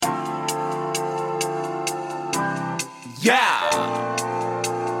Yeah.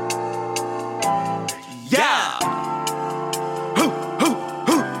 Yeah.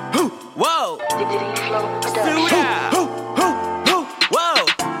 Whoa. Whoa.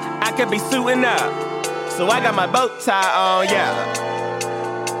 I could be suiting up, so I got my bow tie on, yeah.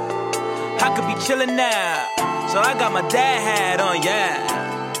 I could be chilling now, so I got my dad hat on,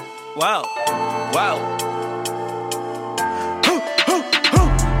 yeah. Whoa. Whoa.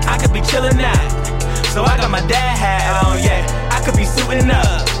 I could be chillin' now, so I got my dad hat on, yeah. I could be suiting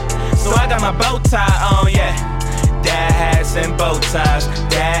up, so I got my bow tie on, yeah. Dad hats and bow ties,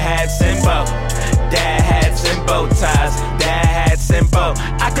 dad hats and bow, dad hats and bow ties, dad hats and bow.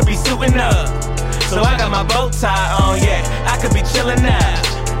 I could be suiting up, so I got my bow tie on, yeah. I could be chillin'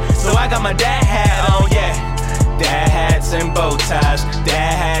 now, so I got my dad hat on, yeah. Dad hats and bow ties,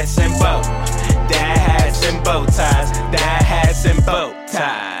 dad hats and bow, dad hats and bow ties, dad hats and bow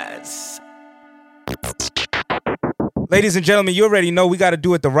ties. Ladies and gentlemen, you already know we got to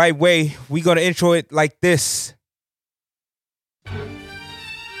do it the right way. We're going to intro it like this.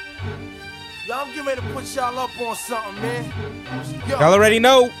 Y'all, I'm getting ready to put y'all up on something, man. Yo, Y'all already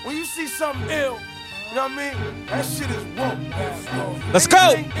know. when you see something ill, you know what I mean? That shit is woke. Let's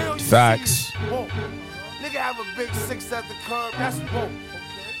go. Anything ill you Facts. see is woke. Nigga have a big 6 at the curb, that's woke.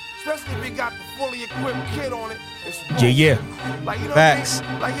 Especially if he got the fully equipped kid on it. It's woke. Yeah. Like, you know Facts. what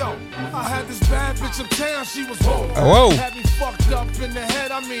I mean? Like, yo, I had this bad bitch uptown, she was woke. Whoa. Had me fucked up in the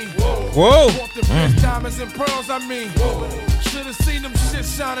head, I mean. Whoa. Bought the bitch diamonds and pearls, I mean. Should've seen them shit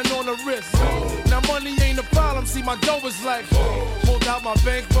shining on the wrist. Now money ain't a problem, see my dough is like. Pulled out my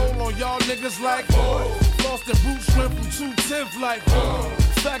bankroll on y'all niggas like. Lost the brute shrimp from 210 like.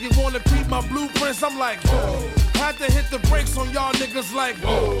 Faggot wanna peep my blueprints, I'm like. Had to hit the brakes on y'all niggas like.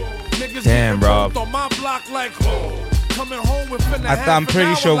 Niggas Damn, getting bro. bumped on my block like. Coming home within I'm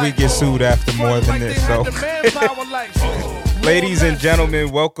pretty sure we get sued after more than this, so. Ladies and gentlemen,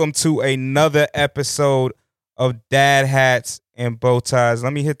 welcome to another episode of Dad Hats and Bow Ties.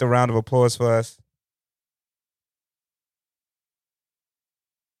 Let me hit the round of applause for us.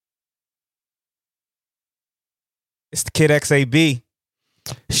 It's the Kid XAB.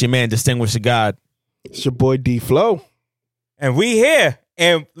 It's your man, Distinguished God. It's your boy D Flow. And we here.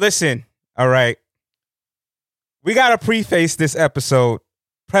 And listen, all right. We got to preface this episode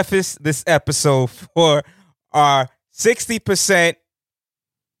for our 60%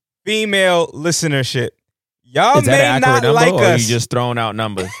 female listenership. Y'all Is that may an not accurate number, like or are us. you just throwing out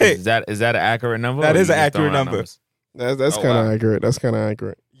numbers? Is that an accurate number? That or is you an just accurate throwing out number. numbers? That's Oh, kind of wow. accurate. That's kind of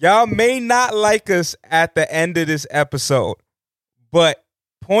accurate. Y'all may not like us at the end of this episode, but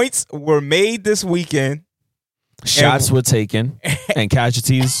points were made this weekend. Shots were taken and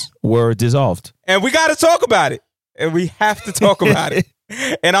casualties were dissolved. And we got to talk about it. And we have to talk about it.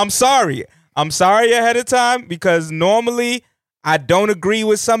 And I'm sorry. I'm sorry ahead of time because normally I don't agree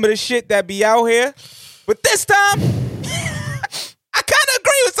with some of the shit that be out here. But this time, I kind of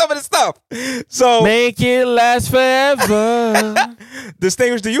agree with some of the stuff. So, Make it last forever.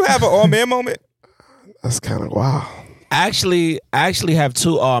 Distinguished, do you have an all-man moment? That's kind of wow. I actually have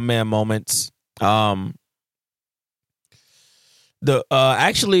two all-man moments.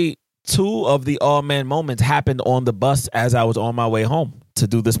 Actually, two of the all-man moments happened on the bus as I was on my way home to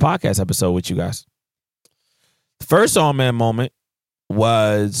do this podcast episode with you guys. The first all-man moment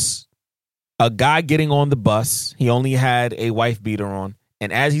was a guy getting on the bus. He only had a wife beater on,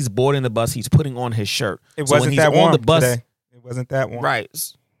 and as he's boarding the bus, he's putting on his shirt. It So when wasn't he's that on warm the bus, today. It wasn't that warm. right?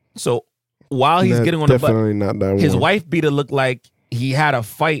 So while he's getting on the bus, Definitely not that his one. wife beater looked like he had a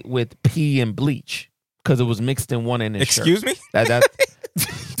fight with pee and bleach because it was mixed in one in his shirt. Excuse me? That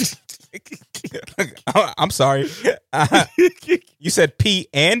I'm sorry. You said pee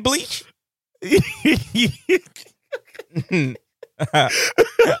and bleach?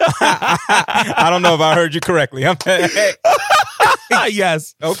 I don't know if I heard you correctly.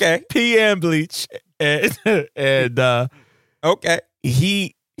 yes, Okay. pee and bleach, and Okay.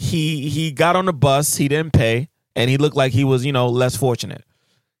 he got on the bus. He didn't pay, and he looked like he was less fortunate.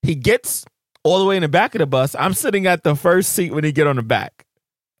 He gets all the way in the back of the bus. I'm sitting at the first seat when he get on the back.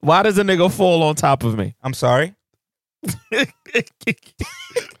 Why does a nigga fall on top of me? I'm sorry.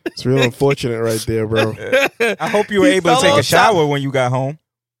 It's real unfortunate right there, bro. I hope you were He able to fell take on a shower when you got home.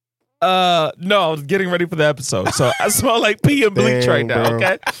 No, I was getting ready for the episode, so I smell like pee and bleach Damn, right now. bro.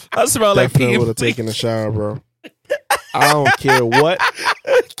 Okay, I smell like pee Definitely and would have bleach. taken a shower, bro. I don't care what.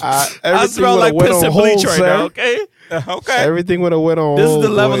 I Everything smell would like have went piss on and hold, bleach right sir. now. Okay, Okay. Everything would have went on this is hold, the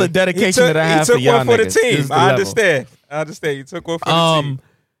level boy. of dedication that I have he for took y'all one for the niggas. This team. is the I level. understand. You took one for the team.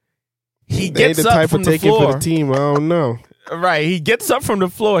 He They ain't gets the up type from of the take it for floor. the team. I don't know. Right, he gets up from the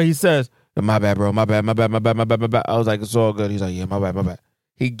floor. He says, My bad, bro. My bad. I was like, it's all good. He's like, yeah, my bad.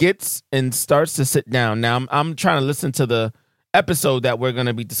 He gets and starts to sit down. Now I'm trying to listen to the episode that we're going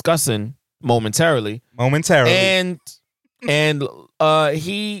to be discussing momentarily. And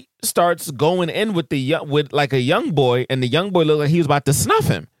he starts going in with like a young boy, and the young boy looked like he was about to snuff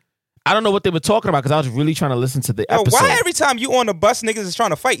him. I don't know what they were talking about because I was really trying to listen to the episode. Why every time you on the bus, niggas is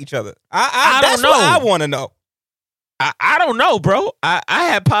trying to fight each other? I that's don't know. what I want to know. I don't know, bro. I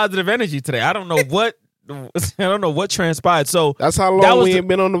had positive energy today. I don't know what transpired. So that's how long we ain't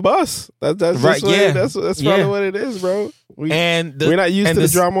been on the bus. That's right. Yeah, that's probably what it is, bro. We're not used to the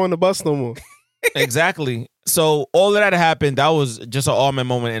drama on the bus no more. Exactly. So all of that happened. That was just an all-man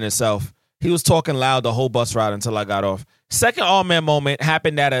moment in itself. He was talking loud the whole bus ride until I got off. Second all-man moment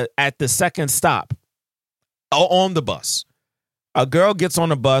happened at the second stop on the bus. A girl gets on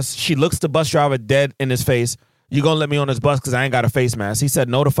the bus. She looks the bus driver dead in his face. You gonna let me on this bus because I ain't got a face mask? He said,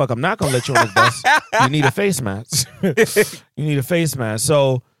 no, the fuck, I'm not gonna let you on this bus. You need a face mask. You need a face mask.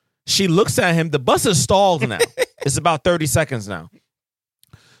 So she looks at him. The bus is stalled now. It's about 30 seconds now.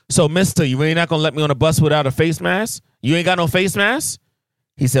 So, mister, you really not gonna let me on a bus without a face mask? You ain't got no face mask?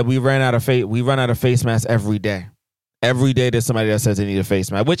 He said, we run out of face masks every day. Every day there's somebody that says they need a face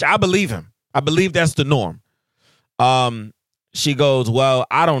mask, which I believe him. I believe that's the norm. She goes, well,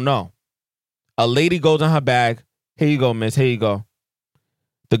 I don't know. A lady goes in her bag. Here you go, miss. Here you go.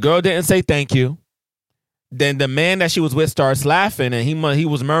 The girl didn't say thank you. Then the man that she was with starts laughing, and he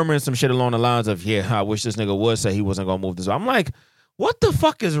was murmuring some shit along the lines of, yeah, I wish this nigga would say he wasn't going to move this. I'm like, what the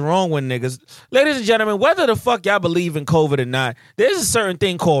fuck is wrong with niggas? Ladies and gentlemen, whether the fuck y'all believe in COVID or not, there's a certain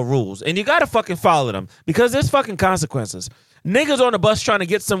thing called rules, and you got to fucking follow them because there's fucking consequences. Niggas on the bus trying to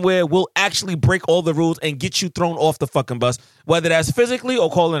get somewhere will actually break all the rules and get you thrown off the fucking bus, whether that's physically or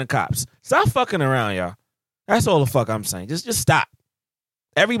calling the cops. Stop fucking around, y'all. That's all the fuck I'm saying. Just stop.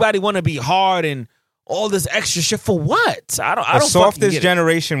 Everybody want to be hard and all this extra shit for what? I don't. The softest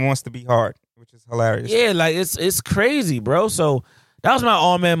generation wants to be hard, which is hilarious. Yeah, like it's crazy, bro. So that was my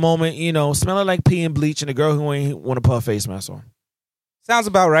all-man moment. You know, smelling like pee and bleach, and a girl who ain't want to put a face mask on. Sounds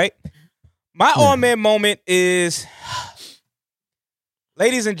about right. My all-man moment is,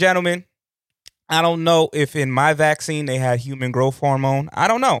 ladies and gentlemen, I don't know if in my vaccine they had human growth hormone. I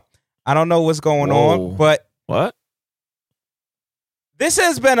don't know. I don't know what's going on, but what? This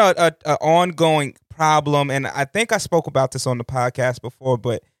has been a ongoing problem, and I think I spoke about this on the podcast before,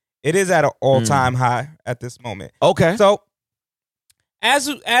 but it is at an all-time high at this moment. Okay. So, as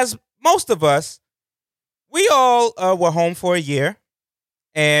most of us, we all were home for a year,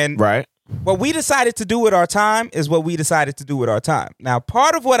 and right. What we decided to do with our time is what we decided to do with our time. Now,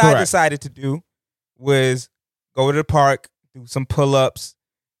 part of what I decided to do was go to the park, do some pull-ups,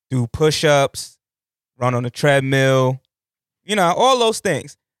 do push-ups, run on the treadmill, you know, all those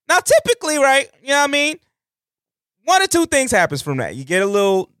things. Now, typically, right, you know what I mean? One or two things happens from that. You get a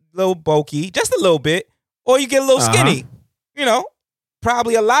little bulky, just a little bit, or you get a little skinny. You know,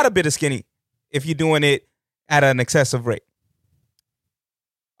 probably a lot of bit of skinny if you're doing it at an excessive rate.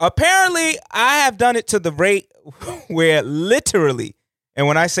 Apparently, I have done it to the rate where literally, and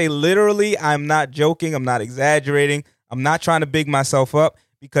when I say literally, I'm not joking, I'm not exaggerating, I'm not trying to big myself up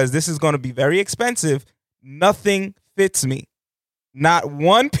because this is going to be very expensive. Nothing fits me. Not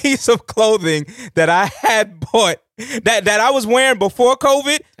one piece of clothing that I had bought that I was wearing before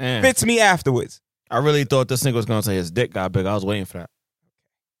COVID fits me afterwards. I really thought this nigga was going to say his dick got big. I was waiting for that.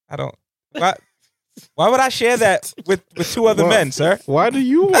 I don't. Why would I share that with two other men, sir? Why do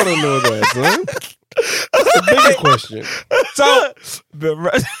you want to know that, son? That's a bigger question. So,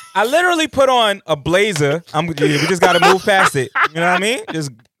 I literally put on a blazer. We just got to move past it. You know what I mean?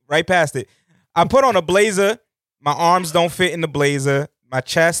 Just right past it. I put on a blazer. My arms don't fit in the blazer. My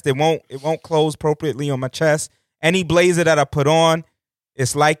chest, it won't close appropriately on my chest. Any blazer that I put on,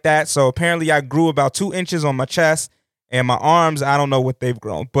 it's like that. So apparently I grew about 2 inches on my chest, and my arms, I don't know what they've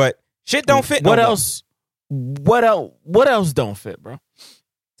grown, but shit don't fit. What else? What else don't fit, bro?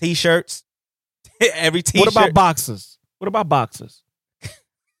 T-shirts. Every T-shirt. What about boxers?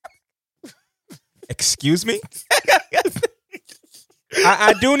 Excuse me?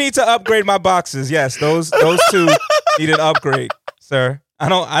 I do need to upgrade my boxes. Yes, those two need an upgrade, sir. I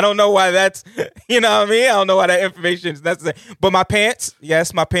don't know why that's, you know what I mean? I don't know why that information is necessary. But my pants,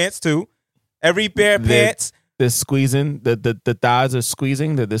 yes, my pants too. Every pair of pants. They're squeezing, the thighs are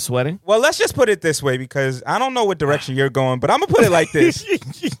squeezing, they're sweating. Well, let's just put it this way because I don't know what direction you're going, but I'm going to put it like this.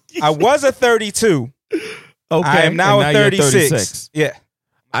 I was a 32. Okay. I am now a 36. Yeah.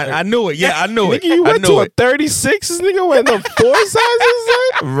 I knew it. Yeah, I knew it. Nigga, you went to a 36? This nigga went to 4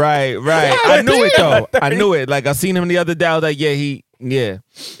 sizes? Right. I knew it, though. I knew it. Like, I seen him the other day. I was like, yeah, he Yeah.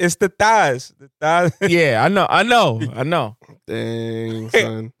 It's the thighs. The thighs. Yeah, I know. Dang,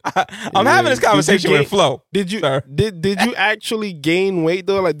 son. I'm having this conversation with Flo. Did you actually gain weight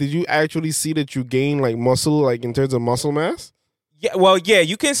though? Like, did you actually see that you gained like muscle, like in terms of muscle mass? Yeah, well, yeah,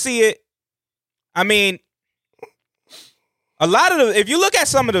 you can see it. I mean, a lot of if you look at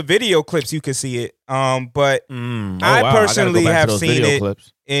some of the video clips, you can see it. But I personally have seen it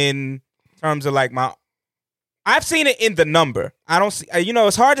in terms of like I've seen it in the number. I don't see.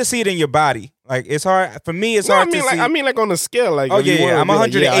 It's hard to see it in your body. Like it's hard for me. It's hard to see. I mean, like on the scale. Like, I'm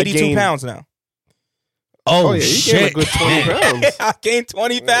 182 pounds now. Oh, yeah, shit! You gained a good 20 pounds. I gained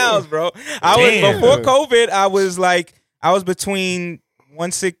 20 pounds, bro. Before COVID. I was between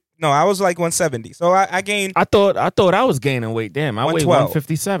 160. No, I was like 170. So I gained. I thought I was gaining weight. Damn, I weighed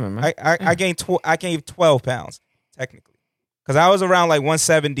 157, man. I gained. I gained 12 pounds technically, because I was around like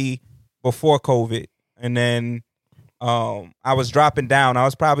 170 before COVID, and then I was dropping down. I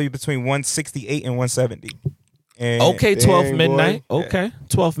was probably between 168 and 170. And okay, 12 midnight. Boy. Okay,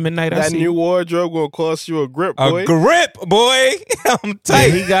 12 midnight. That new wardrobe gonna cost you a grip, boy. A grip, boy. I'm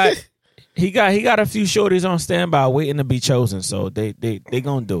tight. Yeah, he got a few shorties on standby waiting to be chosen, so they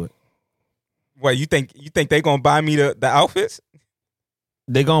gonna do it. What, you think they gonna buy me the outfits?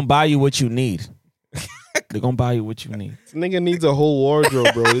 They gonna buy you what you need. They gonna buy you what you need. This nigga needs a whole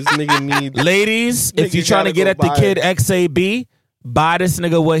wardrobe, bro. This nigga needs. Ladies, if you're trying to get at the kid XAB, buy this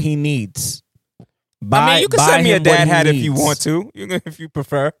nigga what he needs. You can send me a dad hat if you want to, if you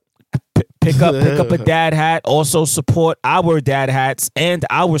prefer. Pick up a dad hat. Also support our dad hats and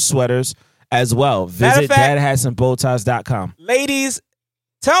our sweaters as well. Visit dadhatsandbowties.com. Ladies,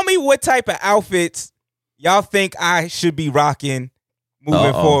 tell me what type of outfits y'all think I should be rocking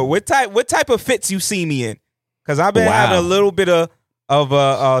moving forward. What type of fits you see me in? Because I've been having a little bit of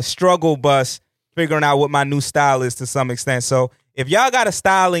a struggle bus figuring out what my new style is to some extent. So if y'all got a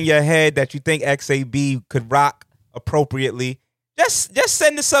style in your head that you think XAB could rock appropriately, just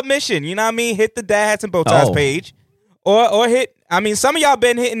send the submission. You know what I mean? Hit the Dad Hats and Bow Ties page. Or hit, some of y'all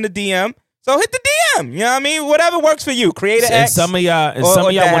been hitting the DM. So hit the DM. You know what I mean? Whatever works for you. Create an X. Some of y'all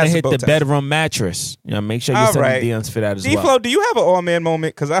want to hit the bedroom mattress. Make sure you send the DMs for that as well. D-Flow, do you have an all-man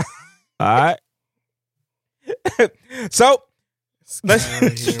moment? Because All right. So let's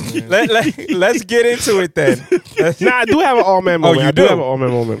get into it then. I do have an all-man moment. You do have an all-man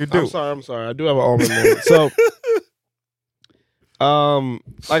moment. You do. I'm sorry. I do have an all-man moment. So,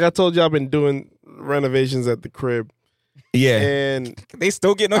 like I told you, I've been doing renovations at the crib. Yeah. And they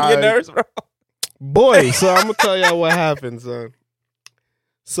still getting on your nerves, bro. Boy, so I'm gonna tell y'all what happened, son.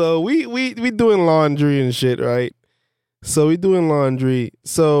 So we doing laundry and shit, right? So we doing laundry.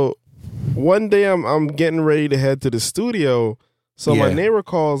 So one day I'm getting ready to head to the studio. So my neighbor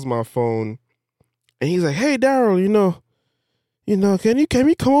calls my phone and he's like, "Hey Daryl, can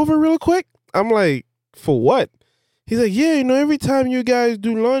you come over real quick?" I'm like, "For what?" He's like, "Yeah, every time you guys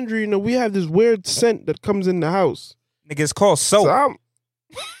do laundry, we have this weird scent that comes in the house. Niggas called soap." So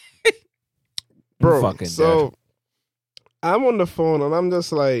bro, I'm on the phone and I'm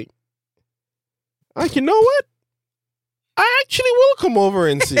just like, you know what? I actually will come over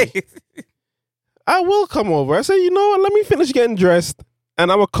and see. I will come over. I said, you know what? Let me finish getting dressed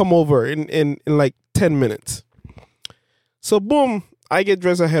and I will come over in like 10 minutes. So boom, I get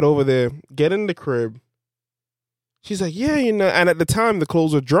dressed, I head over there, get in the crib. She's like, yeah, and at the time the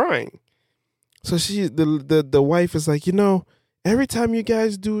clothes are drying. So the wife is like, every time you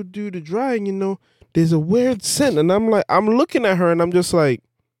guys do the drying, there's a weird scent. And I'm like, I'm looking at her and I'm just like,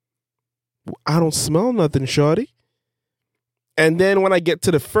 I don't smell nothing, shorty. And then when I get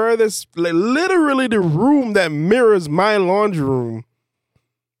to the furthest, like literally the room that mirrors my laundry room,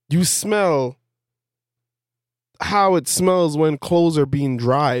 you smell how it smells when clothes are being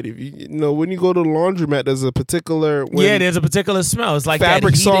dried. If when you go to the laundromat, there's a particular there's a particular smell. It's like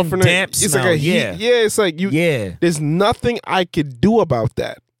fabric that softener. Damp smell. It's like a heat. It's like you. Yeah, there's nothing I could do about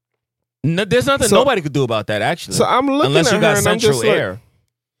that. No, there's nothing nobody could do about that actually. So I'm looking unless at you her got and I'm central just air. Like,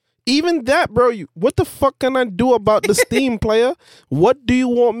 even that, bro. What the fuck can I do about the steam, player? What do you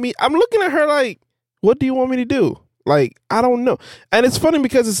want me? I'm looking at her like, what do you want me to do? Like, I don't know. And it's funny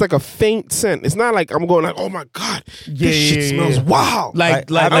because it's like a faint scent. It's not like I'm going like, oh my God, this shit smells wow. Like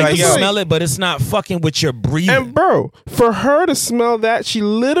you smell it, but it's not fucking with your breathing. And bro, for her to smell that, she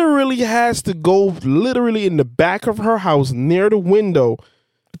literally has to go literally in the back of her house near the window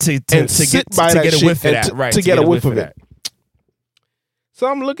to get a whiff of that. Right. To get a whiff of it. So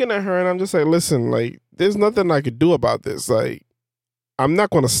I'm looking at her and I'm just like, listen, like, there's nothing I could do about this. Like, I'm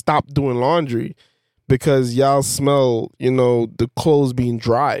not going to stop doing laundry because y'all smell, the clothes being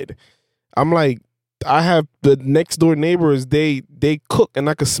dried. I'm like, I have the next door neighbors. They cook, and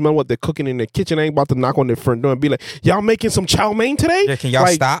I can smell what they're cooking in their kitchen. I ain't about to knock on their front door and be like, "Y'all making some chow mein today?" Yeah, can y'all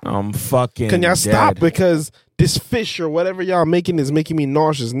Like, stop? I'm fucking. Can y'all dead. stop because this fish or whatever y'all making is making me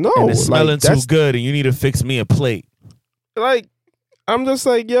nauseous? No, And it's smelling too that's good, and you need to fix me a plate. like, I'm just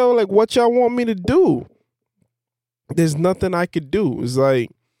like, yo, like, what y'all want me to do? There's nothing I could do. It's like,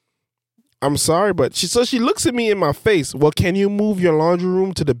 I'm sorry, but she looks at me in my face. Well, can you move your laundry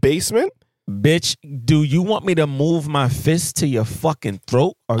room to the basement? Bitch, do you want me to move my fist to your fucking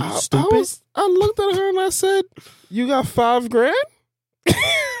throat? Are you stupid? I looked at her and I said, "You got $5,000?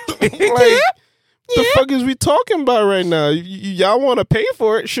 Like, the fuck is we talking about right now? Y'all want to pay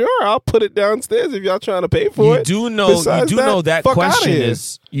for it? Sure, I'll put it downstairs if y'all trying to pay for it. You do know Besides that fuck outta question here.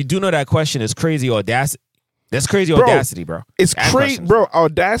 is. You do know that question is crazy audacity. That's crazy Bro, audacity, bro. It's That crazy, question's- bro.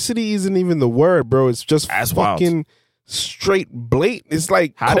 Audacity isn't even the word, bro. It's just That's wild. fucking straight blatant. It's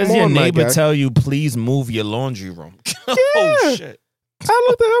like, How come does your on, my neighbor guy. tell you, please move your laundry room? Yeah. Oh, shit. I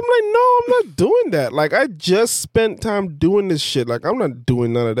looked at her, I'm like, no, I'm not doing that. Like, I just spent time doing this shit. Like, I'm not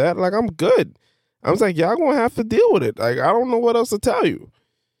doing none of that. Like, I'm good. I was like, y'all gonna have to deal with it. Like, I don't know what else to tell you.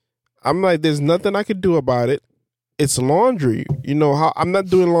 I'm like, there's nothing I could do about it. It's laundry. You know how I'm not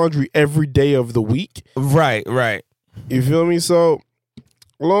doing laundry every day of the week. Right. You feel me? So,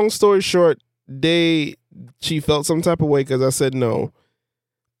 long story short, she felt some type of way because I said no.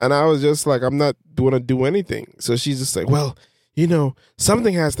 And I was just like, I'm not going to do anything. So she's just like, well, you know,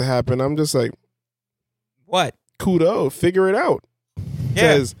 something has to happen. I'm just like, What? kudos, figure it out.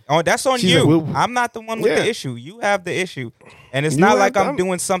 Yeah. 'Cause Oh, that's on she's you. like, well, I'm not the one with yeah. the issue. You have the issue. And it's You not have like the- I'm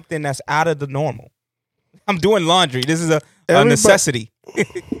doing something that's out of the normal. I'm doing laundry. This is a Everybody- necessity.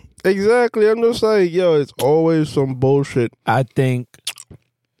 Exactly. I'm just like, yo, it's always some bullshit. I think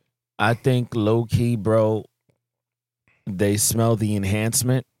low key, bro, they smell the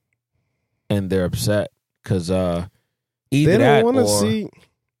enhancement and they're upset because either They that don't want to or see.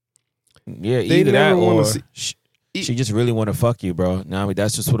 yeah, they either that never wanna or see- she just really want to fuck you, bro. Now, I mean,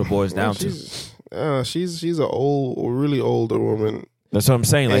 that's just what it boils down to. She's a really older woman. That's what I'm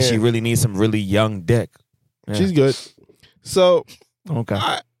saying. Like, she And- really needs some really young dick. Yeah. She's good. So Okay.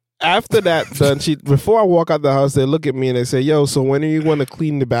 after that done, before I walk out the house, they look at me and they say, "Yo, so when are you going to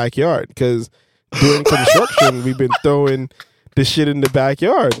clean the backyard? Because during construction, we've been throwing the shit in the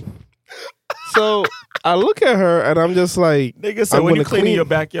backyard." So I look at her and I'm just like, Nigga said, I'm when gonna you cleaning clean- your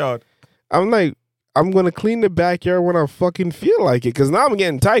backyard? I'm like, I'm going to clean the backyard when I fucking feel like it. Because now I'm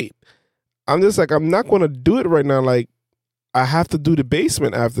getting tight. I'm just like, I'm not going to do it right now. Like, I have to do the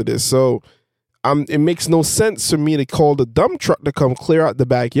basement after this. So it makes no sense for me to call the dump truck to come clear out the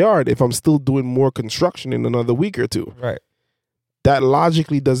backyard if I'm still doing more construction in another week or two. Right. That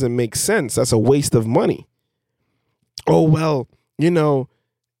logically doesn't make sense. That's a waste of money. Oh, well, you know,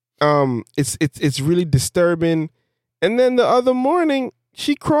 it's really disturbing. And then the other morning,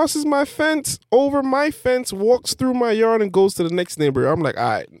 she crosses my fence, over my fence, walks through my yard, and goes to the next neighbor. I'm like, all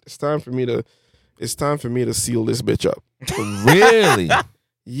right, it's time for me to seal this bitch up. Really?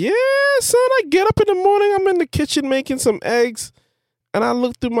 Yeah, son. I get up in the morning. I'm in the kitchen making some eggs, and I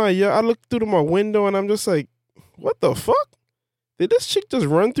look through my yard. I look through my window, and I'm just like, "What the fuck? Did this chick just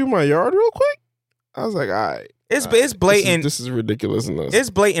run through my yard real quick?" I was like, "All right, It's blatant. This is ridiculousness." It's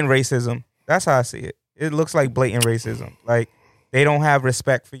blatant racism. That's how I see it. It looks like blatant racism. Like they don't have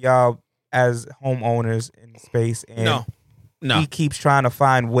respect for y'all as homeowners in space. And No. he keeps trying to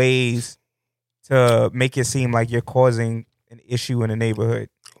find ways to make it seem like you're causing an issue in the neighborhood.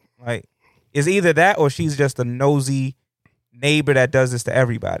 Like it's either that or she's just a nosy neighbor that does this to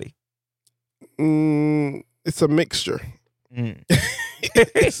everybody. It's a mixture. Mm.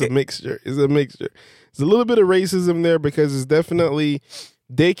 It's a mixture. It's a mixture. There's a little bit of racism there because it's definitely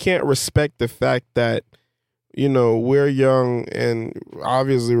they can't respect the fact that, you know, we're young and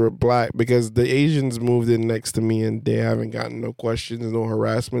obviously we're black because the Asians moved in next to me and they haven't gotten no questions, no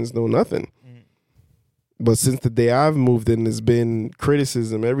harassments, no nothing. But since the day I've moved in, there's been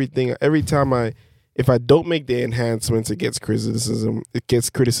criticism. Everything. Every time if I don't make the enhancements, it gets criticism.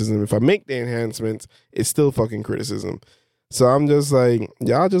 If I make the enhancements, it's still fucking criticism. So I'm just like,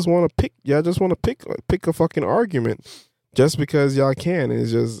 y'all just want to pick a fucking argument just because y'all can.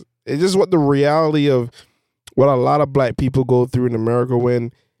 It's just what the reality of what a lot of black people go through in America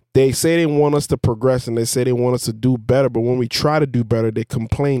when they say they want us to progress and they say they want us to do better, but when we try to do better, they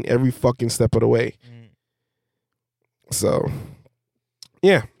complain every fucking step of the way. So,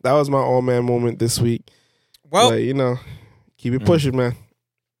 yeah, that was my all man moment this week. Well, But, you know, keep it pushing, man.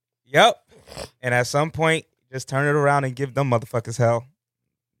 yep. And at some point, just turn it around and give them motherfuckers hell.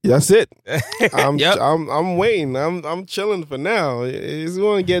 That's it. I'm Yep. I'm waiting. I'm chilling for now. It's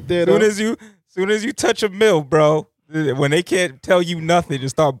going to get there. Soon Though. as Soon as you touch a mill, bro, when they can't tell you nothing,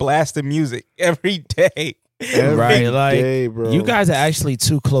 just start blasting music every day. Right, like day, bro. you guys are actually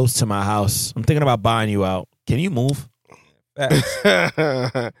too close to my house. I'm thinking about buying you out. Can you move? Y'all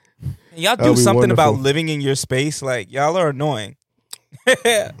That'll do be something about wonderful. living in your space. Like, y'all are annoying.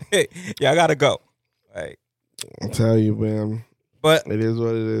 Y'all gotta go. Like, I'll tell you, man. but It is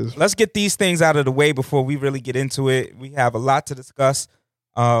what it is. let's get these things out of the way before we really get into it. We have a lot to discuss.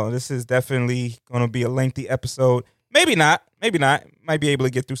 This is definitely going to be a lengthy episode. Maybe not. Maybe not. Might be able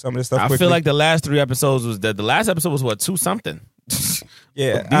to get through some of this stuff I quickly. feel like the last 3 episodes was the last episode was what, 2 something.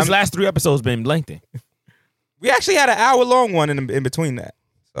 yeah. These last 3 episodes been lengthy. We actually had an hour-long one in between that.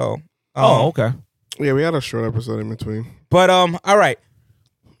 So. Okay. Yeah, we had a short episode in between. But all right.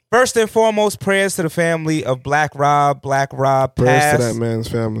 First and foremost, prayers to the family of Black Rob. Black Rob Prayers passed. to that man's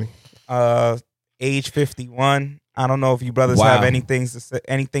family. Age 51. I don't know if you brothers Wow. have anything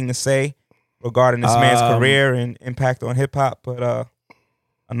to say regarding this man's career and impact on hip hop, but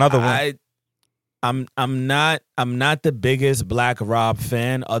another one. I'm not the biggest Black Rob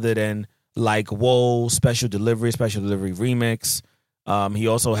fan, other than like Whoa, Special Delivery remix. He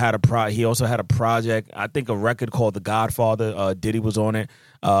also had a project, I think a record called The Godfather. Diddy was on it.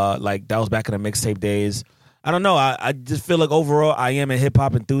 Like that was back in the mixtape days. I don't know. I just feel like overall I am a hip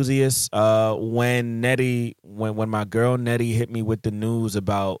hop enthusiast. When my girl Nettie hit me with the news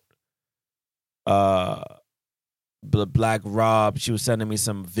about Black Rob, she was sending me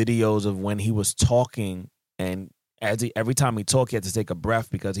some videos of when he was talking, and every time he talked, he had to take a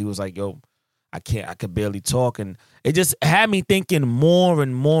breath because he was like, "Yo, I could barely talk," and it just had me thinking more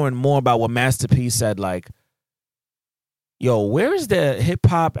and more and more about what Master P said, like, yo, where is the hip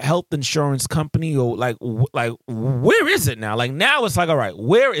hop health insurance company? Or like where is it now? Like now it's like, all right,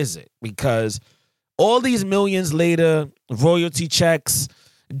 where is it? Because all these millions later, royalty checks,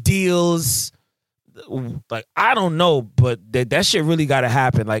 deals, like I don't know, but that shit really got to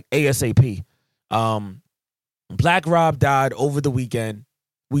happen, like ASAP. Black Rob died over the weekend.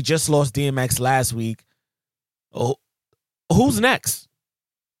 We just lost DMX last week. Oh, who's next?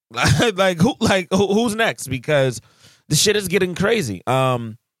 Who's next? Because the shit is getting crazy.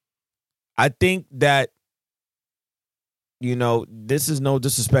 I think that, this is no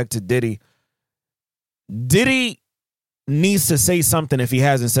disrespect to Diddy. Diddy needs to say something if he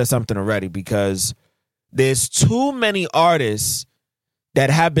hasn't said something already, because there's too many artists that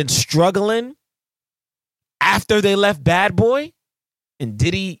have been struggling after they left Bad Boy, and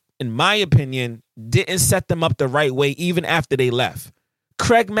Diddy, in my opinion, didn't set them up the right way even after they left.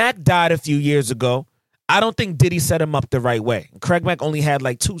 Craig Mack died a few years ago. I don't think Diddy set him up the right way. Craig Mack only had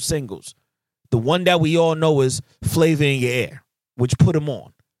like 2 singles. The one that we all know is Flavor in Your Air, which put him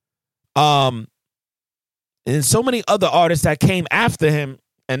on. And so many other artists that came after him,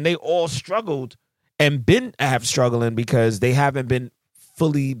 and they all struggled and have struggling because they haven't been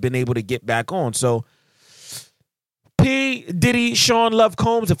fully been able to get back on. So P, Diddy, Sean Love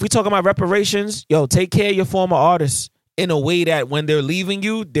Combs, if we talking about reparations, yo, take care of your former artists in a way that when they're leaving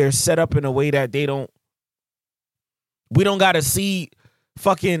you, they're set up in a way that we don't got to see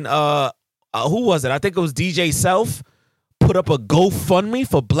fucking, who was it? I think it was DJ Self put up a GoFundMe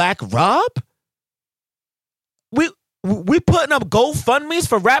for Black Rob. We putting up GoFundMes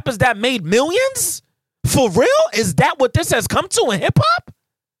for rappers that made millions? For real? Is that what this has come to in hip hop?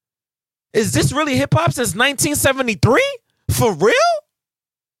 Is this really hip hop since 1973? For real?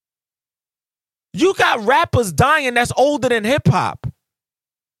 You got rappers dying that's older than hip hop.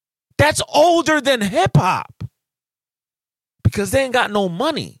 That's older than hip hop. Because they ain't got no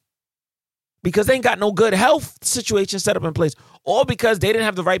money. Because they ain't got no good health situation set up in place. Or because they didn't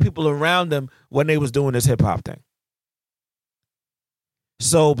have the right people around them when they was doing this hip hop thing.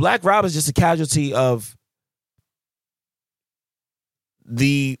 So Black Rob is just a casualty of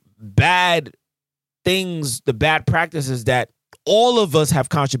the bad things, the bad practices that all of us have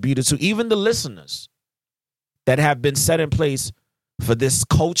contributed to, even the listeners that have been set in place for this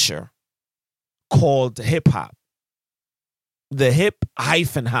culture called hip hop. The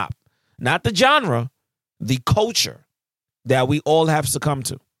hip-hop, not the genre, the culture that we all have succumbed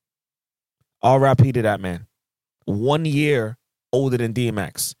to. R.I.P. to that man. 1 year older than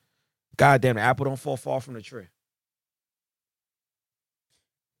DMX. God damn, the apple don't fall far from the tree.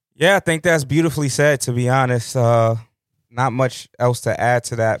 Yeah, I think that's beautifully said, to be honest. Not much else to add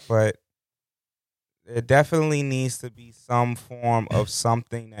to that, but there definitely needs to be some form of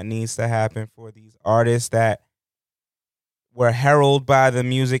something that needs to happen for these artists that were heralded by the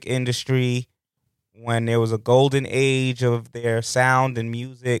music industry when there was a golden age of their sound and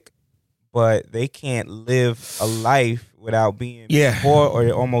music, but they can't live a life without being poor or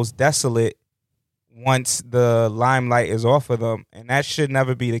almost desolate once the limelight is off of them, and that should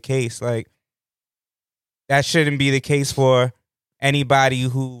never be the case. Like, that shouldn't be the case for anybody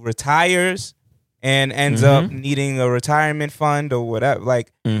who retires and ends up needing a retirement fund or whatever.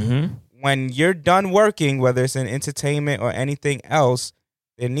 Like, when you're done working, whether it's in entertainment or anything else,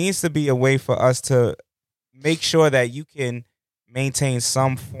 there needs to be a way for us to make sure that you can maintain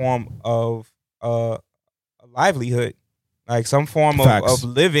some form of a livelihood, like some form of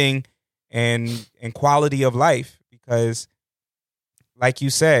living and quality of life. Because, like you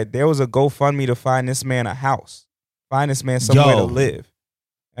said, there was a GoFundMe to find this man a house, find this man somewhere to live.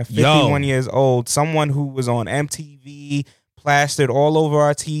 At 51 years old, someone who was on MTV, plastered all over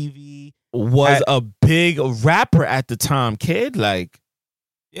our TV, was a big rapper at the time, kid. Like,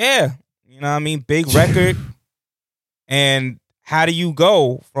 yeah, you know what I mean? Big record. And how do you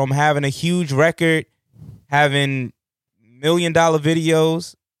go from having a huge record, having $1 million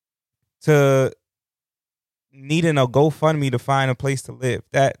videos, to needing a GoFundMe to find a place to live?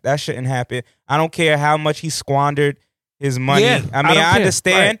 That shouldn't happen. I don't care how much he squandered his money. Yeah, I mean, I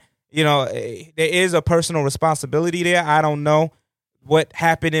understand, right. You know, there is a personal responsibility there. I don't know what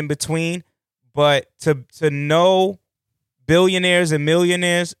happened in between, but to know billionaires and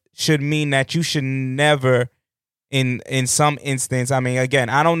millionaires should mean that you should never, in some instance, I mean, again,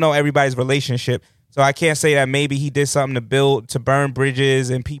 I don't know everybody's relationship, so I can't say that maybe he did something to burn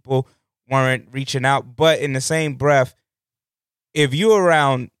bridges and people weren't reaching out. But in the same breath, if you're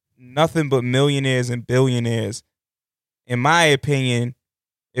around nothing but millionaires and billionaires, in my opinion,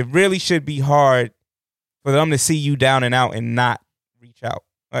 it really should be hard for them to see you down and out and not reach out.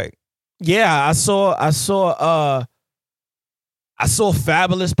 Like, yeah, I saw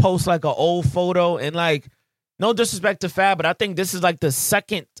Fabulous post like an old photo, and like, no disrespect to Fab, but I think this is like the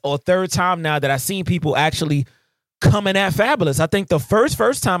second or third time now that I've seen people actually coming at Fabulous. I think the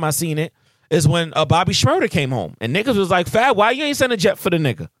first time I seen it is when Bobby Schmurder came home, and niggas was like, Fab, why you ain't send a jet for the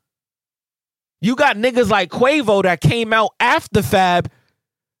nigga? You got niggas like Quavo that came out after Fab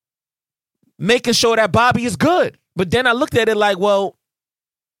making sure that Bobby is good. But then I looked at it like, well,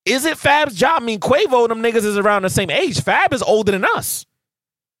 is it Fab's job? I mean, Quavo, them niggas is around the same age. Fab is older than us.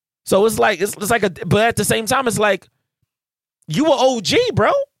 So it's like, but at the same time, it's like, you were OG,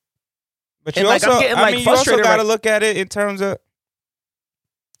 bro. But you also, you also got to look at it in terms of,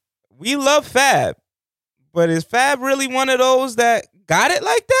 we love Fab, but is Fab really one of those that got it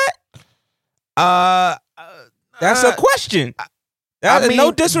like that? That's a question.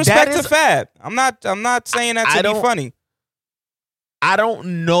 No disrespect to Fab. I'm not saying that to be funny. I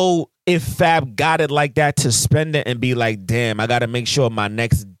don't know if Fab got it like that to spend it and be like, damn, I got to make sure my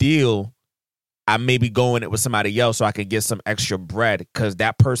next deal, I may be going it with somebody else so I can get some extra bread, because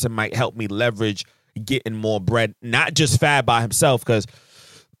that person might help me leverage getting more bread, not just Fab by himself. Because,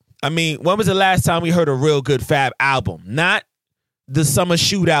 I mean, when was the last time we heard a real good Fab album? Not the summer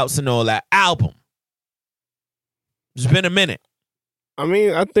shootouts and all that album. It's been a minute. I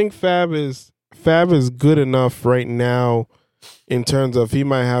mean, I think Fab is good enough right now in terms of he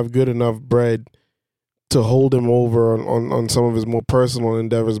might have good enough bread to hold him over on some of his more personal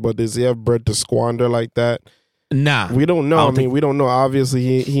endeavors, but does he have bread to squander like that? Nah. We don't know. We don't know.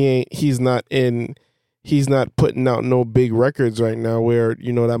 Obviously, he's not putting out no big records right now where,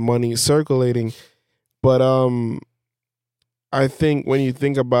 you know, that money is circulating. But I think when you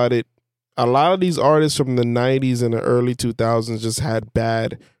think about it, a lot of these artists from the 90s and the early 2000s just had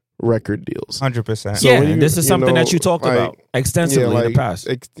bad record deals. 100%. So yeah, this is something that you talked about extensively in the past.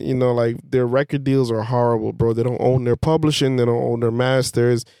 You know, like, their record deals are horrible, bro. They don't own their publishing. They don't own their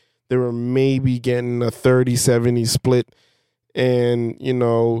masters. They were maybe getting a 30-70 split. And, you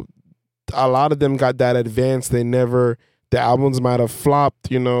know, a lot of them got that advance. The albums might have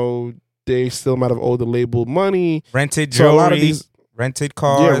flopped, you know. They still might have owed the label money. Rented jewelry. So a lot of these, rented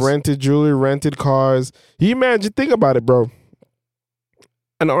cars. Yeah, rented jewelry, rented cars. You imagine, think about it, bro.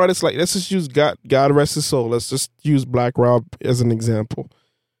 An artist like, let's just use God rest his soul. Let's just use Black Rob as an example.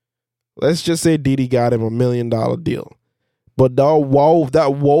 Let's just say Diddy got him $1 million deal. But that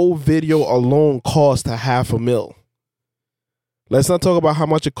Whoa video alone cost $500,000. Let's not talk about how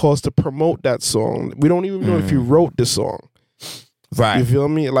much it cost to promote that song. We don't even know if he wrote the song. Right. You feel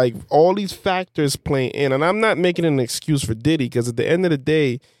me? Like, all these factors play in. And I'm not making an excuse for Diddy, because at the end of the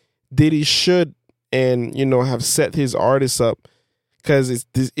day, Diddy should, and, you know, have set his artists up, because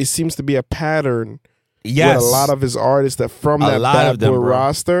it seems to be a pattern with a lot of his artists that from that Bad Boy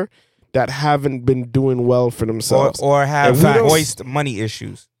roster that haven't been doing well for themselves. Or have voiced money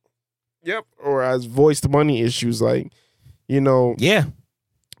issues. Yep. Or has voiced money issues. Like, you know. Yeah.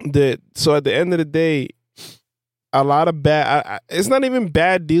 So at the end of the day, a lot of bad. It's not even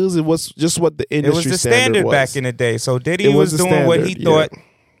bad deals. It was just what the industry It was the standard was. back in the day. So Diddy It was was the doing what he standard, thought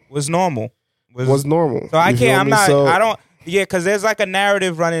was normal. Was normal. So I You feel can't. I'm me? not. So- I don't. Yeah, because there's like a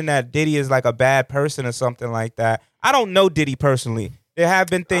narrative running that Diddy is like a bad person or something like that. I don't know Diddy personally. There have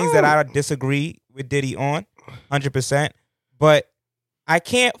been things that I disagree with Diddy on, 100%. But I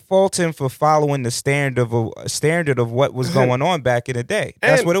can't fault him for following the standard of what was going on back in the day.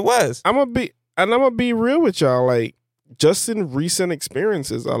 That's And what it was. I'm gonna be real with y'all. Like, just in recent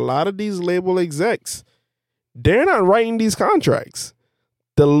experiences, a lot of these label execs, they're not writing these contracts.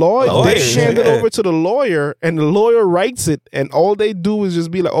 The lawyer, they Lawyers, hand it yeah. over to the lawyer, and the lawyer writes it, and all they do is just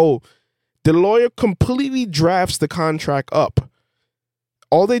be like, "Oh, the lawyer completely drafts the contract up."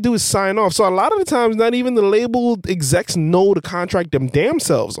 All they do is sign off. So a lot of the times, not even the label execs know the contract them damn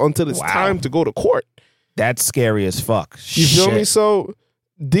selves until it's Wow. time to go to court. That's scary as fuck. You feel me? Shit. So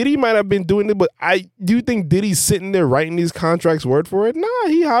Diddy might have been doing it, but I do you think Diddy's sitting there writing these contracts word for it? Nah,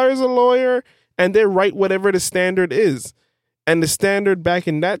 he hires a lawyer and they write whatever the standard is. And the standard back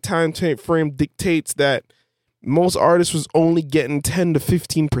in that time frame dictates that most artists was only getting 10 to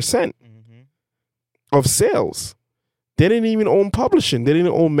 15% of sales. They didn't even own publishing. They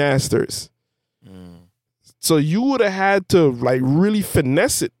didn't own masters. So you would have had to like really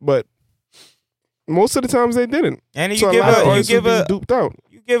finesse it, but most of the times they didn't. And So you a lot of artists give was being a duped out.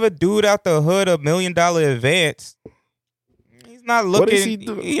 you give a dude out the hood $1 million advance. He's not What looking. is he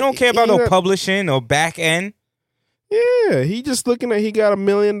doing? He don't care about He no not- publishing or back end. Yeah, he just looking at he got $1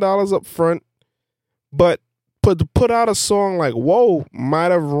 million up front, but to put out a song like "Whoa"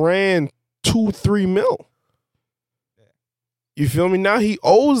 might have ran 2-3 mil. You feel me? Now he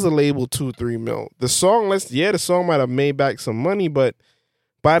owes the label 2-3 mil. The song, the song might have made back some money, but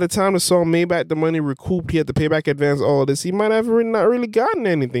by the time the song made back the money, recouped, he had to pay back advance, all this, he might have not really gotten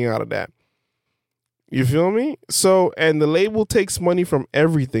anything out of that. You feel me? So, and the label takes money from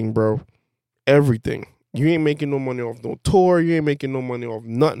everything, bro. Everything. You ain't making no money off no tour. You ain't making no money off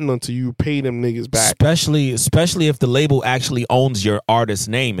nothing until you pay them niggas back. Especially if the label actually owns your artist's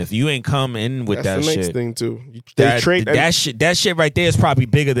name. If you ain't come in with That's that the next shit, thing too. They trade that shit right there is probably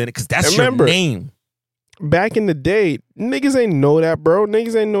bigger than it because that's Remember- your name. back in the day, niggas ain't know that, bro.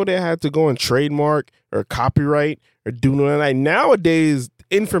 Niggas ain't know they had to go and trademark or copyright or do nothing like. Nowadays,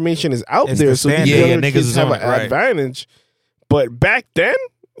 information is out It's there, the so these standard. Yeah, younger niggas kids is have on an it, right. advantage. But back then,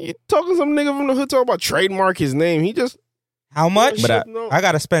 you talking some nigga from the hood talk about trademark his name. He just How much? But I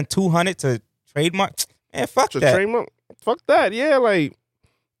gotta spend $200 to trademark. Man, fuck to that. trademark. Fuck that. Yeah, like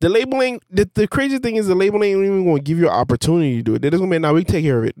the label ain't. The crazy thing is the label ain't even going to give you an opportunity to do it. They're just going to be, now we take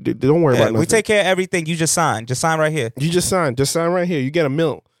care of it. Don't worry Yeah, about nothing. we take care of everything. You just sign. Just sign right here. You just sign right here. You get $1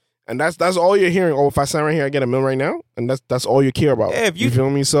 million, and that's all you're hearing. Oh, if I sign right here, I get $1 million right now, and that's all you care about. Yeah, if you-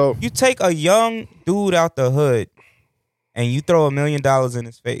 feel me? So You take a young dude out the hood and you throw $1 million in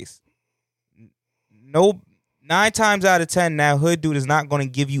his face. No, 9 times out of 10, that hood dude is not going to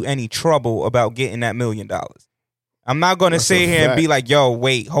give you any trouble about getting that $1 million. I'm not going to That's sit a here and be fact. like, yo,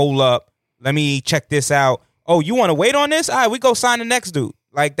 wait, hold up. Let me check this out. Oh, you want to wait on this? All right, we go sign the next dude.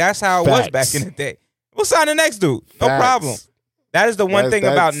 Like, that's how it was back Facts. in the day. We'll sign the next dude. No Facts. problem. That is the one thing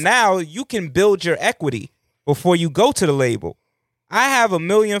about That's- now. You can build your equity before you go to the label. I have 1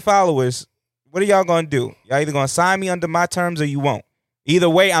 million followers. What are y'all going to do? Y'all either going to sign me under my terms or you won't. Either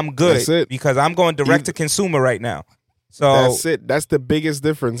way, I'm good That's it. because I'm going direct to consumer right now. So that's it. That's the biggest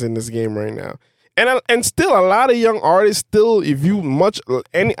difference in this game right now. And still, a lot of young artists still, if you most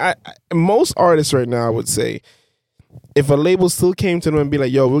artists right now, I would say, if a label still came to them and be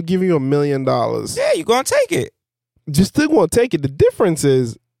like, "Yo, we'll give you $1 million," yeah, you're going to take it. you still gonna take it. The difference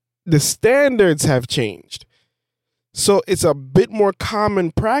is the standards have changed. So it's a bit more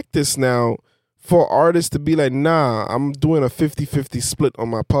common practice now for artists to be like, nah, I'm doing a 50-50 split on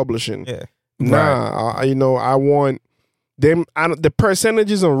my publishing. Yeah. Nah, I want them. The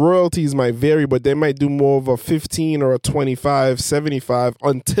percentages on royalties might vary, but they might do more of a 15 or a 25-75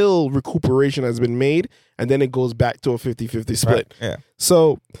 until recuperation has been made, and then it goes back to a 50-50 split. Right. Yeah.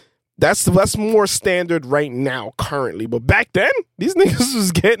 So that's more standard right now, currently. But back then, these niggas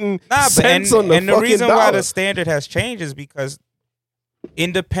was getting cents on the and the fucking reason dollar. why the standard has changed is because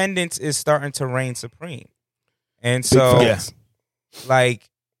independence is starting to reign supreme. And Big so facts. like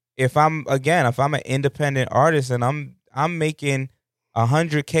if I'm an independent artist and I'm making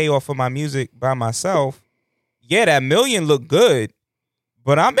 $100K off of my music by myself, yeah, that $1 million look good,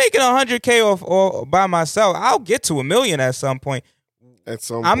 but I'm making $100K off by myself. I'll get to $1 million at some point. At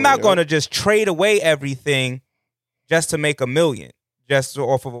some I'm point, not yeah. going to just trade away everything just to make $1 million, just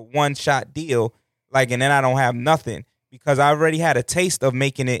off of a one-shot deal, and then I don't have nothing because I already had a taste of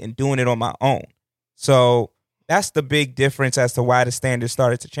making it and doing it on my own. So that's the big difference as to why the standards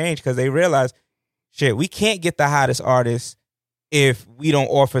started to change, because they realized, shit, we can't get the hottest artists if we don't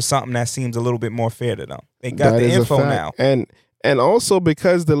offer something that seems a little bit more fair to them. They got the info now. And also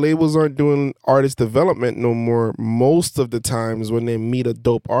because the labels aren't doing artist development no more, most of the times when they meet a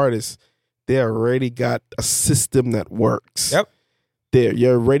dope artist, they already got a system that works. Yep.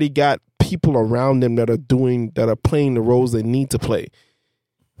 You already got people around them that are playing the roles they need to play.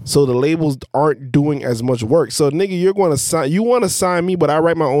 So the labels aren't doing as much work. So nigga, you want to sign me, but I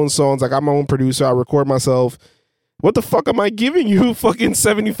write my own songs. I got my own producer. I record myself. What the fuck am I giving you fucking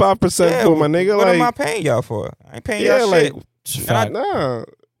 75% for, my nigga? What like, am I paying y'all for? I ain't paying y'all shit. Nah.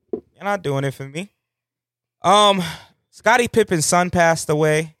 You're not doing it for me. Scottie Pippen's son passed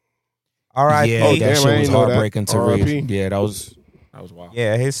away. R.I.P. Yeah, that shit was heartbreaking to read. R.I.P. Yeah, that was wild.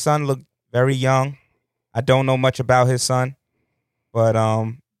 Yeah, his son looked very young. I don't know much about his son, but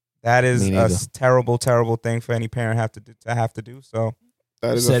that is a terrible, terrible thing for any parent have to do. So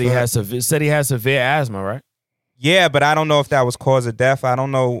that is said he has severe asthma, right? Yeah, but I don't know if that was cause of death. I don't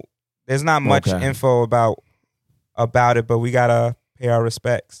know. There's not much info about it, but we gotta pay our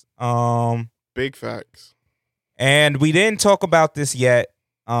respects. Big facts. And we didn't talk about this yet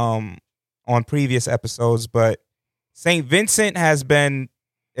on previous episodes, but St. Vincent has been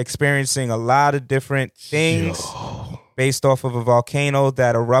experiencing a lot of different things based off of a volcano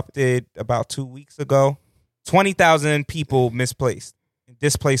that erupted about 2 weeks ago. 20,000 people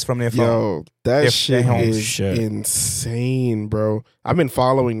displaced from their phone. Yo, that shit is insane, bro. I've been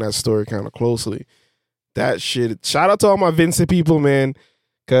following that story kind of closely. That shit. Shout out to all my Vincent people, man,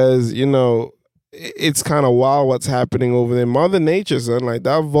 because it's kind of wild what's happening over there. Mother Nature, son, like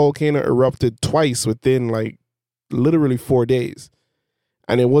that volcano erupted twice within like literally 4 days,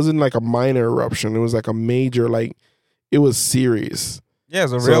 and it wasn't like a minor eruption. It was like a major, like it was serious. Yeah,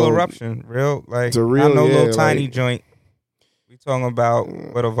 it's a real eruption, it's a real, little tiny joint. We talking about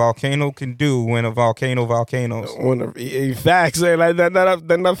what a volcano can do when a volcanoes. Facts, like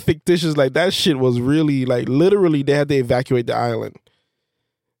that not fictitious. Like that shit was really like literally they had to evacuate the island.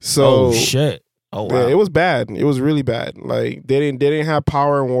 So shit. Oh wow. Yeah, it was bad. It was really bad. Like they didn't have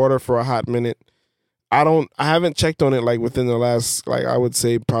power and water for a hot minute. I haven't checked on it like within the last, like I would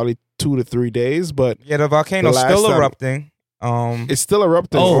say probably 2 to 3 days, but yeah, the volcano's still erupting. It's still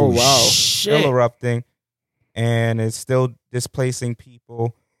erupting. Oh wow. Shit. Still erupting. And it's still displacing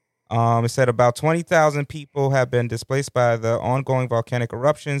people. It said about 20,000 people have been displaced by the ongoing volcanic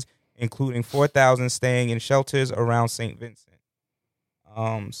eruptions, including 4,000 staying in shelters around St. Vincent.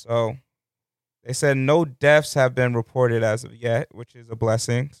 So they said no deaths have been reported as of yet, which is a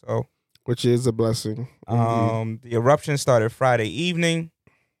blessing. The eruption started Friday evening,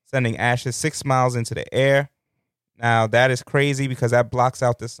 sending ashes 6 miles into the air. Now that is crazy because that blocks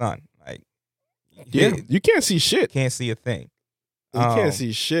out the sun. Yeah, you can't see shit. Can't see a thing. You can't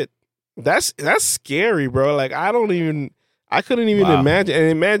see shit. That's scary, bro. Like I couldn't even imagine.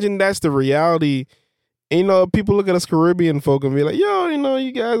 And imagine that's the reality. And, people look at us Caribbean folk and be like, yo,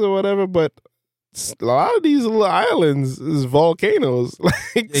 you guys or whatever. But a lot of these little islands is volcanoes. Like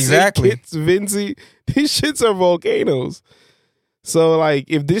exactly. Kitts, Vincy, these shits are volcanoes. So like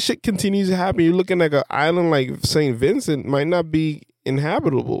if this shit continues to happen, you're looking like an island like St. Vincent might not be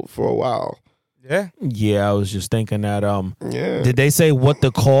inhabitable for a while. Yeah, I was just thinking that. Did they say what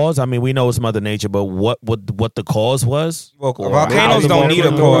the cause? I mean, we know it's Mother Nature, but what the cause was? Well, volcanoes don't need a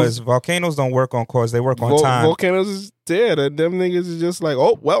cause. Volcanoes don't work on cause. They work on time. Volcanoes is dead, and them niggas is just like,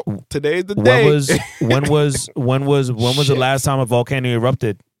 oh well, today's the day. When was the last time a volcano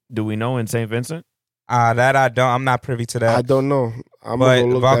erupted? Do we know in St. Vincent? That I don't. I'm not privy to that. I don't know. But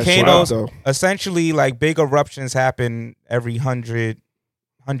volcanoes, essentially, like big eruptions happen every hundreds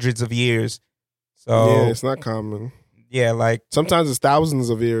of years. So yeah, it's not common. Yeah, like sometimes it's thousands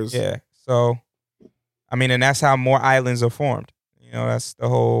of years. Yeah. So, I mean, and that's how more islands are formed. That's the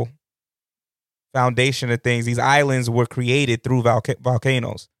whole foundation of things. These islands were created through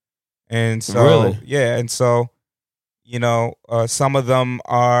volcanoes, and so really? Yeah, and so some of them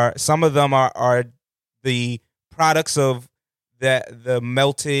are the products of the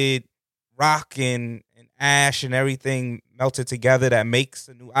melted rock and ash and everything melted together that makes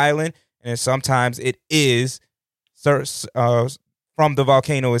a new island. And sometimes it is from the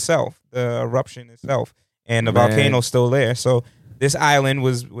volcano itself, the eruption itself, and the volcano's still there. So this island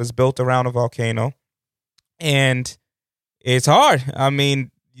was built around a volcano, and it's hard. I mean,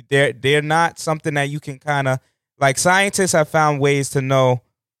 they're not something that you can kind of like. Scientists have found ways to know.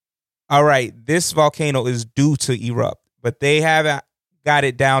 All right, this volcano is due to erupt, but they haven't got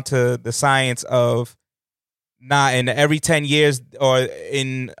it down to the science of nah, in every 10 years or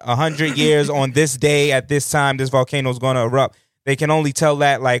in 100 years on this day at this time, this volcano is going to erupt. They can only tell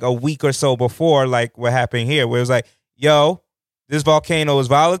that like a week or so before, like what happened here, where it was like, yo, this volcano is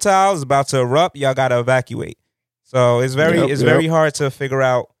volatile, it's about to erupt, y'all got to evacuate. So it's very hard to figure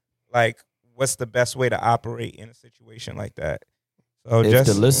out like what's the best way to operate in a situation like that. So if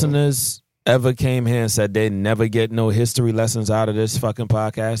the listeners ever came here and said they never get no history lessons out of this fucking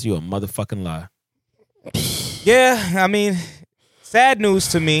podcast, you a motherfucking liar. Yeah, I mean, sad news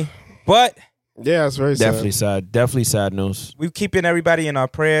to me, but yeah, it's very definitely sad. Definitely sad news. We're keeping everybody in our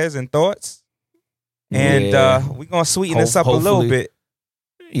prayers and thoughts, and we're gonna sweeten this up a little bit.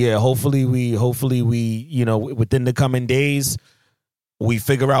 Yeah, hopefully we, you know, within the coming days, we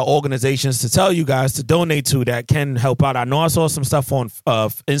figure out organizations to tell you guys to donate to that can help out. I know I saw some stuff on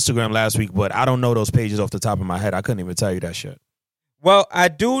Instagram last week, but I don't know those pages off the top of my head. I couldn't even tell you that shit. Well, I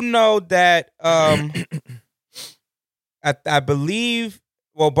do know that I believe,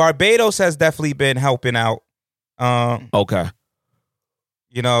 well, Barbados has definitely been helping out. Okay.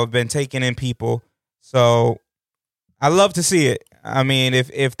 You know, been taking in people. So I love to see it. I mean,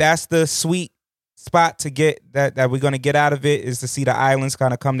 if that's the sweet spot to get that we're going to get out of it is to see the islands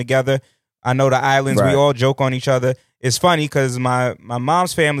kind of come together. I know the islands, we all joke on each other. It's funny because my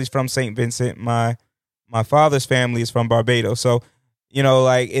mom's family's from St. Vincent. My father's family is from Barbados. So, you know,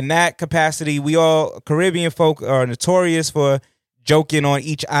 like in that capacity, we all Caribbean folk are notorious for joking on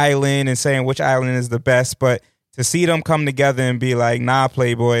each island and saying which island is the best. But to see them come together and be like, nah,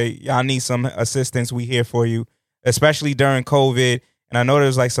 Playboy, y'all need some assistance. We here for you, especially during COVID. And I know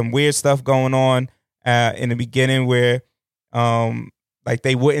there's like some weird stuff going on in the beginning where like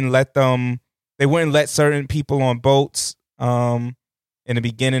they wouldn't let certain people on boats in the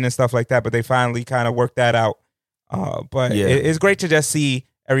beginning and stuff like that. But they finally kind of worked that out. But it's great to just see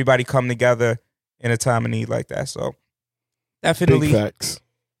everybody come together in a time of need like that. So definitely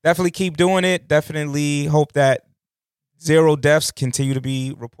keep doing it. Definitely hope that 0 deaths continue to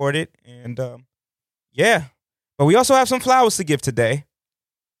be reported. And but we also have some flowers to give today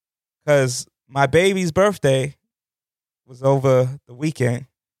because my baby's birthday was over the weekend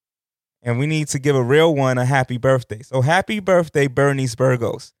and we need to give a real one a happy birthday. So happy birthday, Bernice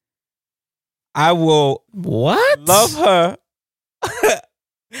Burgos. I will love her. I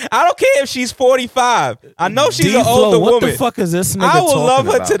don't care if she's 45. I know she's an older woman. What the fuck is this nigga I will love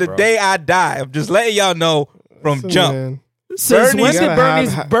her about, to the bro? day I die. I'm just letting y'all know from jump. Man. Since when did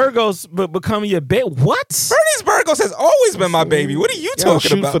Bernice have- Burgos become your bit? What? Bernice Burgos has always been my baby. What are you Y'all talking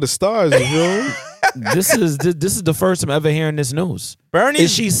shoot about? for the stars, you feel me? This is the first I'm ever hearing this news. Bernice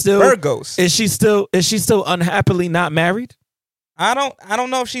Is she still Burgos. Is she still unhappily not married? I don't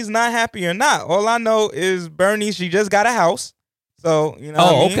know if she's not happy or not. All I know is Bernice, she just got a house. So, you know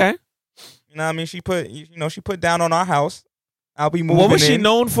what I mean? Okay. You know what I mean? She put down on our house. I'll be moving What was she in.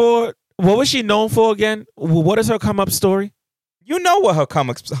 known for? What was she known for again? What is her come up story? You know what her come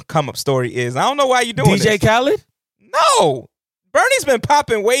up story is. I don't know why you doing DJ this. Khaled? No. Bernice been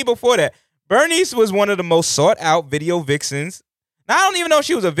popping way before that. Bernice was one of the most sought out video vixens. Now, I don't even know if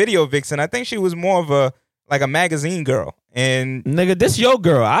she was a video vixen. I think she was more of a magazine girl. And Nigga, this your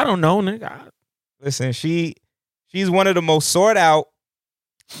girl. I don't know, nigga. listen, she's one of the most sought out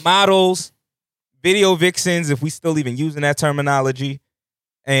models, video vixens, if we still even using that terminology,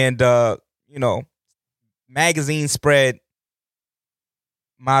 and magazine spread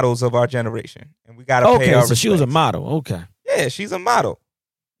models of our generation. And we gotta pay our so she was a respects. model. Okay. Yeah, she's a model.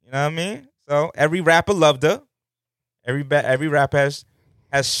 You know what I mean? So every rapper loved her. Every rapper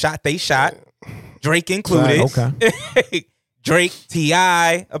has shot they shot. Drake included. Okay. Drake,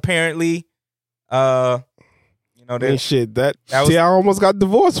 T.I. apparently. Man, shit, that was- T.I. almost got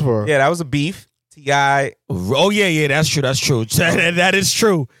divorced for her. Yeah, that was a beef. T.I. Oh yeah, that's true. That is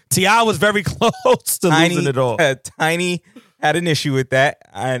true. T.I. was very close to losing it all. Tiny had an issue with that,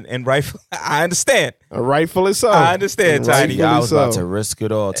 and rightfully, I understand. Rightfully so. I understand, Tiny. T.I. was about so. to risk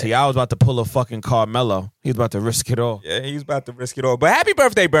it all. T.I. was about to pull a fucking Carmelo. He was about to risk it all. Yeah, he was about to risk it all. But happy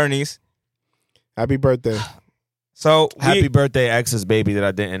birthday, Bernice. Happy birthday. So Happy birthday, ex's baby that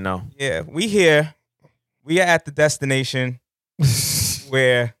I didn't know. Yeah, we here. We are at the destination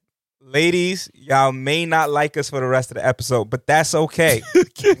where, ladies, y'all may not like us for the rest of the episode, but that's okay.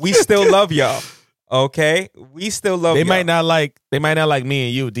 We still love y'all. Okay, we still love. They y'all. might not like me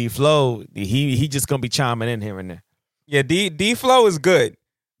and you. D Flow, he just gonna be chiming in here and there. Yeah, D Flow is good.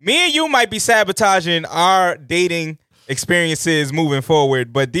 Me and you might be sabotaging our dating experiences moving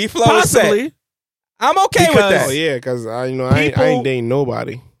forward, but D Flow is set. Possibly. I'm okay with that. Oh yeah, because I ain't dating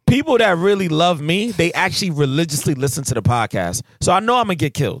nobody. People that really love me, they actually religiously listen to the podcast. So I know I'm gonna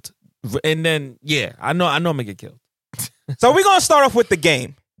get killed. And then, yeah, I know I'm gonna get killed. So we're gonna start off with the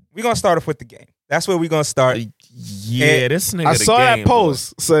game. That's where we're gonna start. Yeah, this nigga. I the saw game, that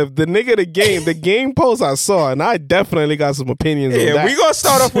post. So if the nigga the game post I saw, and I definitely got some opinions on Yeah, that. we're gonna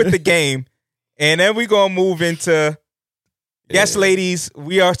start off with the game, and then we're gonna move into yes, ladies.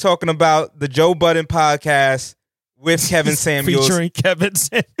 We are talking about the Joe Budden podcast with Kevin Samuels. Featuring Kevin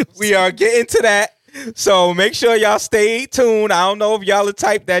Samuels. We are getting to that. So make sure y'all stay tuned. I don't know if y'all are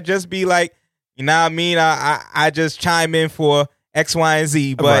type that just be like, you know what I mean? I just chime in for X, Y, and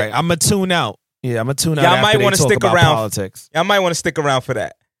Z. But right, I'm gonna tune out. Yeah, I'm gonna tune out. Y'all after might they wanna talk stick about around. Politics. y'all might want to stick around for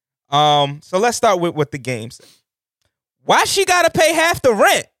that. So let's start with what the game says. Why she gotta pay half the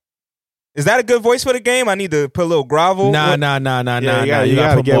rent? Is that a good voice for the game? I need to put a little grovel. Nah. Yeah, you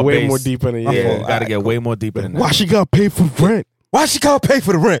gotta put get more way bass. more deeper in it. Yeah, Yeah. you gotta get way more deeper than that. Why she gotta pay for rent? Why she gotta pay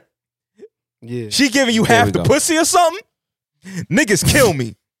for the rent? Yeah. She giving you There half we the go. pussy or something? Niggas kill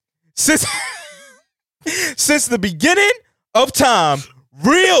me. Since the beginning of time,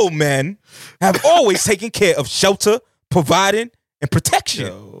 real men have always taken care of shelter, providing, and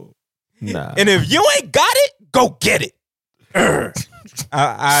protection. Nah. And if you ain't got it, go get it.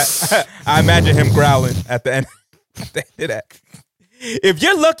 I imagine him growling at the end of that. If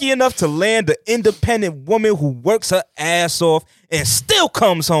you're lucky enough to land an independent woman who works her ass off and still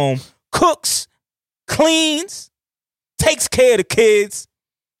comes home, cooks, cleans, takes care of the kids,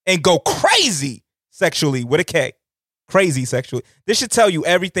 and go crazy sexually with a K. Crazy sexually. This should tell you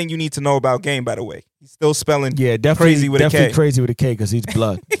everything you need to know about game, by the way. He's still spelling Yeah, definitely crazy with a definitely K. crazy with a K because he's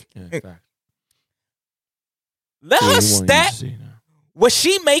blood. Yeah, fact. Let Yeah, her he won't stat even see now. what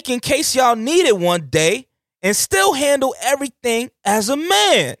she make in case y'all need it one day and still handle everything as a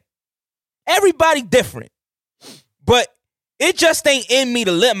man. Everybody different. But it just ain't in me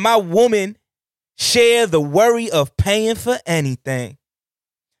to let my woman share the worry of paying for anything.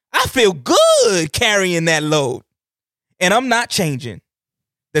 I feel good carrying that load. And I'm not changing.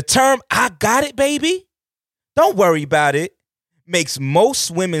 The term, I got it, baby, don't worry about it, makes most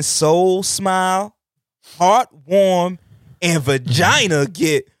women's soul smile, heart warm, and vagina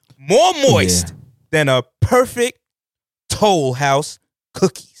get more moist than a perfect Toll House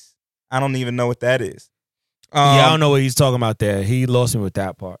cookies. I don't even know what that is. Yeah, I don't know what he's talking about there. He lost me with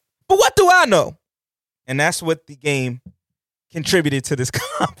that part. But what do I know? And that's what the game contributed to this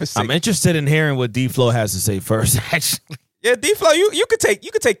conversation. I'm interested in hearing what D-Flow has to say first, actually. Yeah, D-Flow, you could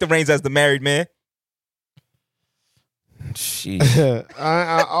take the reins as the married man. Sheesh.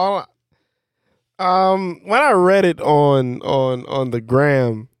 When I read it on the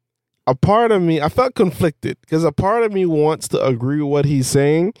gram, a part of me, I felt conflicted because a part of me wants to agree with what he's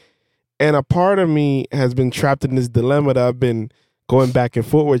saying, and a part of me has been trapped in this dilemma that I've been going back and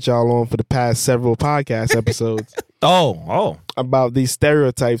forth with y'all on for the past several podcast episodes Oh. about these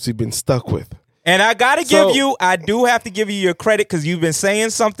stereotypes we've been stuck with. And I do have to give you your credit because you've been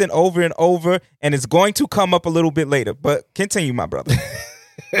saying something over and over, and it's going to come up a little bit later. But continue, my brother.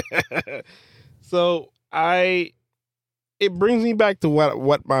 So it brings me back to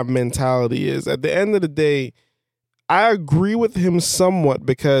what my mentality is. At the end of the day, I agree with him somewhat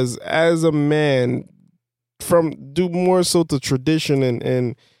because as a man, from due more so to tradition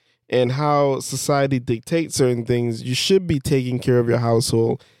and how society dictates certain things, you should be taking care of your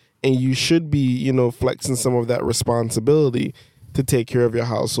household and you should be, flexing some of that responsibility to take care of your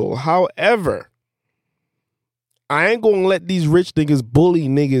household. However, I ain't gonna let these rich niggas bully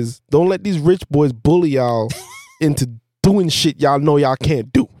niggas. Don't let these rich boys bully y'all into doing shit y'all know y'all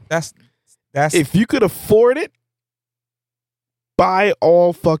can't do. That's If you could afford it, by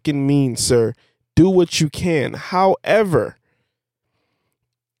all fucking means, sir, do what you can. However,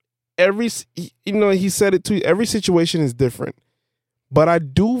 he said it too. Every situation is different, but I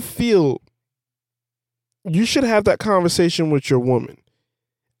do feel you should have that conversation with your woman.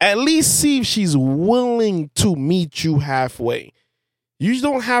 At least see if she's willing to meet you halfway. You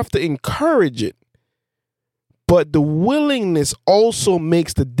don't have to encourage it, but the willingness also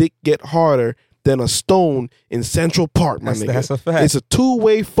makes the dick get harder than a stone in Central Park, my nigga. That's a fact. It's a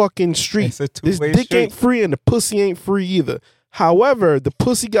two-way fucking street. It's a This two-way dick street. ain't free and the pussy ain't free either. However, the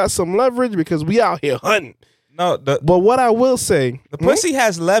pussy got some leverage because we out here hunting. No, the But what I will say, pussy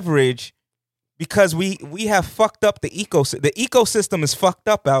has leverage because we have fucked up the ecosystem. The ecosystem is fucked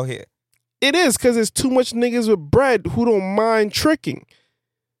up out here. it is because there's too much niggas with bread who don't mind tricking.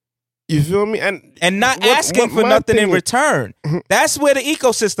 You feel me? And not what asking for my nothing thing in is- return. That's where the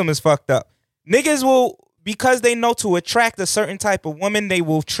ecosystem is fucked up. Niggas will, because they know to attract a certain type of woman, they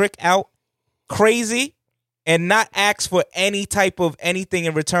will trick out crazy and not ask for any type of anything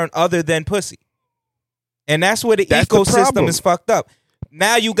in return other than pussy. And that's where the That's the ecosystem problem. is fucked up.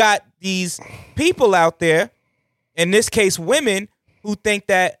 now you got these people out there, in this case women, who think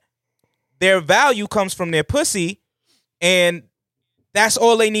that their value comes from their pussy, and that's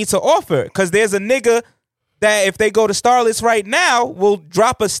all they need to offer. Because there's a nigga that if they go to Starlets right now will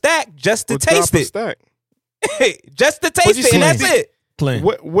drop a stack just to taste it. Just to taste it, and that's it. Clean.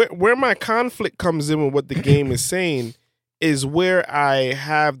 Where my conflict comes in with what the game is saying is where I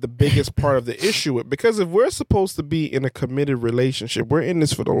have the biggest part of the issue with. Because if we're supposed to be in a committed relationship, we're in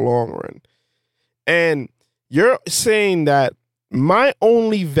this for the long run. And you're saying that my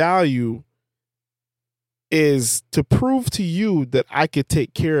only value is to prove to you that I could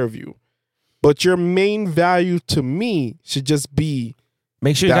take care of you. But your main value to me should just be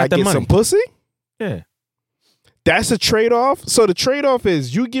make sure you that got I the get money. some pussy. Yeah. That's a trade-off. So the trade-off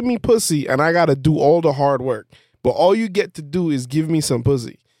is you give me pussy and I got to do all the hard work. But all you get to do is give me some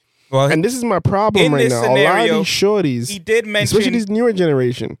pussy. Well, And this is my problem in right this now. A lot of scenario, these shorties, he did especially mention this newer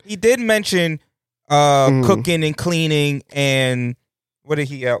generation. he did mention cooking and cleaning, and what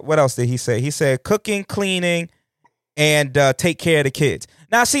else did he say? He said cooking, cleaning, and take care of the kids.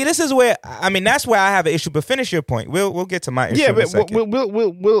 Now, see, this is where that's where I have an issue. But finish your point. We'll get to my issue. Yeah, in a but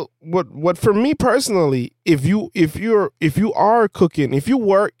second. what for me personally, if you are cooking, if you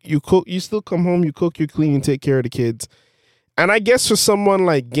work, you cook, you still come home, you cook, you clean, you take care of the kids. And I guess for someone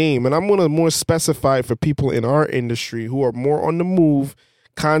like Game, and I'm gonna more specify for people in our industry who are more on the move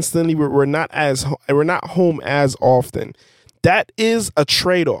constantly, we're not home as often. That is a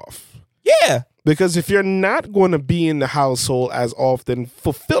trade-off. Yeah. Because if you're not going to be in the household as often,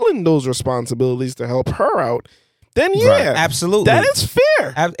 fulfilling those responsibilities to help her out, then yeah, Right. Absolutely. that is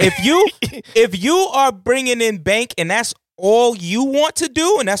fair. If you are bringing in bank and that's all you want to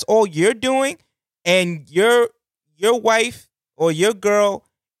do and that's all you're doing, and your wife or your girl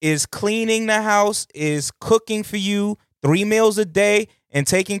is cleaning the house, is cooking for you 3 meals a day and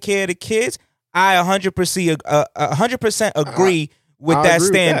taking care of the kids, I 100% agree with I that agree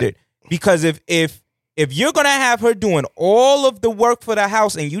with standard. Because if you're gonna have her doing all of the work for the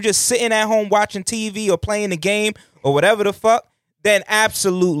house and you just sitting at home watching TV or playing the game or whatever the fuck, then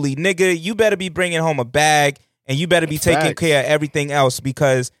absolutely, nigga, you better be bringing home a bag and you better be taking Facts. care of everything else,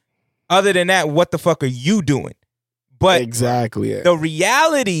 because other than that, what the fuck are you doing? But Exactly. Yeah. the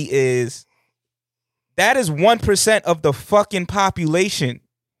reality is that is 1% of the fucking population.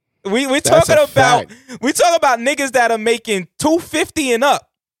 We're That's talking a about fact. niggas that are making $250 and up.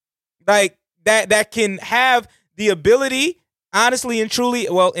 Like that can have the ability, honestly and truly,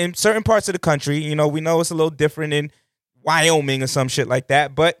 well, in certain parts of the country, we know it's a little different in Wyoming or some shit like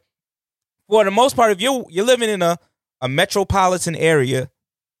that. But for the most part, if you're living in a metropolitan area,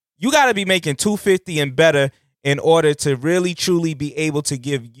 you got to be making $250 and better in order to really truly be able to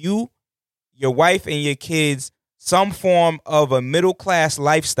give you, your wife, and your kids some form of a middle class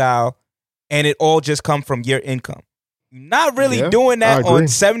lifestyle, and it all just come from your income. You're not really Yeah, doing I that agree. on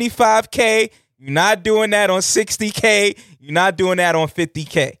 $75K. You're not doing that on $60K. You're not doing that on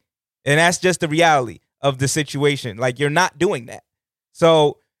 $50K. And that's just the reality of the situation. Like, you're not doing that.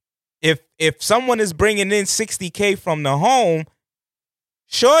 So if someone is bringing in $60K from the home,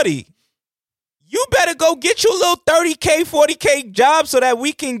 shorty, you better go get your little $30K, $40K job so that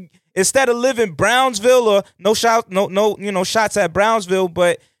we can, instead of living Brownsville, or no shots at Brownsville,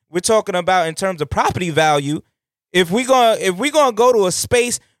 but we're talking about in terms of property value. If we gonna go to a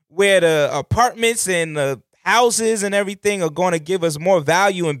space where the apartments and the houses and everything are going to give us more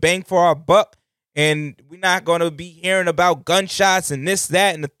value and bang for our buck, and we're not going to be hearing about gunshots and this,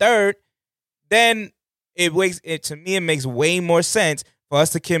 that, and the third, then it makes way more sense for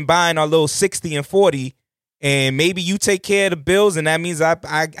us to combine our little 60 and 40, and maybe you take care of the bills, and that means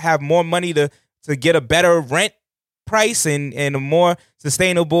I have more money to get a better rent price and a more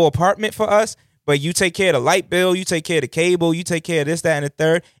sustainable apartment for us. But you take care of the light bill, you take care of the cable, you take care of this, that, and the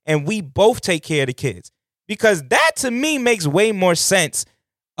third, and we both take care of the kids. Because that, to me, makes way more sense,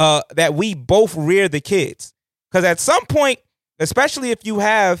 that we both rear the kids. Because at some point, especially if you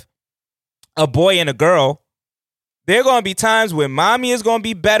have a boy and a girl, there are going to be times where mommy is going to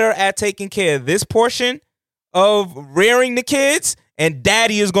be better at taking care of this portion of rearing the kids, and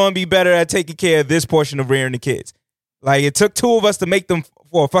daddy is going to be better at taking care of this portion of rearing the kids. Like, it took two of us to make them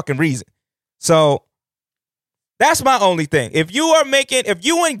for a fucking reason. So that's my only thing. If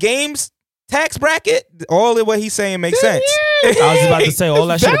you in Game's tax bracket, all of what he's saying makes sense. I was about to say all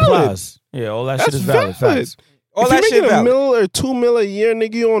that It's shit valid. applies. Yeah, all that shit That's is valid. valid. Facts. All if that you're shit making $1 valid. million or $2 million a year,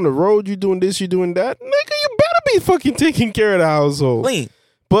 nigga, you on the road, you doing this, you doing that, nigga, you better be fucking taking care of the household. Clean.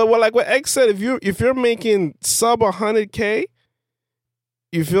 But like what X said, if you're making sub $100K,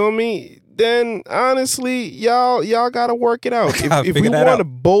 you feel me? then honestly, y'all gotta work it out. Gotta If we figure that want to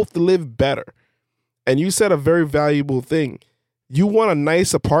out. both live better, and you said a very valuable thing, you want a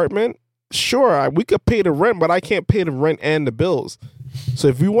nice apartment. Sure, we could pay the rent, but I can't pay the rent and the bills. So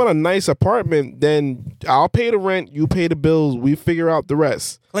if you want a nice apartment, then I'll pay the rent, you pay the bills, we figure out the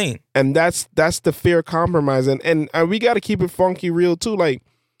rest. Clean. And that's the fair compromise. And we got to keep it funky real too. Like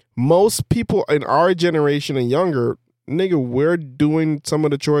most people in our generation and younger, nigga, we're doing some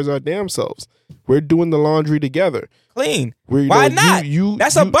of the chores our damn selves. We're doing the laundry together. Clean. We're, Why not?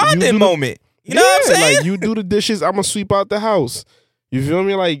 That's a bonding moment. You know what I'm saying? Like you do the dishes, I'm gonna sweep out the house. You feel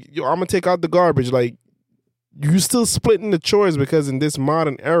me? Like I'm gonna take out the garbage. Like you still splitting the chores because in this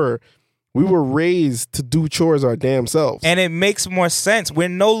modern era, we were raised to do chores our damn selves. And it makes more sense. We're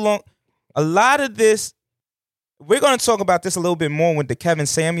no longer a lot of this. We're going to talk about this a little bit more with the Kevin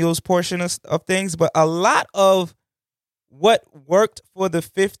Samuels portion of things, but a lot of what worked for the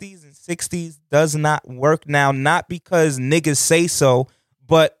 50s and 60s does not work now, not because niggas say so,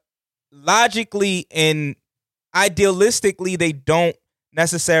 but logically and idealistically, they don't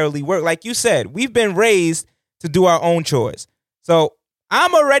necessarily work. Like you said, we've been raised to do our own chores. So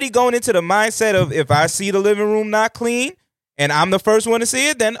I'm already going into the mindset of if I see the living room not clean and I'm the first one to see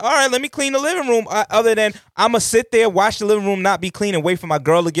it, then all right, let me clean the living room. Other than I'm going to sit there, watch the living room not be clean and wait for my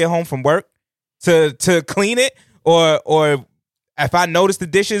girl to get home from work to clean it. Or if I notice the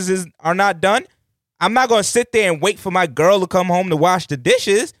dishes are not done, I'm not going to sit there and wait for my girl to come home to wash the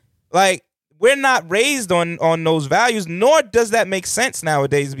dishes. Like, we're not raised on those values, nor does that make sense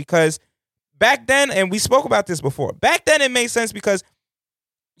nowadays because back then, and we spoke about this before, back then it made sense because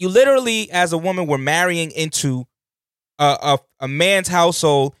you literally, as a woman, were marrying into a man's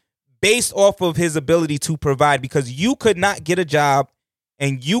household based off of his ability to provide because you could not get a job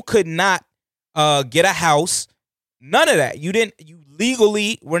and you could not get a house. None of that. You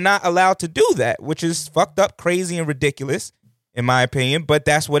legally were not allowed to do that, which is fucked up, crazy, and ridiculous, in my opinion, but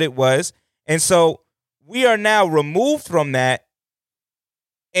that's what it was. And so we are now removed from that,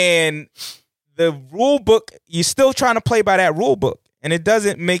 and the rule book, you're still trying to play by that rule book, and it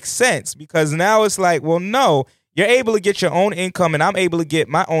doesn't make sense because now it's like, well, no, you're able to get your own income, and I'm able to get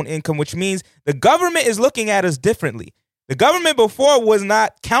my own income, which means the government is looking at us differently. The government before was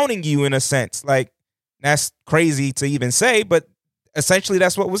not counting you in a sense. Like, that's crazy to even say, but essentially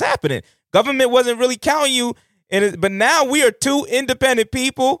that's what was happening. Government wasn't really counting you, but now we are two independent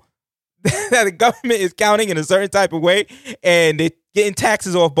people that the government is counting in a certain type of way, and they're getting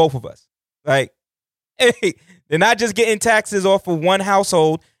taxes off both of us. Like, hey, they're not just getting taxes off of one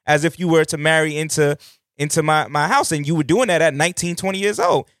household as if you were to marry into my house, and you were doing that at 19, 20 years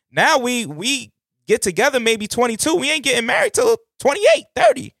old. Now we get together maybe 22. We ain't getting married till 28,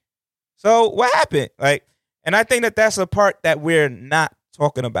 30. So what happened? Like, and I think that that's a part that we're not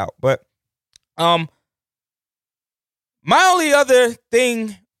talking about. But my only other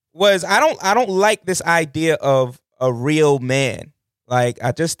thing was I don't like this idea of a real man. Like,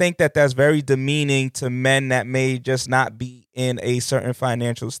 I just think that that's very demeaning to men that may just not be in a certain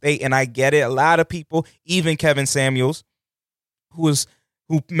financial state. And I get it. A lot of people, even Kevin Samuels, who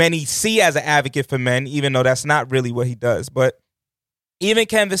many see as an advocate for men, even though that's not really what he does. But even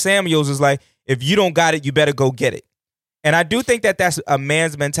Kevin Samuels is like, if you don't got it, you better go get it. And I do think that that's a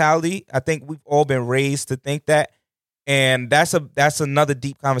man's mentality. I think we've all been raised to think that. And that's another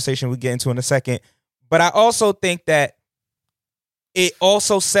deep conversation we'll get into in a second. But I also think that it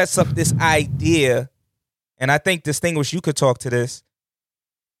also sets up this idea, and I think, Distinguished, you could talk to this,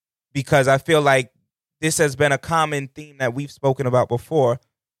 because I feel like this has been a common theme that we've spoken about before.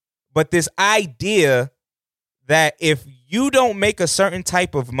 But this idea that if you don't make a certain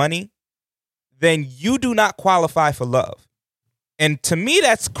type of money, then you do not qualify for love. And to me,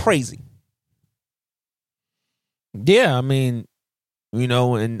 that's crazy. Yeah, I mean, you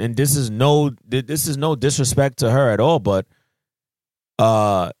know, and this is no disrespect to her at all, but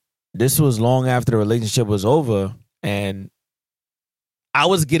this was long after the relationship was over, and I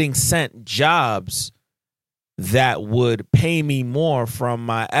was getting sent jobs that would pay me more from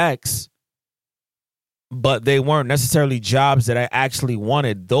my ex, but they weren't necessarily jobs that I actually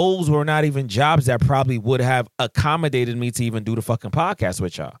wanted. Those were not even jobs that probably would have accommodated me to even do the fucking podcast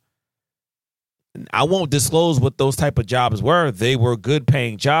with y'all. I won't disclose what those type of jobs were. They were good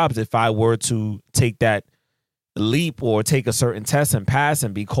paying jobs if I were to take that leap or take a certain test and pass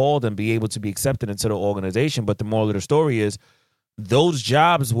and be called and be able to be accepted into the organization. But the moral of the story is those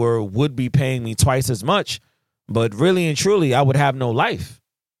jobs would be paying me twice as much, but really and truly, I would have no life.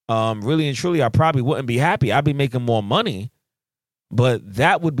 Really and truly, I probably wouldn't be happy. I'd be making more money, but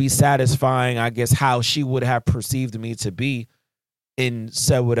that would be satisfying, I guess, how she would have perceived me to be in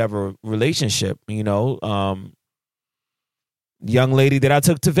said whatever relationship, young lady that I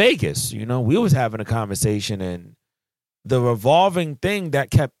took to Vegas, we was having a conversation, and the revolving thing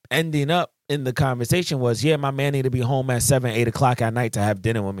that kept ending up in the conversation was, yeah, my man need to be home at 7, 8 o'clock at night to have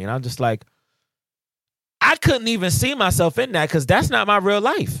dinner with me. And I'm just like, I couldn't even see myself in that because that's not my real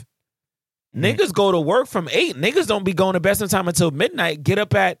life. Niggas go to work from 8. Niggas don't be going to bed sometime until midnight, get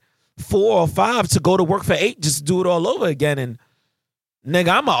up at 4 or 5 to go to work for 8, just do it all over again. And nigga,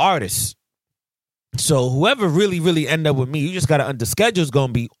 I'm an artist. So whoever really, really end up with me, you just got to under schedule's going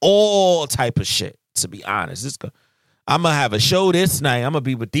to be all type of shit, to be honest. I'm going to have a show this night. I'm going to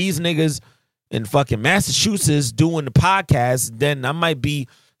be with these niggas in fucking Massachusetts doing the podcast. Then I might be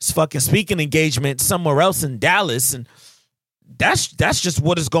fucking speaking engagement somewhere else in Dallas. And that's just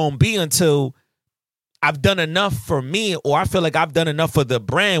what it's going to be until I've done enough for me, or I feel like I've done enough for the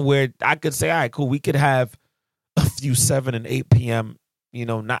brand where I could say, all right, cool, we could have a few 7 and 8 p.m.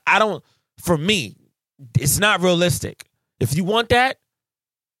 For me, it's not realistic. If you want that,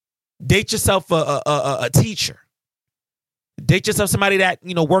 date yourself a teacher. Date yourself somebody that,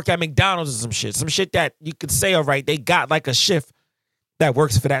 work at McDonald's or some shit. Some shit that you could say, all right, they got like a shift that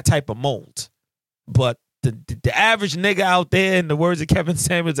works for that type of mold. But the average nigga out there, in the words of Kevin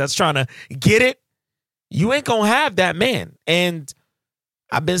Samuels, that's trying to get it, you ain't gonna have that man. And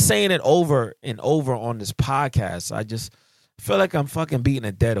I've been saying it over and over on this podcast. I just feel like I'm fucking beating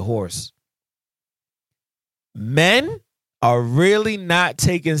a dead horse. Men are really not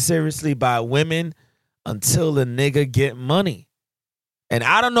taken seriously by women until the nigga get money. And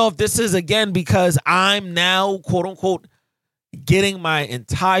I don't know if this is, again, because I'm now, quote unquote, getting my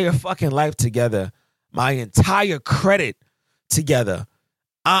entire fucking life together, my entire credit together.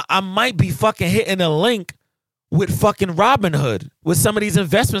 I might be fucking hitting a link with fucking Robinhood with some of these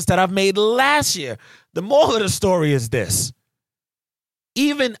investments that I've made last year. The moral of the story is this.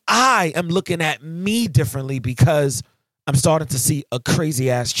 Even I am looking at me differently because I'm starting to see a crazy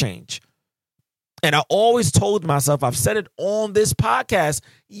ass change. And I always told myself, I've said it on this podcast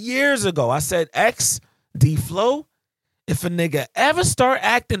years ago. I said, D-Flow, if a nigga ever start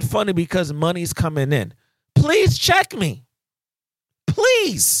acting funny because money's coming in, please check me.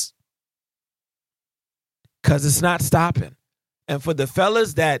 Please. Because it's not stopping. And for the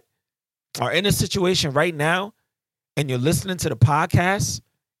fellas that are in a situation right now and you're listening to the podcast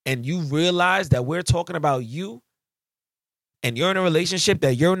and you realize that we're talking about you and you're in a relationship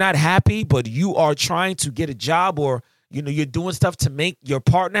that you're not happy, but you are trying to get a job or, you're doing stuff to make your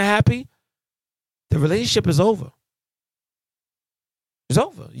partner happy, the relationship is over. It's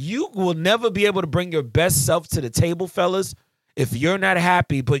over. You will never be able to bring your best self to the table, fellas, if you're not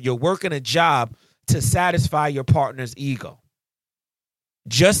happy, but you're working a job to satisfy your partner's ego.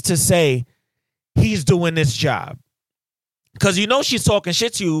 Just to say, he's doing this job. Because she's talking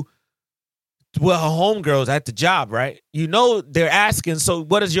shit to you with her homegirls at the job, right? They're asking, so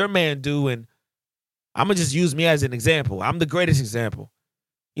what does your man do? And I'm going to just use me as an example. I'm the greatest example.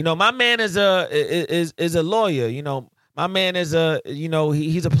 My man is a lawyer. My man is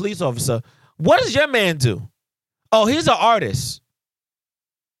he's a police officer. What does your man do? Oh, he's an artist.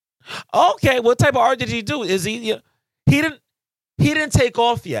 Okay, what type of art did he do? Is he didn't take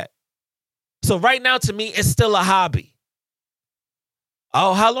off yet. So right now, to me, it's still a hobby.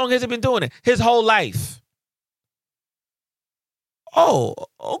 Oh, how long has he been doing it? His whole life. Oh,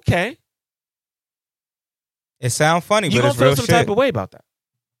 okay. It sounds funny, but it's real shit. You gonna feel some type of way about that.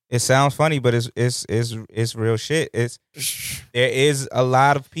 It sounds funny, but it's real shit. There is a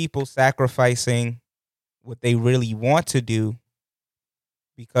lot of people sacrificing what they really want to do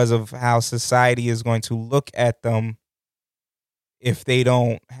because of how society is going to look at them if they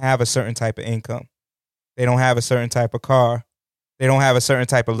don't have a certain type of income. They don't have a certain type of car. They don't have a certain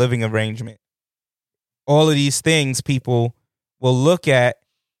type of living arrangement. All of these things people will look at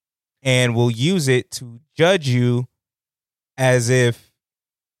and will use it to judge you as if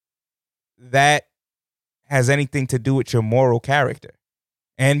that has anything to do with your moral character.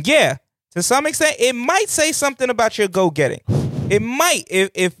 And yeah, to some extent, it might say something about your go-getting. It might,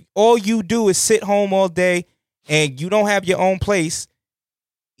 if all you do is sit home all day and you don't have your own place,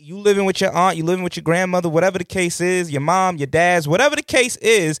 you living with your aunt, you living with your grandmother, whatever the case is, your mom, your dad's, whatever the case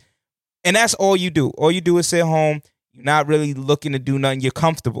is, and that's all you do. All you do is sit home. You're not really looking to do nothing. You're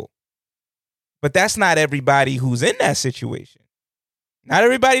comfortable. But that's not everybody who's in that situation. Not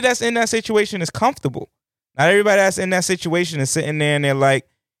everybody that's in that situation is comfortable. Not everybody that's in that situation is sitting there and they're like,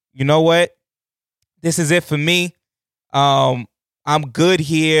 you know what? This is it for me. I'm good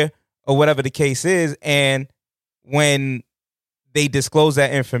here, or whatever the case is. And when they disclose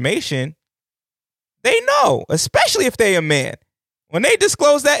that information, they know, especially if they're a man. when they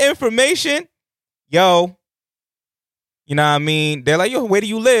disclose that information, yo, you know what I mean? They're like, yo, where do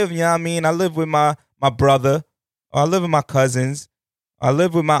you live? You know what I mean? I live with my brother, or I live with my cousins, or I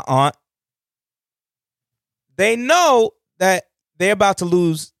live with my aunt. They know that they're about to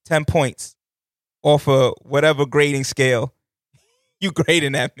lose 10 points off of whatever grading scale you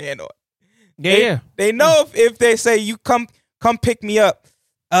grading that man on. Yeah. They know if they say, you come pick me up,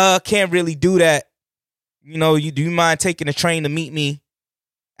 can't really do that. You know, do you mind taking a train to meet me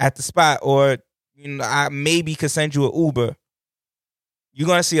at the spot? Or, you know, I maybe could send you an Uber. You're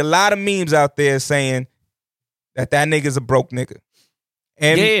going to see a lot of memes out there saying that nigga's a broke nigga.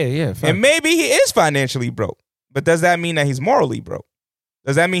 And, Yeah. and maybe he is financially broke. But does that mean that he's morally broke?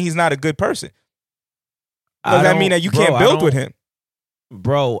 Does that mean he's not a good person? Does that mean that you can't build with him?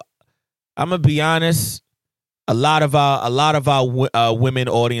 Bro, I'm going to be honest. A lot of our women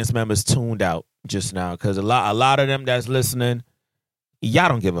audience members tuned out just now because a lot of them that's listening, y'all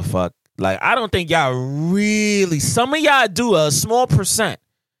don't give a fuck. Like, I don't think y'all really, some of y'all do, a small percent.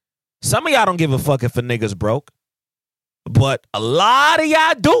 Some of y'all don't give a fuck if a nigga's broke. But a lot of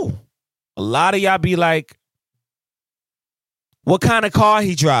y'all do. A lot of y'all be like, what kind of car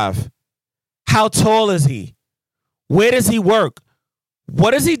he drive? How tall is he? Where does he work?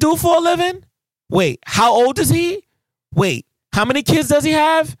 What does he do for a living? Wait, how old is he? Wait, how many kids does he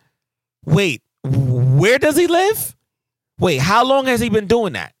have? Wait, where does he live? Wait, how long has he been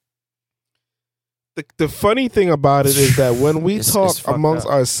doing that? The funny thing about it is that when we It's talk fucked amongst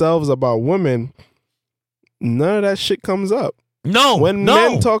up. ourselves about women, none of that shit comes up. No, When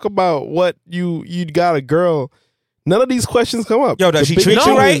men talk about what you got a girl, none of these questions come up. Yo, does The she treat big you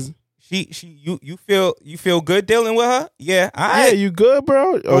thing right? is, You feel good dealing with her? Yeah, all yeah, right. you good,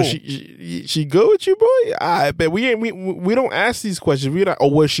 bro? Cool. Oh, she good with you, boy? I bet we don't ask these questions. We not. Oh,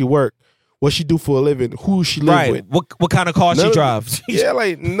 where she work? What she do for a living? Who she live right. with? What kind of car None she of- drives? Yeah,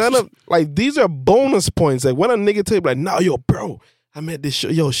 like none of like these are bonus points. Like when a nigga tell you like, nah, yo, bro, I met this.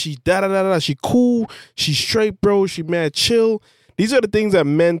 Yo, she da. She cool. She straight, bro. She mad chill. These are the things that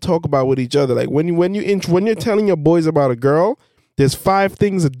men talk about with each other. Like when you're telling your boys about a girl, there's 5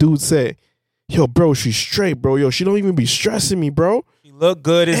 things a dude say. Yo, bro, she's straight, bro. Yo, she don't even be stressing me, bro. She look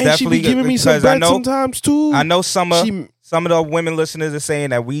good. It's And she definitely be giving me some because I bread know sometimes too. I know some of She- the women listeners are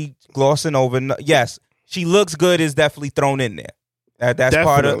saying that we glossing over. No, yes, she looks good is definitely thrown in there. That's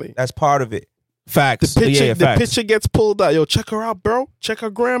Definitely. part of it. Facts. The picture, yeah, the facts. picture gets pulled out. Yo, check her out, bro. Check her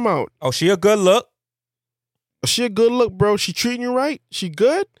gram out. Oh, she a good look. She a good look, bro. She treating you right. She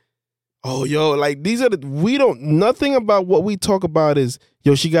good. Oh, yo, like these are nothing about what we talk about is,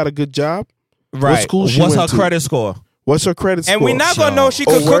 yo, she got a good job. Right. school she What's her went to? credit score? What's her credit score? And we're not gonna know she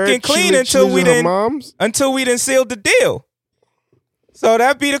Oh, could cook word? and clean She until lives we with her didn't mom's? sealed the deal. So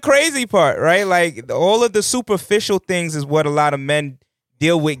that be the crazy part, right? Like all of the superficial things is what a lot of men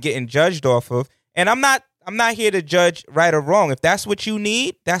deal with getting judged off of. And I'm not here to judge right or wrong. If that's what you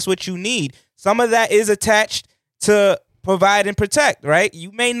need, that's what you need. Some of that is attached to provide and protect, right?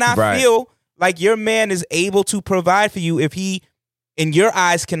 You may not Right. feel like your man is able to provide for you if he, in your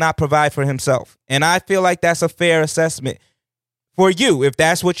eyes, cannot provide for himself. And I feel like that's a fair assessment for you, if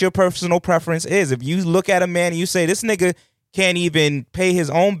that's what your personal preference is. If you look at a man and you say, this nigga can't even pay his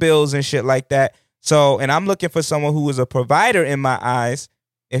own bills and shit like that. So, and I'm looking for someone who is a provider in my eyes.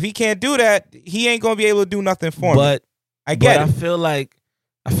 If he can't do that, he ain't gonna be able to do nothing for me. But I get but it.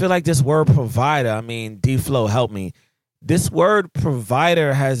 I feel like this word provider, I mean, D-Flow, help me. This word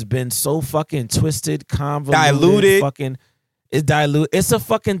provider has been so fucking twisted, convoluted, Diluted. fucking it's dilute. It's a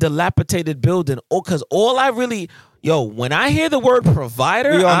fucking dilapidated building. Oh, cause all I really, when I hear the word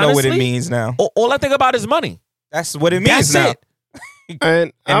provider, We all know what it honestly, means now. All I think about is money. That's what it means That's now. it.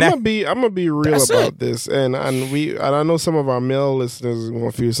 And And I'm gonna be real That's about it. this, and I know some of our male listeners are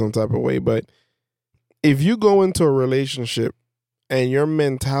gonna feel some type of way, but if you go into a relationship and your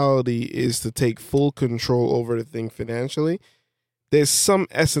mentality is to take full control over the thing financially, there's some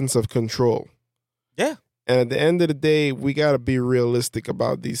essence of control. Yeah. And at the end of the day, we gotta be realistic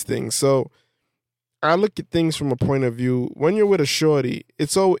about these things. So I look at things from a point of view. When you're with a shorty,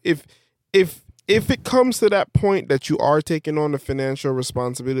 it's so if it comes to that point that you are taking on the financial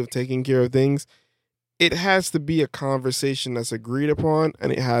responsibility of taking care of things, it has to be a conversation that's agreed upon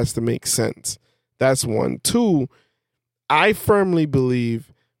and it has to make sense. That's one. 2, I firmly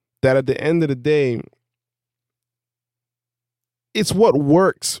believe that at the end of the day, it's what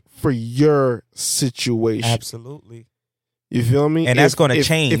works for your situation. Absolutely. You feel me? And that's gonna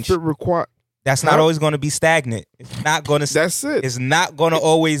change. If it require, That's not Huh? always going to be stagnant. It's not going to. that's it. It's not going to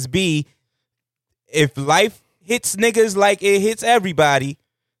always be. If life hits niggas like it hits everybody,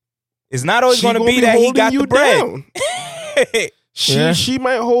 it's not always She going to gonna be that he holding got you the bread. down. She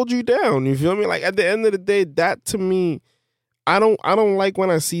might hold you down. You feel me? Like at the end of the day, that to me, I don't like when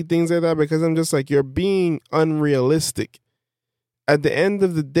I see things like that because I'm just like, you're being unrealistic. At the end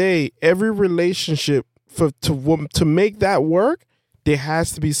of the day, every relationship to make that work, there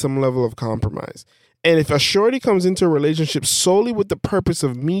has to be some level of compromise. And if a shorty comes into a relationship solely with the purpose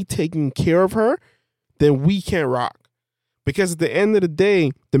of me taking care of her, then we can't rock. Because at the end of the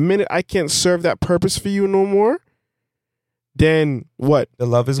day, the minute I can't serve that purpose for you no more, then what? The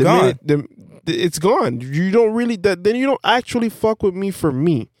love is gone. It's gone. You don't really. Then you don't actually fuck with me for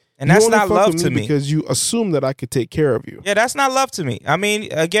me. And that's not love to me. Because you assume that I could take care of you. Yeah, that's not love to me. I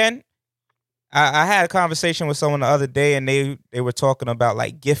mean, again, I had a conversation with someone the other day, and they were talking about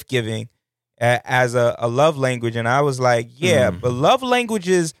like gift giving as a love language, and I was like, yeah, but love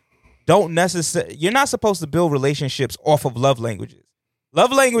languages don't necessarily. You're not supposed to build relationships off of love languages.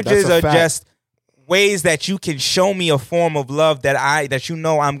 Love languages are just ways that you can show me a form of love that you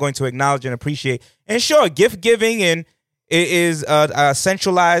know I'm going to acknowledge and appreciate. And sure, gift giving and it is a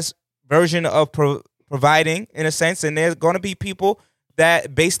centralized version of providing in a sense, and there's going to be people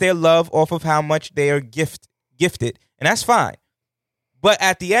that base their love off of how much they are gifted, and that's fine. But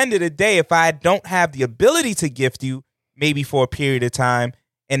at the end of the day, if I don't have the ability to gift you, maybe for a period of time,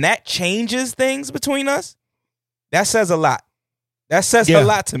 and that changes things between us, that says a lot. That says a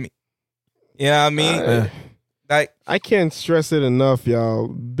lot to me. You know what I mean? Like, I can't stress it enough, y'all.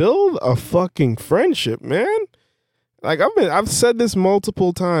 Build a fucking friendship, man. Like I've said this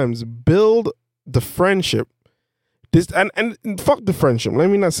multiple times. Build the friendship. This and fuck the friendship. Let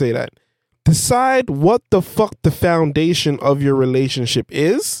me not say that. Decide what the fuck the foundation of your relationship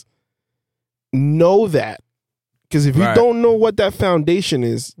is. Know that. Because if you don't know what that foundation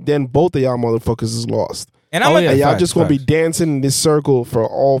is, then both of y'all motherfuckers is lost. And y'all just gonna be dancing in this circle for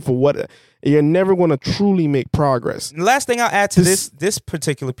what. You're never gonna truly make progress. The last thing I'll add to this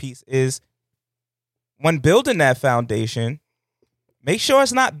particular piece is, when building that foundation, make sure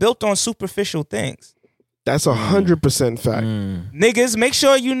it's not built on superficial things. That's 100% fact. Niggas, make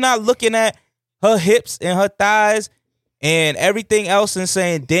sure you're not looking at her hips and her thighs and everything else and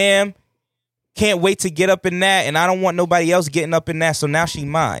saying, damn, can't wait to get up in that, and I don't want nobody else getting up in that, so now she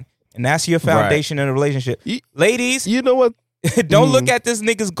mine. And that's your foundation in a relationship. Ladies, you know what? Don't look at this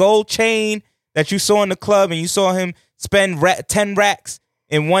nigga's gold chain that you saw in the club and you saw him spend 10 racks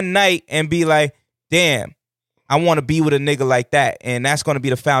in one night and be like, damn, I want to be with a nigga like that. And that's going to be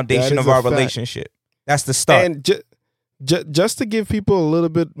the foundation of our relationship. That's the start. And just to give people a little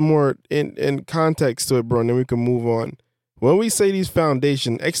bit more in context to it, bro, and then we can move on. When we say these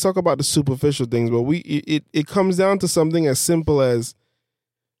foundation, let's talk about the superficial things, but it comes down to something as simple as,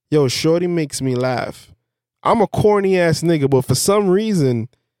 yo, shorty makes me laugh. I'm a corny ass nigga, but for some reason,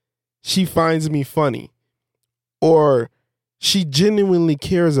 she finds me funny. Or she genuinely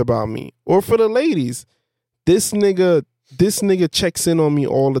cares about me. Or for the ladies, this nigga checks in on me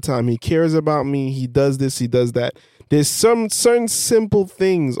all the time. He cares about me. He does this, he does that. There's some certain simple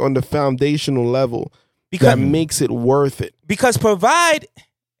things on the foundational level that makes it worth it. Because provide,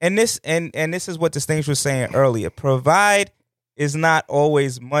 and this is what Distinguished was saying earlier, provide is not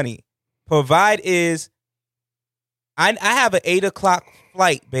always money. Provide is, I have an 8 o'clock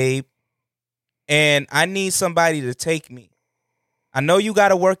flight, babe, and I need somebody to take me. I know you got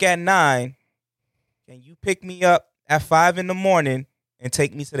to work at 9. Can you pick me up at 5 in the morning and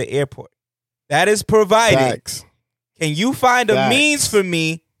take me to the airport? That is providing. Facts. Can you find a means for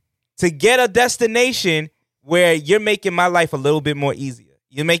me to get a destination where you're making my life a little bit more easier?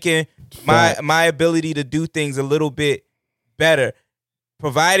 You're making my ability to do things a little bit better.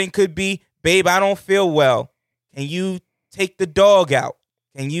 Providing could be, babe, I don't feel well. Can you take the dog out?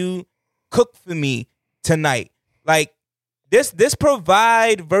 Can you cook for me tonight? Like, this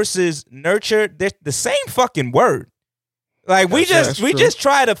provide versus nurture, they're the same fucking word. Like, we just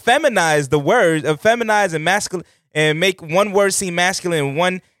try to feminize the word, feminize and masculine, and make one word seem masculine and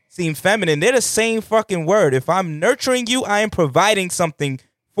one seem feminine. They're the same fucking word. If I'm nurturing you, I am providing something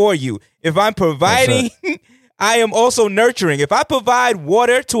for you. If I'm providing, I am also nurturing. If I provide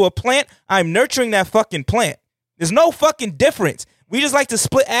water to a plant, I'm nurturing that fucking plant. There's no fucking difference. We just like to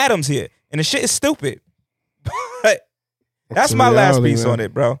split atoms here, and the shit is stupid. But that's my last piece on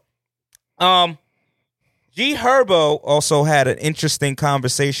it, bro. G Herbo also had an interesting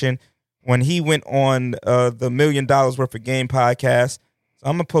conversation when he went on the $1 Million Worth of Game podcast. So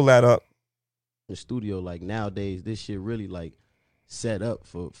I'm gonna pull that up. The studio, like nowadays, this shit really like set up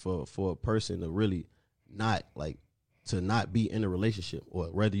for a person to really not like to not be in a relationship, or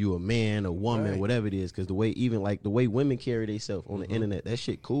whether you a man, a woman, whatever it is. Because the way, even like the way women carry themselves on the internet, that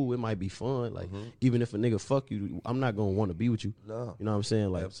shit cool. It might be fun. Like even if a nigga fuck you, I'm not gonna want to be with you. No, you know what I'm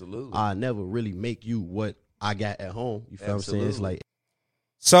saying? Like absolutely. I never really make you what I got at home. You feel what I'm saying? It's like,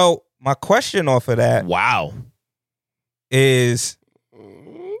 So my question off of that Wow. is,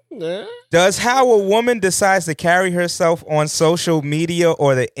 does how a woman decides to carry herself on social media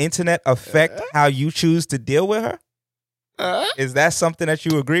or the internet affect how you choose to deal with her? Is that something that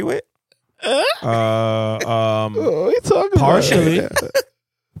you agree with? What are you talking Partially. about?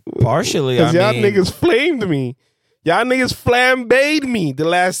 Partially. Because y'all mean, niggas flamed me. Y'all niggas flambéed me the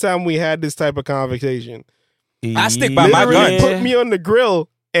last time we had this type of conversation. I stick by my Literally gun. put me on the grill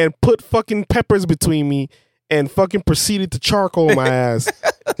and put fucking peppers between me and fucking proceeded to charcoal my ass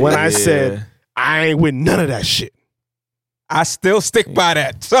when I said, I ain't with none of that shit. I still stick by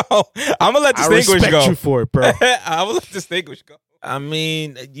that. So I'm gonna let I Distinguish respect go. you for it, bro. I'm gonna let Distinguish go. I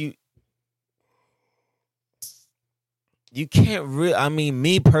mean, you can't really. I mean,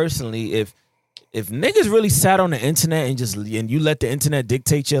 me personally, if niggas really sat on the internet and you let the internet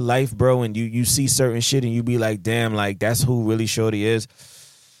dictate your life, bro, and you see certain shit and you be like, damn, like that's who really shorty is.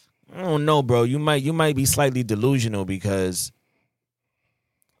 I don't know, bro. You might be slightly delusional because,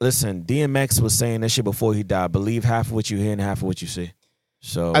 listen, DMX was saying that shit before he died. Believe half of what you hear and half of what you see.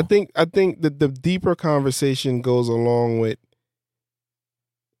 So I think that the deeper conversation goes along with,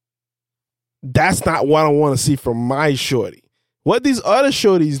 that's not what I want to see from my shorty. What these other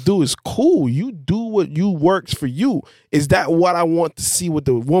shorties do is cool. You do what you works for you. Is that what I want to see with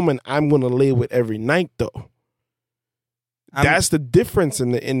the woman I'm going to lay with every night, though? That's the difference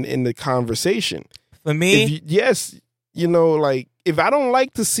in the conversation. For me, like if I don't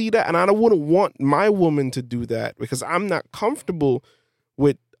like to see that, and I wouldn't want my woman to do that because I'm not comfortable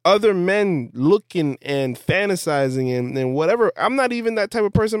with other men looking and fantasizing and whatever. I'm not even that type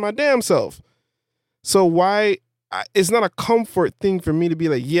of person my damn self. So why? It's not a comfort thing for me to be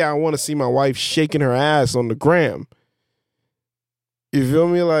like, yeah, I want to see my wife shaking her ass on the gram. You feel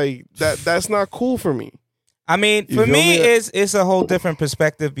me? Like that's not cool for me. I mean, for me, it's a whole different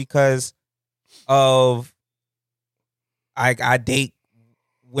perspective because of I date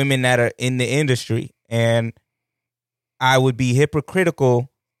women that are in the industry, and I would be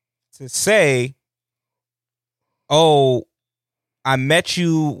hypocritical to say, oh, I met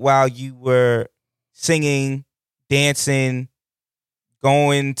you while you were singing, dancing,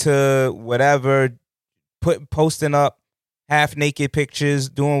 going to whatever, posting up half naked pictures,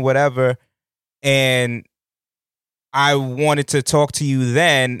 doing whatever, and I wanted to talk to you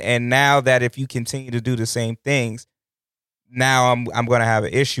then, and now that if you continue to do the same things, now I'm going to have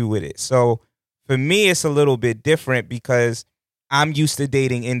an issue with it. So for me, it's a little bit different because I'm used to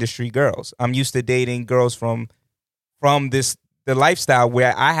dating industry girls. I'm used to dating girls from the lifestyle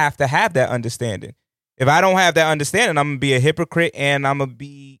where I have to have that understanding. If I don't have that understanding, I'm going to be a hypocrite and I'm going to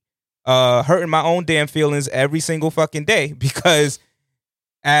be hurting my own damn feelings every single fucking day because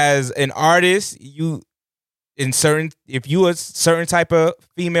as an artist, if you a certain type of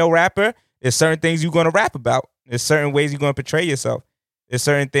female rapper, there's certain things you're going to rap about. There's certain ways you're going to portray yourself. There's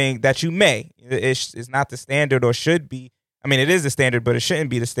certain things that you may. It's not the standard or should be. I mean, it is the standard, but it shouldn't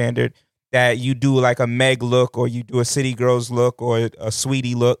be the standard that you do like a Meg look or you do a City Girls look or a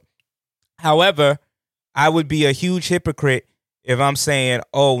Sweetie look. However, I would be a huge hypocrite if I'm saying,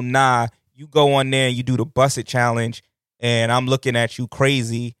 oh, nah, you go on there and you do the Bust It Challenge and I'm looking at you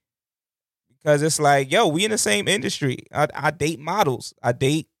crazy. Because it's like, yo, we in the same industry. I date models. I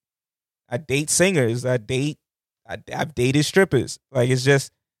date singers. I've dated strippers. Like it's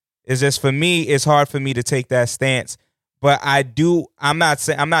just for me, it's hard for me to take that stance. But I'm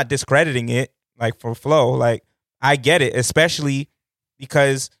not discrediting it like for flow. Like I get it, especially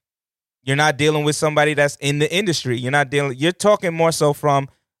because you're not dealing with somebody that's in the industry. You're talking more so from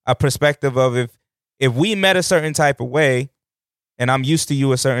a perspective of if we met a certain type of way and I'm used to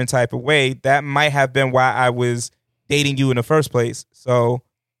you a certain type of way, that might have been why I was dating you in the first place. So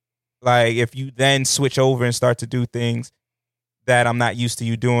like if you then switch over and start to do things that I'm not used to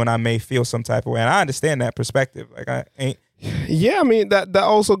you doing, I may feel some type of way. And I understand that perspective. Like I ain't. Yeah, I mean, that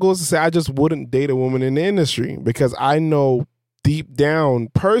also goes to say I just wouldn't date a woman in the industry because I know deep down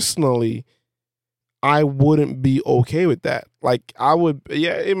personally I wouldn't be okay with that. Like I would,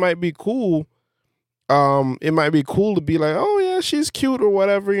 yeah, it might be cool. It might be cool to be like, oh yeah, she's cute or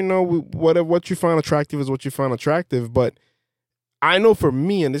whatever, what you find attractive is what you find attractive. But I know for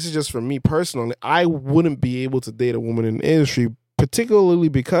me, and this is just for me personally, I wouldn't be able to date a woman in the industry, particularly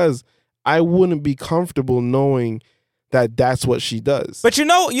because I wouldn't be comfortable knowing that that's what she does. But you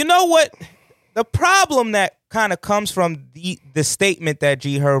know what? The problem that kind of comes from the statement that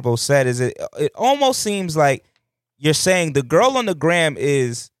G Herbo said is it almost seems like you're saying the girl on the gram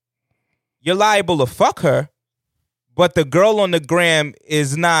you're liable to fuck her, but the girl on the gram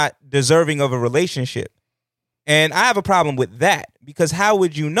is not deserving of a relationship. And I have a problem with that because how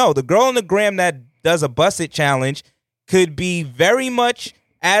would you know? The girl on the gram that does a Bust It challenge could be very much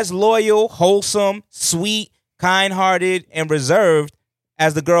as loyal, wholesome, sweet, kind-hearted, and reserved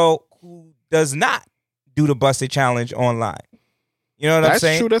as the girl who does not do the Bust It challenge online. You know what I'm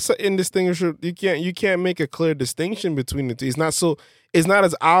saying? That's true. That's indistinguishable. You can't make a clear distinction between the two. It's not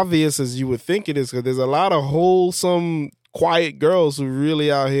as obvious as you would think it is because there's a lot of wholesome, quiet girls who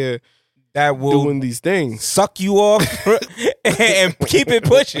really out here that will doing these things. Suck you off and keep it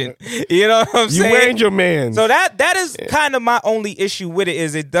pushing. You know what I'm saying? You and your man. So that is kind of my only issue with it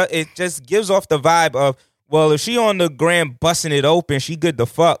is it just gives off the vibe of, well, if she on the gram busting it open, she good to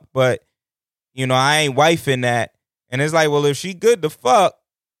fuck, but you know, I ain't wifing that. And it's like, well, if she good to fuck,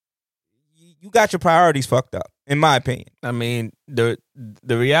 you got your priorities fucked up, in my opinion. I mean, the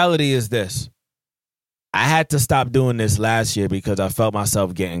reality is this. I had to stop doing this last year because I felt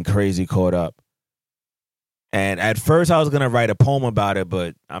myself getting crazy caught up. And at first I was going to write a poem about it,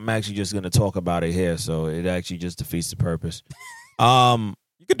 but I'm actually just going to talk about it here. So it actually just defeats the purpose.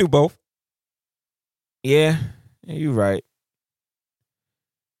 You could do both. Yeah, you're right.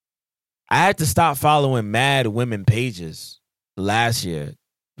 I had to stop following mad women pages last year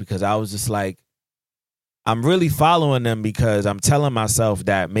because I was just like, I'm really following them because I'm telling myself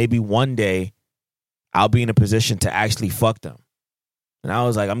that maybe one day I'll be in a position to actually fuck them. And I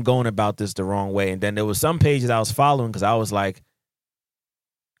was like, I'm going about this the wrong way. And then there was some pages I was following because I was like,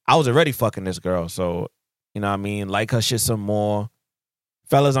 I was already fucking this girl. So, you know what I mean? Like her shit some more.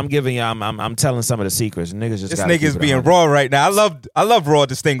 Fellas, I'm giving you, I'm telling some of the secrets. Niggas just this nigga's being raw right now. I love raw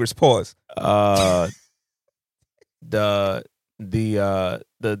distinguished. Pause. The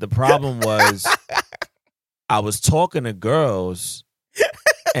problem was I was talking to girls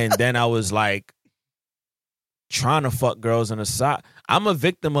and then I was like trying to fuck girls on the side. I'm a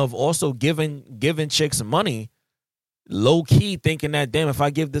victim of also giving chicks money low key thinking that damn if I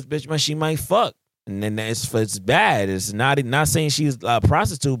give this bitch money she might fuck. And then it's bad. It's not saying she's a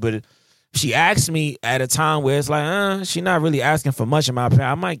prostitute, but she asked me at a time where it's like, she's not really asking for much in my opinion.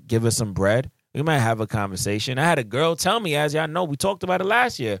 I might give her some bread. We might have a conversation. I had a girl tell me, as y'all know, we talked about it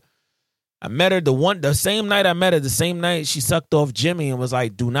last year. I met her the same night I met her, the same night she sucked off Jimmy and was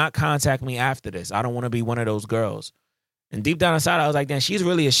like, do not contact me after this. I don't want to be one of those girls. And deep down inside, I was like, damn, she's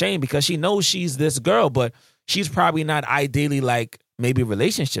really ashamed because she knows she's this girl, but she's probably not ideally like maybe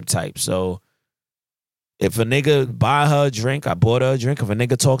relationship type. So if a nigga buy her a drink, I bought her a drink. If a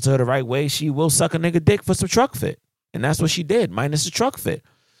nigga talk to her the right way, she will suck a nigga dick for some truck fit. And that's what she did, minus the truck fit.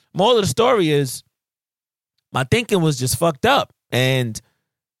 Moral of the story is my thinking was just fucked up. And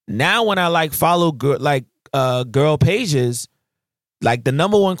now when I like follow girl pages, like the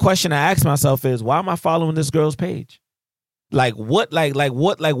number one question I ask myself is, why am I following this girl's page? Like what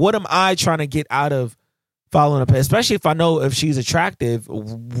am I trying to get out of following a page? Especially if I know if she's attractive,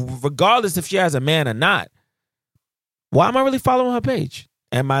 regardless if she has a man or not. Why am I really following her page?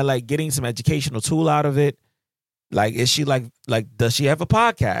 Am I like getting some educational tool out of it? Like, is she like does she have a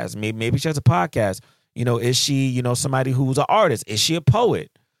podcast? Maybe she has a podcast. You know, is she, you know, somebody who's an artist? Is she a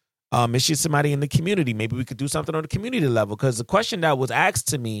poet? Is she somebody in the community? Maybe we could do something on the community level. Because the question that was asked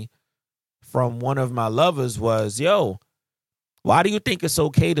to me from one of my lovers was, yo, why do you think it's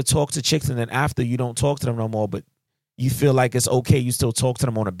okay to talk to chicks and then after you don't talk to them no more, but you feel like it's okay you still talk to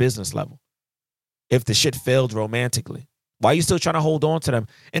them on a business level? If the shit failed romantically, why are you still trying to hold on to them?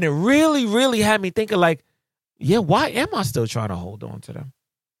 And it really, really had me thinking like, yeah, why am I still trying to hold on to them?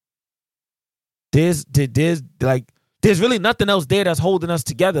 There's really nothing else there that's holding us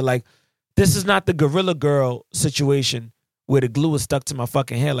together. Like, this is not the Gorilla Girl situation where the glue is stuck to my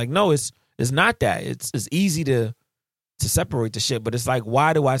fucking hair. Like, no, it's not that. It's easy to separate the shit, but it's like,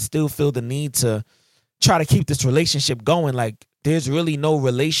 why do I still feel the need to try to keep this relationship going? Like, there's really no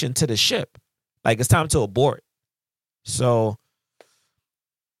relation to the ship. Like, it's time to abort. So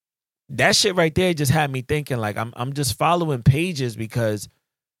that shit right there just had me thinking, like, I'm just following pages because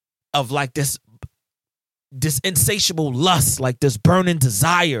of like this insatiable lust, like this burning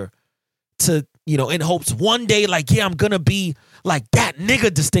desire to, you know, in hopes one day, like, yeah, I'm gonna be like that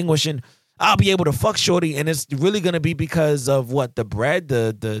nigga distinguishing. I'll be able to fuck shorty, and it's really gonna be because of what, the bread,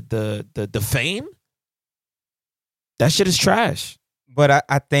 the fame. That shit is trash. But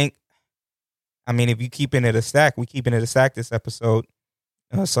I think, I mean, if you keeping it a stack, we keeping it a stack this episode.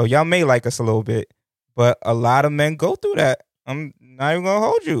 So y'all may like us a little bit, but a lot of men go through that. I'm not even gonna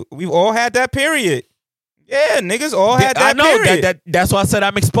hold you. We've all had that period. Yeah, niggas all had that. I know period. that's why I said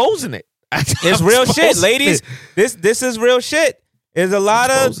I'm exposing it. It's real shit, ladies. This is real shit. There's a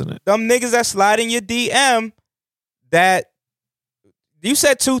lot of them niggas that slide in your DM that you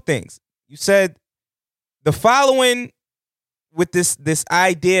said two things. You said the following with this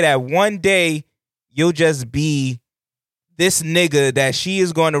idea that one day you'll just be this nigga that she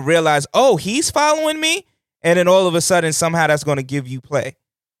is going to realize, oh, he's following me, and then all of a sudden somehow that's going to give you play.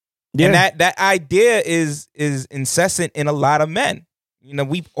 Yeah. And that idea is incessant in a lot of men. You know,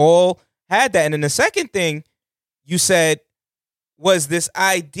 we've all had that. And then the second thing you said was this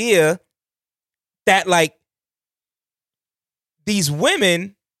idea that like these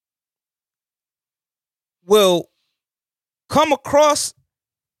women will come across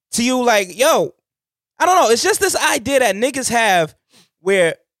to you like, yo, I don't know. It's just this idea that niggas have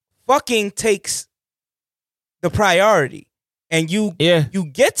where fucking takes the priority. And you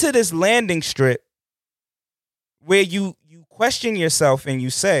get to this landing strip where you question yourself and you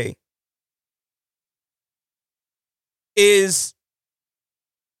say, is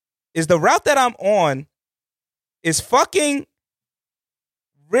the route that I'm on, is fucking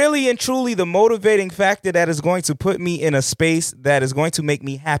really and truly the motivating factor that is going to put me in a space that is going to make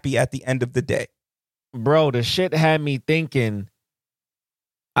me happy at the end of the day? Bro, the shit had me thinking.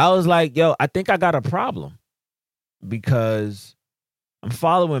 I was like, yo, I think I got a problem. Because I'm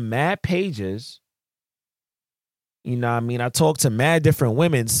following mad pages. You know what I mean? I talk to mad different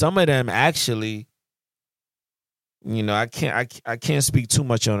women. Some of them actually, you know, I can't speak too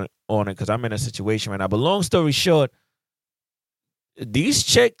much on it because I'm in a situation right now. But long story short, these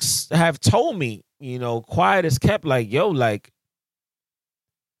chicks have told me, you know, quiet as kept, like, yo, like,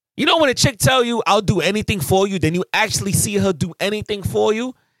 you know when a chick tell you, I'll do anything for you, then you actually see her do anything for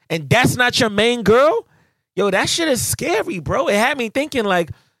you, and that's not your main girl? Yo, that shit is scary, bro. It had me thinking, like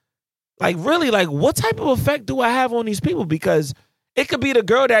really, like, what type of effect do I have on these people? Because it could be the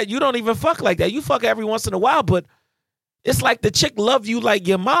girl that you don't even fuck like that. You fuck every once in a while, but it's like the chick love you like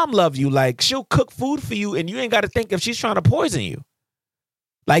your mom love you. Like, she'll cook food for you, and you ain't got to think if she's trying to poison you.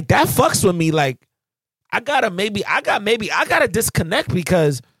 Like, that fucks with me. Like, I gotta disconnect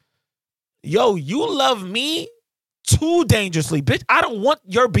because, yo, you love me too dangerously, bitch. I don't want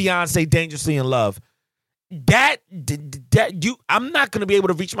your Beyonce dangerously in love. I'm not gonna be able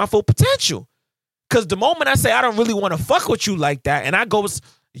to reach my full potential. Cause the moment I say I don't really want to fuck with you like that, and I go,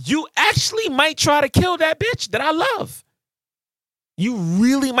 you actually might try to kill that bitch that I love. You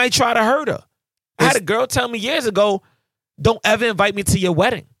really might try to hurt her. I had a girl tell me years ago, don't ever invite me to your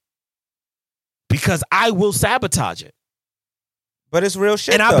wedding because I will sabotage it. But it's real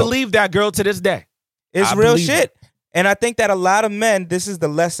shit. And I believe that girl to this day. It's real shit. And I think that a lot of men, this is the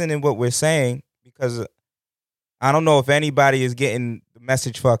lesson in what we're saying, because I don't know if anybody is getting the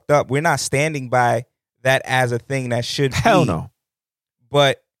message fucked up. We're not standing by that as a thing that should be. Hell no.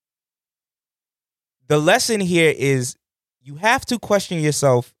 But the lesson here is you have to question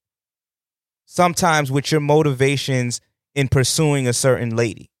yourself sometimes with your motivations in pursuing a certain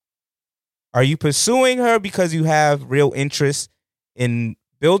lady. Are you pursuing her because you have real interest in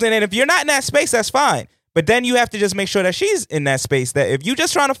building? And if you're not in that space, that's fine. But then you have to just make sure that she's in that space. That if you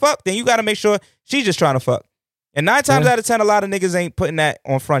just trying to fuck, then you got to make sure she's just trying to fuck. And 9 times out of 10, a lot of niggas ain't putting that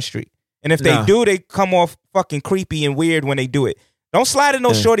on Front Street. And if they do, they come off fucking creepy and weird when they do it. Don't slide in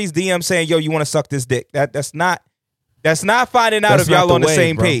no shorties DM saying, yo, you want to suck this dick. That's not finding out if y'all on the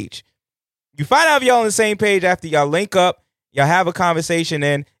same page. You find out if y'all on the same page after y'all link up, y'all have a conversation,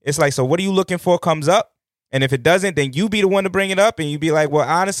 and it's like, so what are you looking for comes up? And if it doesn't, then you be the one to bring it up, and you be like, well,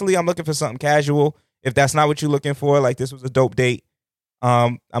 honestly, I'm looking for something casual. If that's not what you're looking for, like this was a dope date,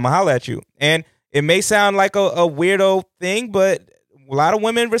 I'm going to holler at you. And it may sound like a weirdo thing, but a lot of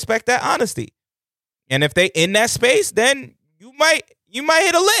women respect that honesty. And if they in that space, then you might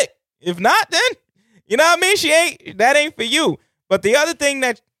hit a lick. If not, then, you know what I mean? That ain't for you. But the other thing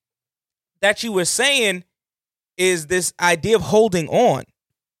that you were saying is this idea of holding on.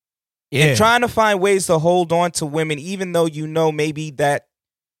 Yeah. And trying to find ways to hold on to women, even though you know maybe that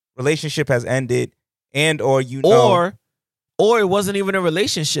relationship has ended, and or you know, or it wasn't even a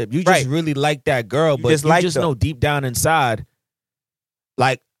relationship. You just really like that girl, but you just know deep down inside.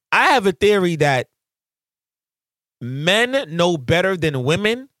 Like, I have a theory that men know better than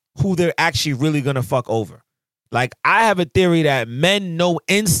women who they're actually really gonna fuck over. Like, I have a theory that men know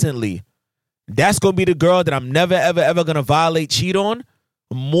instantly that's gonna be the girl that I'm never, ever, ever gonna violate, cheat on,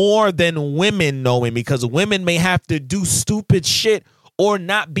 more than women knowing, because women may have to do stupid shit or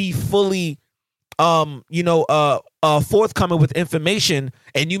not be fully forthcoming with information,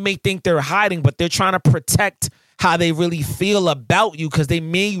 and you may think they're hiding, but they're trying to protect how they really feel about you, because they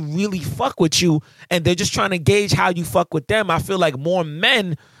may really fuck with you and they're just trying to gauge how you fuck with them. I feel like more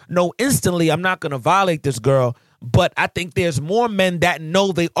men know instantly, I'm not going to violate this girl, but I think there's more men that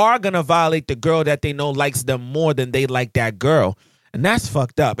know they are going to violate the girl that they know likes them more than they like that girl. And that's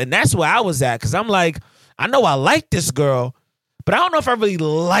fucked up. And that's where I was at, because I'm like, I know I like this girl, but I don't know if I really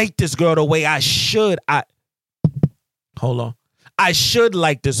like this girl the way I should. I should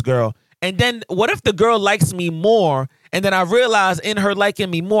like this girl. And then what if the girl likes me more, and then I realize in her liking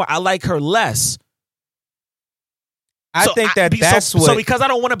me more, I like her less? I think that's what. So because I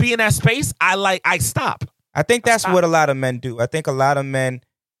don't want to be in that space, I stop. I think that's what a lot of men do. I think a lot of men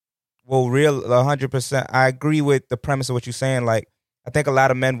will 100%. I agree with the premise of what you're saying. Like, I think a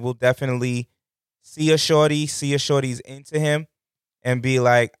lot of men will definitely see a shorty's into him, and be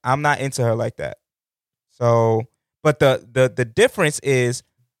like, I'm not into her like that. So, but the difference is,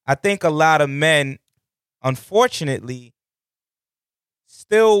 I think a lot of men, unfortunately,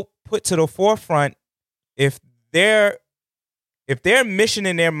 still put to the forefront, if their mission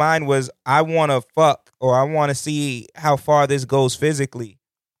in their mind was, I want to fuck, or I want to see how far this goes physically,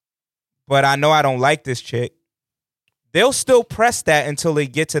 but I know I don't like this chick, they'll still press that until they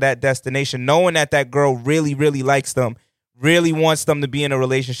get to that destination, knowing that girl really, really likes them, really wants them to be in a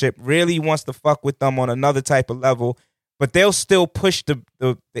relationship, really wants to fuck with them on another type of level, but they'll still push the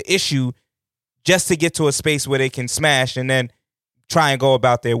issue just to get to a space where they can smash and then try and go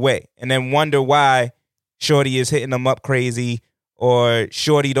about their way, and then wonder why shorty is hitting them up crazy, or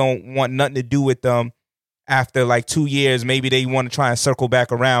shorty don't want nothing to do with them after like 2 years. Maybe they want to try and circle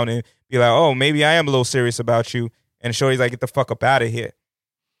back around and be like, oh, maybe I am a little serious about you. And shorty's like, get the fuck up out of here.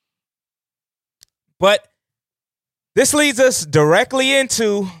 But this leads us directly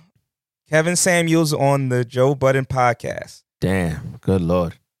into Kevin Samuels on the Joe Budden podcast. Damn, good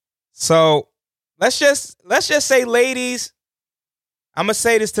Lord. So let's just say, ladies, I'm going to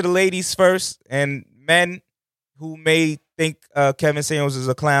say this to the ladies first, and men who may think Kevin Samuels is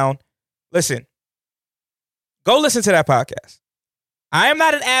a clown. Listen, go listen to that podcast. I am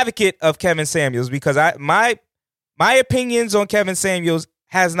not an advocate of Kevin Samuels, because my opinions on Kevin Samuels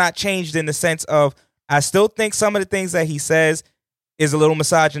has not changed, in the sense of, I still think some of the things that he says is a little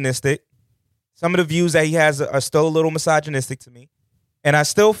misogynistic. Some of the views that he has are still a little misogynistic to me. And I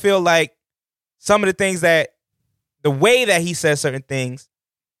still feel like some of the things the way that he says certain things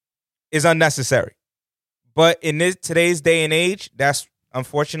is unnecessary. But in today's day and age, that's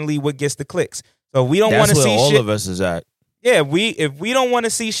unfortunately what gets the clicks. So we don't want to see shit. All of us is at. Yeah, if we don't want to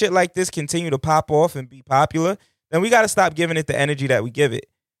see shit like this continue to pop off and be popular, then we got to stop giving it the energy that we give it.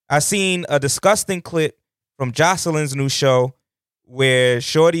 I seen a disgusting clip from Jocelyn's new show where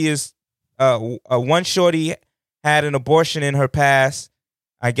shorty is one shorty had an abortion in her past,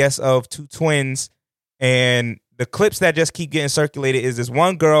 I guess, of 2 twins, and the clips that just keep getting circulated is this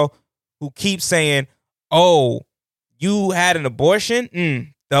one girl who keeps saying, oh, you had an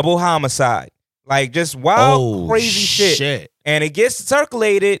abortion? Double homicide. Like, just wild, crazy shit. And it gets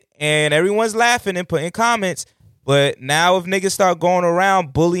circulated, and everyone's laughing and putting comments. But now if niggas start going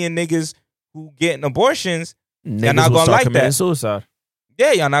around bullying niggas who getting abortions, y'all not gonna like that. Suicide.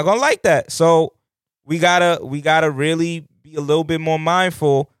 Yeah, y'all not gonna like that. So we gotta really be a little bit more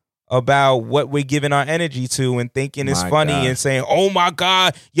mindful about what we're giving our energy to, and thinking it's funny and saying, oh my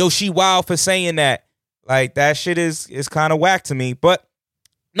God, yo, she wild for saying that. Like, that shit is kind of whack to me. But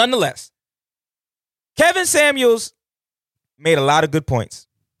nonetheless, Kevin Samuels made a lot of good points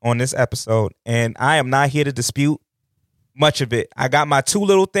on this episode, and I am not here to dispute much of it. I got my 2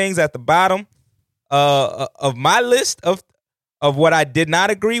 little things at the bottom of my list of what I did not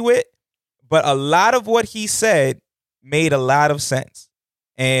agree with, but a lot of what he said made a lot of sense.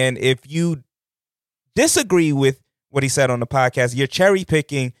 And if you disagree with what he said on the podcast, you're cherry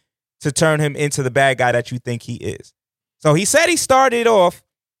picking to turn him into the bad guy that you think he is. So he said he started off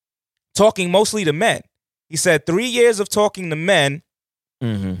talking mostly to men. He said 3 years of talking to men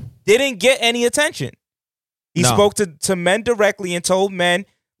didn't get any attention. He spoke to men directly and told men,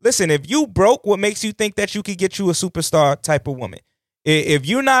 listen, if you broke, what makes you think that you could get you a superstar type of woman? If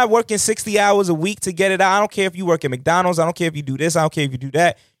you're not working 60 hours a week to get it out, I don't care if you work at McDonald's, I don't care if you do this, I don't care if you do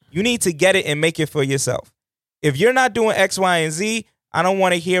that. You need to get it and make it for yourself. If you're not doing X, Y, and Z, I don't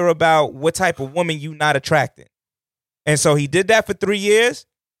want to hear about what type of woman you not attracting. And so he did that for 3 years.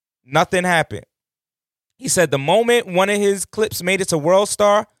 Nothing happened. He said the moment one of his clips made it to World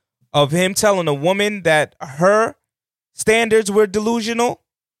Star of him telling a woman that her standards were delusional,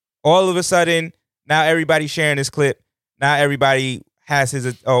 all of a sudden, now everybody's sharing this clip. Now everybody has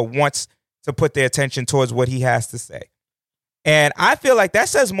wants to put their attention towards what he has to say. And I feel like that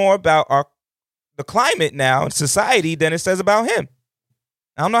says more about the climate now in society than it says about him.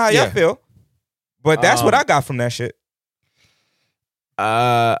 I don't know how y'all feel, but that's what I got from that shit.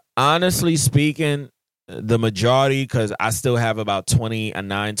 Honestly speaking, the majority, because I still have about 28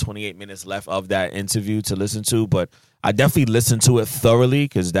 minutes left of that interview to listen to, but I definitely listened to it thoroughly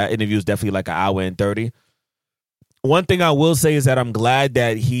because that interview is definitely like an hour and 30. One thing I will say is that I'm glad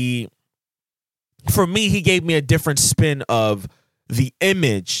that for me, he gave me a different spin of the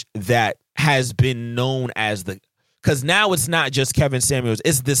image that has been known as because now it's not just Kevin Samuels.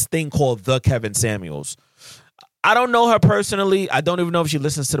 It's this thing called the Kevin Samuels. I don't know her personally. I don't even know if she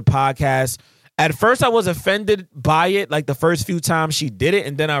listens to the podcast. At first, I was offended by it, like the first few times she did it.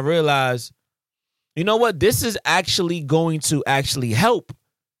 And then I realized, you know what? This is actually going to actually help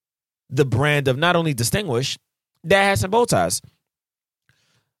the brand of not only Distinguished, Dad Hats and Bow Ties.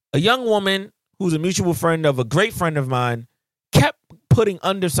 A young woman who's a mutual friend of a great friend of mine kept putting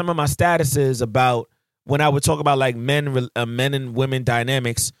under some of my statuses about when I would talk about like men and women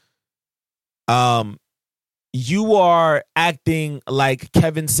dynamics. You are acting like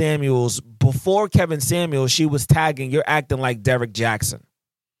Kevin Samuels. Before Kevin Samuels, she was tagging, you're acting like Derek Jackson.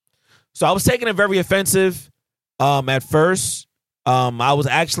 So I was taking it very offensive at first. I was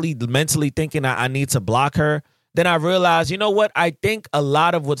actually mentally thinking I need to block her. Then I realized, you know what? I think a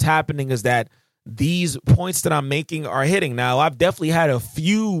lot of what's happening is that these points that I'm making are hitting. Now, I've definitely had a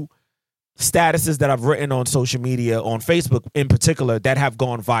few statuses that I've written on social media, on Facebook in particular, that have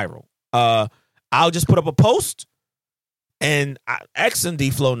gone viral. I'll just put up a post, and X and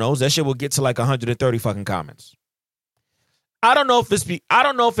D-Flow knows that shit will get to like 130 fucking comments. I don't know if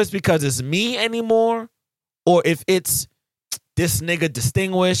it's because it's me anymore, or if it's this nigga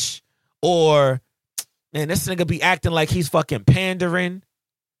Distinguished, or man, this nigga be acting like he's fucking pandering,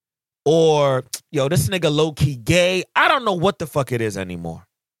 or yo, this nigga low-key gay. I don't know what the fuck it is anymore.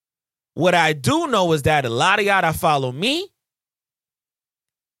 What I do know is that a lot of y'all that follow me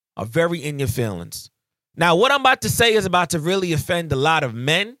are very in your feelings. Now, what I'm about to say is about to really offend a lot of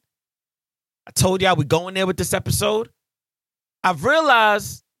men. I told y'all we're going there with this episode. I've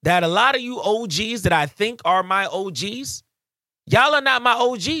realized that a lot of you OGs that I think are my OGs, y'all are not my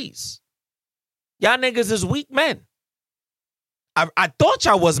OGs. Y'all niggas is weak men. I thought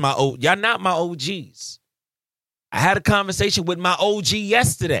y'all was my OG. Y'all not my OGs. I had a conversation with my OG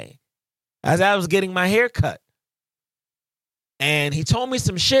yesterday as I was getting my hair cut. And he told me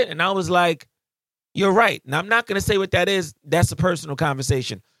some shit, and I was like, you're right. Now, I'm not going to say what that is. That's a personal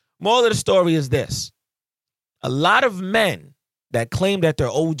conversation. Moral of the story is this. A lot of men that claim that they're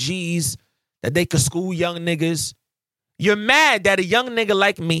OGs, that they could school young niggas, you're mad that a young nigga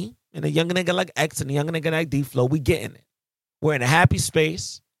like me and a young nigga like X and a young nigga like D-Flow, we getting it. We're in a happy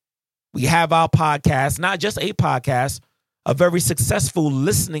space. We have our podcast, not just a podcast, a very successful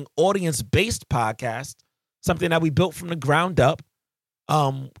listening audience-based podcast, something that we built from the ground up.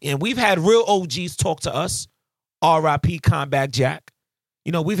 And we've had real OGs talk to us. R.I.P. Combat Jack.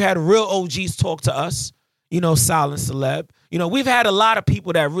 You know, we've had real OGs talk to us. You know, Silent Celeb. You know, we've had a lot of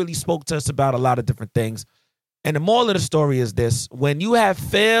people that really spoke to us about a lot of different things. And the moral of the story is this. When you have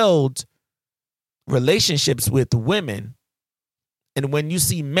failed relationships with women, and when you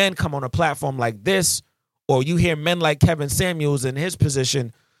see men come on a platform like this, or you hear men like Kevin Samuels in his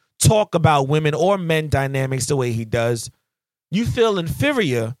position talk about women or men dynamics the way he does, you feel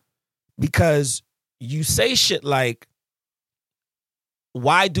inferior because you say shit like,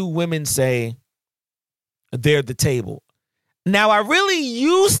 why do women say they're the table? Now, I really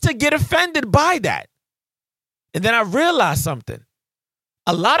used to get offended by that. And then I realized something.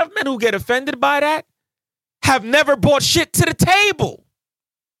 A lot of men who get offended by that have never brought shit to the table.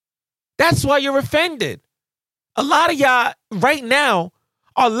 That's why you're offended. A lot of y'all right now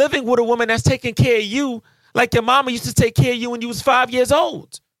are living with a woman that's taking care of you like your mama used to take care of you when you was 5 years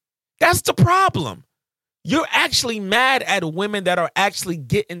old. That's the problem. You're actually mad at women that are actually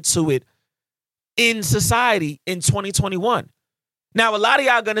getting to it in society in 2021. Now, a lot of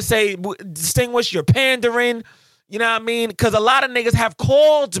y'all gonna say, Distinguished, you're pandering. You know what I mean? Because a lot of niggas have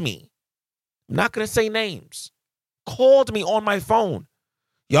called me. I'm not gonna say names. Called me on my phone.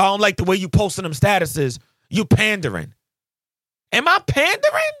 Y'all don't like the way you posting them statuses. You pandering. Am I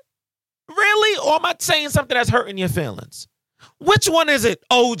pandering? Really? Or am I saying something that's hurting your feelings? Which one is it,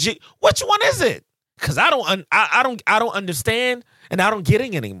 OG? Which one is it? Because I don't understand, and I don't get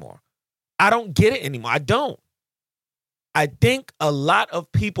it anymore. I don't get it anymore. I don't. I think a lot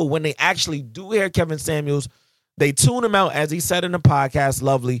of people, when they actually do hear Kevin Samuels, they tune him out, as he said in the podcast,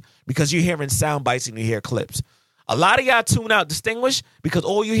 lovely, because you're hearing sound bites and you hear clips. A lot of y'all tune out Distinguished because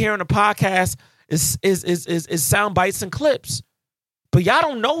all you hear in the podcast is sound bites and clips. but y'all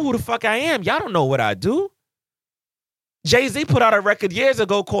don't know who the fuck I am. Y'all don't know what I do. Jay-Z put out a record years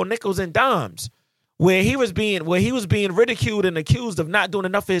ago called Nickels and Dimes, where he was being ridiculed and accused of not doing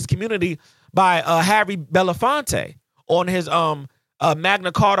enough for his community by Harry Belafonte on his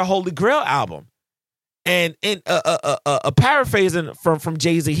Magna Carta Holy Grail album. And in a paraphrasing from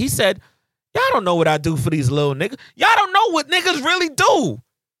Jay-Z, he said, y'all don't know what I do for these little niggas. Y'all don't know what niggas really do.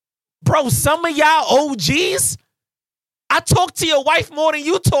 Bro, some of y'all OGs, I talk to your wife more than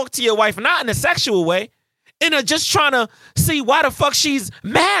you talk to your wife, not in a sexual way. And just trying to see why the fuck she's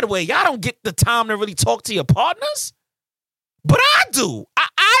mad with. Y'all don't get the time to really talk to your partners. But I do.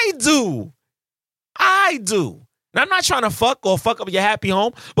 I do. And I'm not trying to fuck up your happy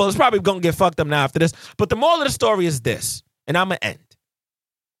home. Well, it's probably going to get fucked up now after this. But the moral of the story is this, and I'm going to end.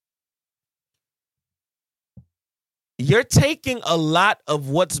 You're taking a lot of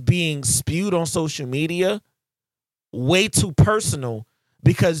what's being spewed on social media way too personal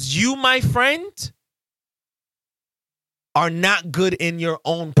because you, my friend, are not good in your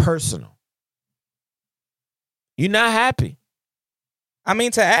own personal. You're not happy. I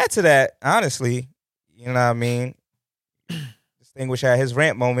mean, to add to that, honestly, you know what I mean? Distinguish had his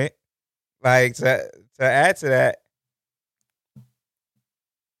rant moment. Like, to add to that,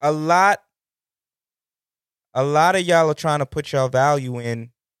 a lot of y'all are trying to put y'all value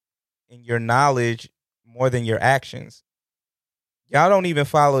in your knowledge more than your actions. Y'all don't even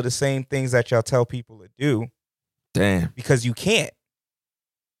follow the same things that y'all tell people to do. Damn. Because you can't.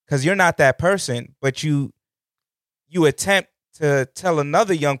 Because you're not that person, but you attempt to tell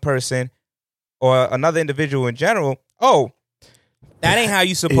another young person or another individual in general, oh, that ain't how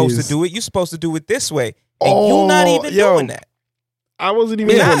you supposed to do it. You're supposed to do it this way. And you're not even doing that. I wasn't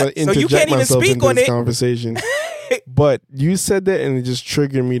even going to interject so you can't even myself speak into on this it. conversation. But you said that and it just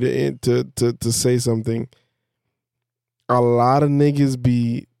triggered me to say something. A lot of niggas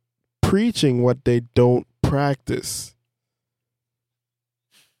be preaching what they don't practice.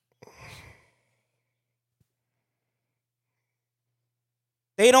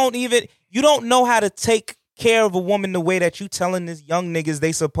 You don't know how to take care of a woman the way that you telling these young niggas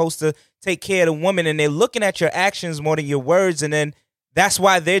they supposed to take care of the woman, and they're looking at your actions more than your words, and then that's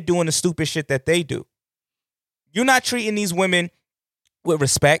why they're doing the stupid shit that they do. You're not treating these women with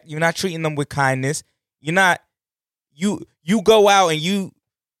respect. You're not treating them with kindness. You're not, you go out and you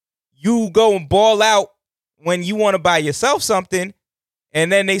go and ball out when you want to buy yourself something,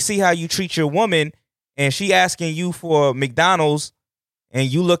 and then they see how you treat your woman, and she asking you for McDonald's, and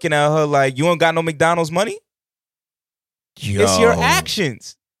you looking at her like, you ain't got no McDonald's money? Yo. It's your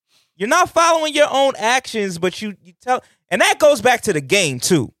actions. You're not following your own actions, but you tell. And that goes back to the game,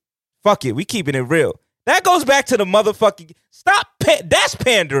 too. Fuck it. We keeping it real. That goes back to the motherfucking. That's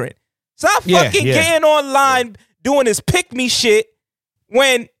pandering. Stop fucking getting online doing this pick me shit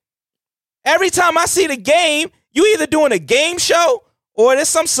when every time I see the game, you either doing a game show or there's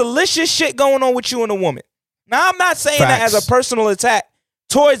some salacious shit going on with you and a woman. Now, I'm not saying that as a personal attack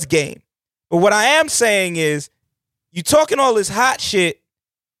towards game. But what I am saying is you talking all this hot shit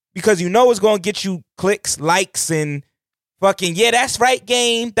because you know it's going to get you clicks, likes, and fucking, yeah, that's right,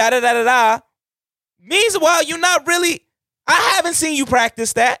 game, da-da-da-da-da. Meanwhile, you're not really, I haven't seen you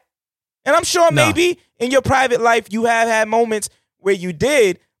practice that. And I'm sure maybe in your private life you have had moments where you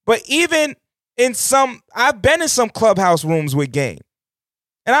did. But even in I've been in some clubhouse rooms with Game.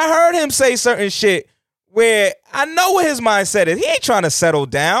 And I heard him say certain shit where I know what his mindset is. He ain't trying to settle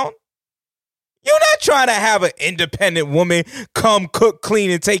down. You're not trying to have an independent woman come cook,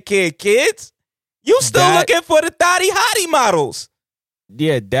 clean, and take care of kids. You still looking for the thotty hottie models.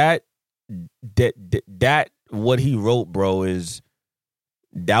 Yeah, that what he wrote, bro,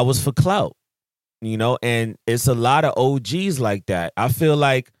 that was for clout. You know, and it's a lot of OGs like that. I feel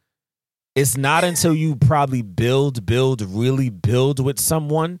like it's not until you probably really build with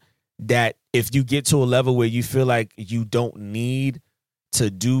someone that if you get to a level where you feel like you don't need to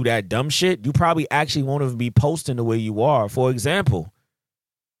do that dumb shit, you probably actually won't even be posting the way you are. For example,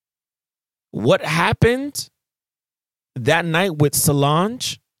 what happened that night with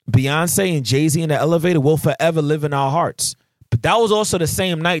Solange, Beyonce, and Jay-Z in the elevator will forever live in our hearts. But that was also the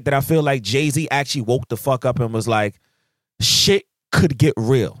same night that I feel like Jay-Z actually woke the fuck up and was like, shit could get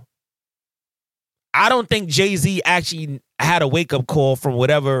real. I don't think Jay-Z actually had a wake-up call from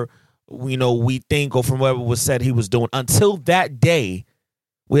whatever, you know, we think or from whatever was said he was doing until that day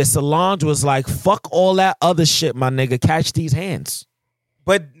where Solange was like, fuck all that other shit, my nigga, catch these hands.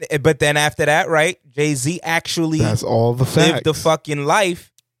 But then after that, right, Jay-Z actually that's all the facts. Lived the fucking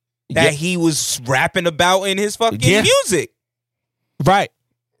life that he was rapping about in his fucking music. Right.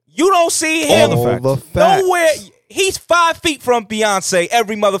 You don't see him all the facts. nowhere. he's 5 feet from Beyonce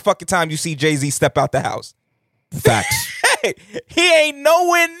every motherfucking time you see Jay-Z step out the house. Facts. Hey, he ain't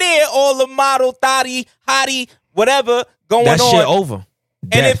nowhere near all the model, thotty, hottie, whatever going that on. shit over.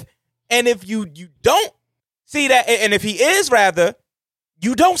 And if you don't see that, and if he is rather,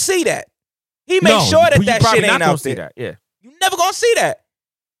 you don't see that. He makes sure that you that probably shit not ain't gonna out see there. that. Yeah. You never gonna see that.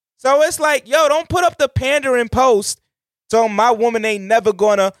 So it's like, yo, don't put up the pandering post. So my woman ain't never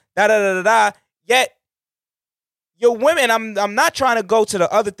gonna da da da da da. Yet your women, I'm not trying to go to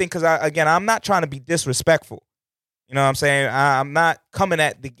the other thing because I'm not trying to be disrespectful. You know what I'm saying? I'm not coming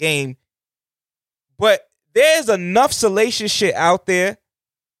at the game, but there's enough salacious shit out there.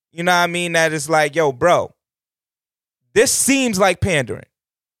 You know what I mean? That is like, yo, bro, this seems like pandering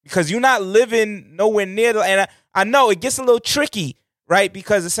because you're not living nowhere near the. And I know it gets a little tricky, right?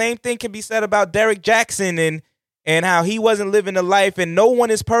 Because the same thing can be said about Derek Jackson and how he wasn't living the life, and no one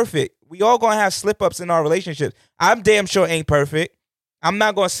is perfect. We all gonna have slip-ups in our relationships. I'm damn sure ain't perfect. I'm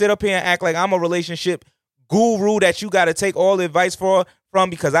not gonna sit up here and act like I'm a relationship guru that you gotta take all the advice from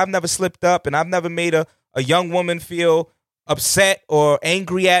because I've never slipped up and I've never made a young woman feel upset or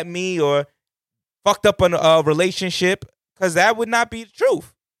angry at me or fucked up in a relationship, because that would not be the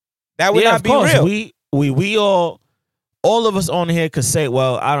truth. That would not be real. We all of us on here could say,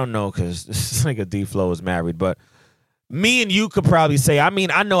 well, I don't know, because this nigga D-Flow is married, but me and you could probably say, I mean,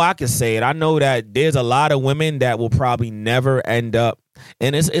 I know I can say it. I know that there's a lot of women that will probably never end up.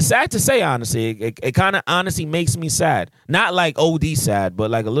 And it's sad to say, honestly. It kind of honestly makes me sad. Not like OD sad,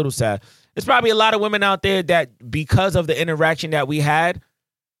 but like a little sad. There's probably a lot of women out there that because of the interaction that we had,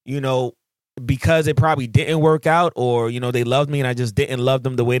 you know, because it probably didn't work out, or, you know, they loved me and I just didn't love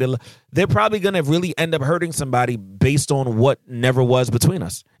them the way they're probably going to really end up hurting somebody based on what never was between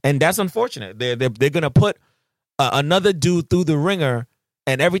us. And that's unfortunate. They're going to put another dude through the ringer,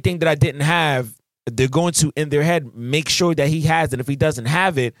 and everything that I didn't have, they're going to, in their head, make sure that he has it. If he doesn't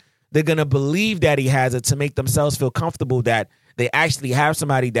have it, they're going to believe that he has it to make themselves feel comfortable that they actually have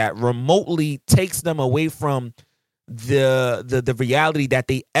somebody that remotely takes them away from the reality that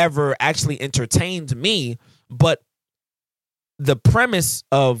they ever actually entertained me. But the premise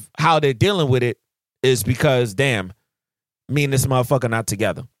of how they're dealing with it is because, damn, me and this motherfucker not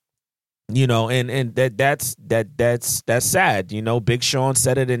together. You know, and that's sad. You know, Big Sean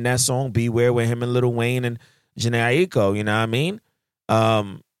said it in that song "Beware" with him and Lil Wayne and Jhené Aiko. You know what I mean?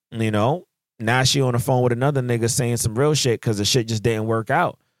 You know, now she on the phone with another nigga saying some real shit because the shit just didn't work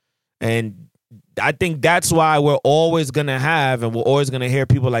out. And I think that's why we're always gonna have, and we're always gonna hear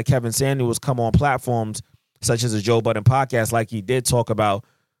people like Kevin Samuels come on platforms such as the Joe Budden podcast, like he did, talk about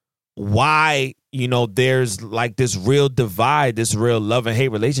why, you know, there's like this real divide, this real love and hate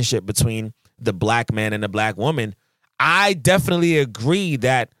relationship between the black man and the black woman. I definitely agree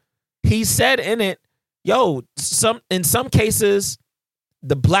that he said in it, yo, in some cases,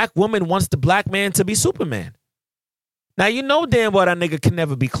 the black woman wants the black man to be Superman. Now, you know damn well that nigga can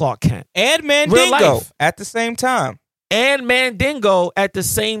never be Clark Kent. And Mandingo at the same time. And Mandingo at the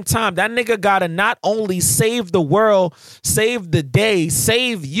same time. That nigga gotta not only save the world, save the day,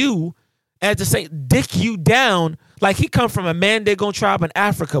 save you, and to say dick you down. Like, he come from a Mandingo tribe in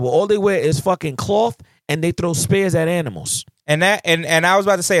Africa where all they wear is fucking cloth and they throw spears at animals. And I was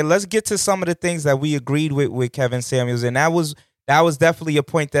about to say, let's get to some of the things that we agreed with Kevin Samuels, and that was definitely a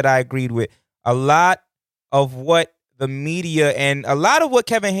point that I agreed with. A lot of what the media and a lot of what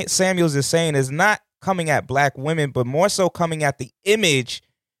Kevin Samuels is saying is not coming at black women, but more so coming at the image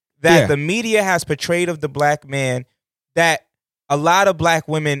that the media has portrayed of the black man that a lot of black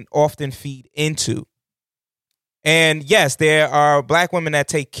women often feed into. And yes, there are black women that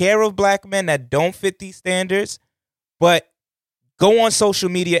take care of black men that don't fit these standards, but go on social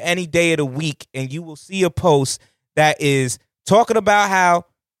media any day of the week and you will see a post that is talking about how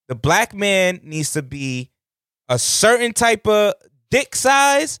the black man needs to be a certain type of dick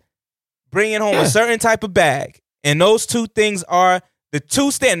size, bringing home a certain type of bag. And those two things are the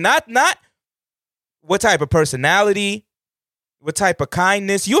two not what type of personality, what type of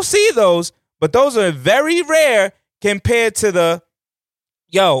kindness. You'll see those, but those are very rare compared to the,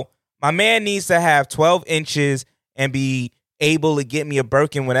 yo, my man needs to have 12 inches and be able to get me a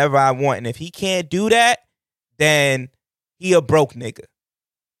Birkin whenever I want. And if he can't do that, then he a broke nigga.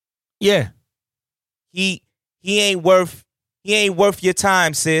 Yeah. He ain't worth your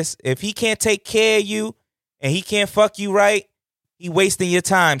time, sis. If he can't take care of you and he can't fuck you right, he wasting your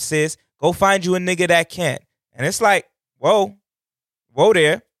time, sis. Go find you a nigga that can. And it's like, whoa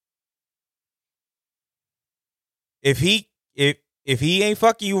there. If he ain't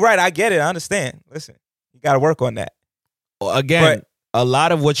fucking you right, I get it. I understand. Listen, you got to work on that. Again, a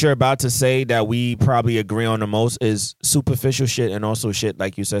lot of what you're about to say that we probably agree on the most is superficial shit and also shit,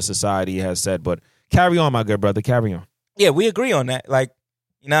 like you said, society has said. But carry on, my good brother. Carry on. Yeah, we agree on that. Like,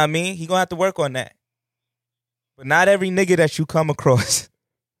 you know what I mean? He gonna have to work on that. But not every nigga that you come across.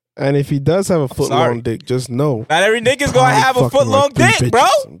 And if he does have a foot sorry. long dick, just know. Not every nigga's gonna probably have a fucking foot long like 3 dick, bro.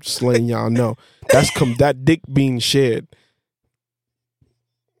 bitches. I'm just letting y'all know. That dick being shared.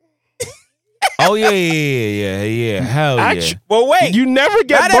 Oh, yeah. Hell yeah. Well, wait. You never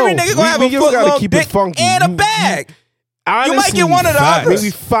get Not both. every nigga gonna have a just foot gotta long keep dick it funky. and a bag. Honestly, You might get one of the others.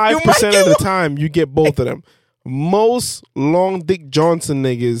 Maybe You might 5% get of the one. time you get both of them. Most long dick Johnson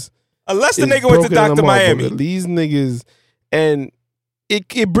niggas. Unless the is nigga went to broken in a Dr. Miami. motherfucker. These niggas, and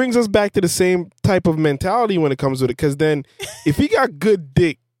it brings us back to the same type of mentality when it comes with it. Because then, if he got good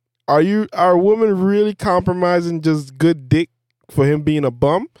dick, are women really compromising just good dick for him being a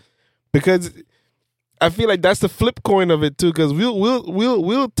bum? Because I feel like that's the flip coin of it too. Because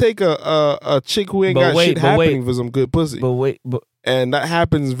we'll take a chick who ain't got shit happening for some good pussy, and that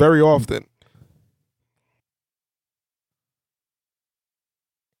happens very often.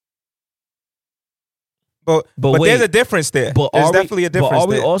 But wait, there's a difference there. There's definitely a difference But are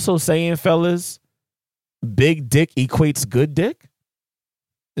we there. also saying, fellas, big dick equates good dick?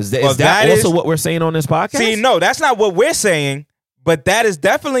 Is that also what we're saying on this podcast? See, no, that's not what we're saying. But that is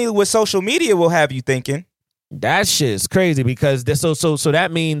definitely what social media will have you thinking. That shit is crazy because so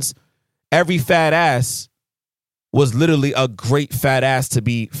that means every fat ass was literally a great fat ass to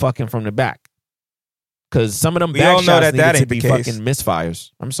be fucking from the back. Because some of them back shots needed to ain't be the case. fucking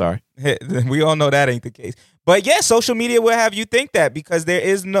misfires. I'm sorry. We all know that ain't the case. But yeah, social media will have you think that because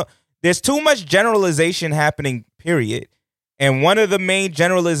there's too much generalization happening, period. And one of the main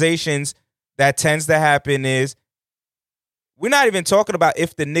generalizations that tends to happen is we're not even talking about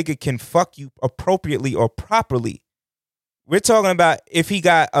if the nigga can fuck you appropriately or properly. We're talking about if he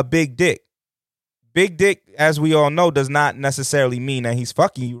got a big dick. Big dick, as we all know, does not necessarily mean that he's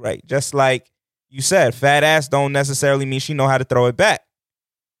fucking you right. Just like you said, fat ass don't necessarily mean she know how to throw it back.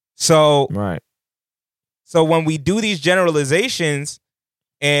 So, right. So when we do these generalizations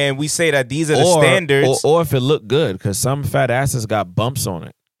and we say that these are the standards, or if it look good, because some fat asses got bumps on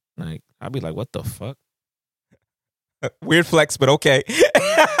it, like I'd be like, what the fuck? Weird flex, but okay.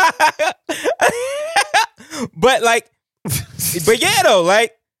 But yeah, though,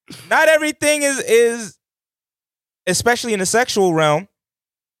 like not everything is especially in the sexual realm.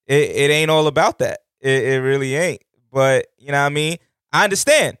 It ain't all about that. It really ain't. But you know what I mean? I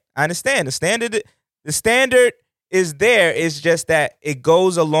understand. The standard is there. It's just that it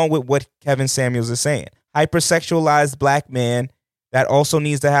goes along with what Kevin Samuels is saying. Hypersexualized black man that also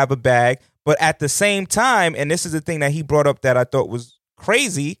needs to have a bag. But at the same time, and this is the thing that he brought up that I thought was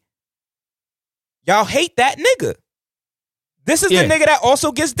crazy, y'all hate that nigga. This is the nigga that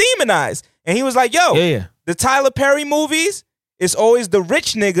also gets demonized. And he was like, yo, the Tyler Perry movies, it's always the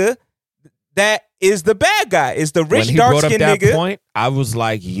rich nigga that is the bad guy. It's the rich, dark-skinned nigga. Point, I was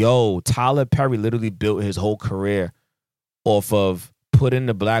like, yo, Tyler Perry literally built his whole career off of putting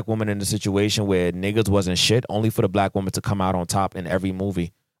the black woman in a situation where niggas wasn't shit, only for the black woman to come out on top in every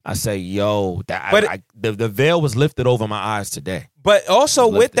movie. I say, yo, the veil was lifted over my eyes today. But also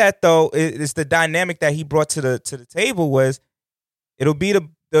with that, though, it's the dynamic that he brought to the table was it'll be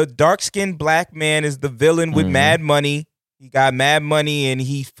the dark-skinned black man is the villain with mad money. He got mad money and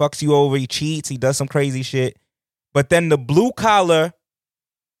he fucks you over. He cheats. He does some crazy shit. But then the blue-collar,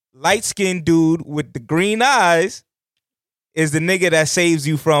 light-skinned dude with the green eyes is the nigga that saves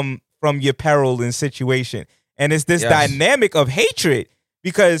you from your peril and situation. And it's this dynamic of hatred.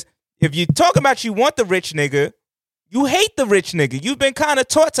 Because if you talk about you want the rich nigga, you hate the rich nigga. You've been kind of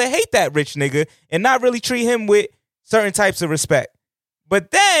taught to hate that rich nigga and not really treat him with certain types of respect. But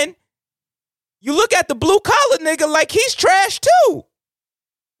then you look at the blue collar nigga like he's trash too.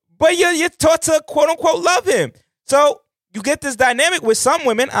 But you're taught to quote unquote love him. So you get this dynamic with some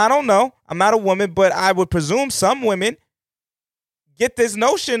women. I don't know. I'm not a woman, but I would presume some women get this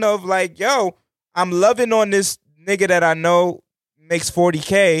notion of like, yo, I'm loving on this nigga that I know makes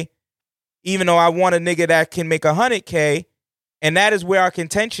 $40K, even though I want a nigga that can make $100K. And that is where our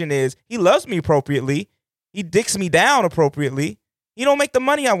contention is. He loves me appropriately. He dicks me down appropriately. He don't make the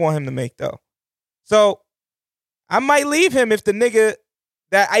money I want him to make, though. So I might leave him if the nigga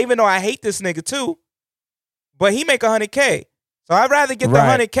that, even though I hate this nigga too, but he make $100K. So I'd rather get the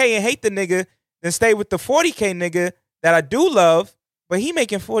 $100K and hate the nigga than stay with the $40K nigga that I do love, but he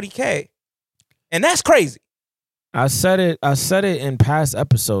making $40K. And that's crazy. I said it in past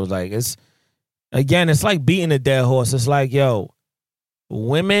episodes. Like it's like beating a dead horse. It's like, yo,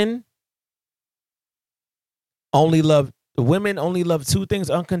 women only love women only love two things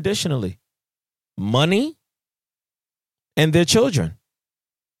unconditionally: money and their children.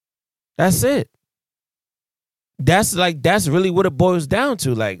 That's it. That's really what it boils down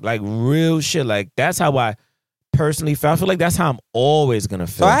to. Like real shit. Like that's how I personally feel. I feel like that's how I'm always gonna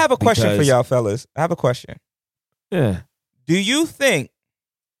feel. So I have a question for y'all fellas. I have a question. Yeah. Do you think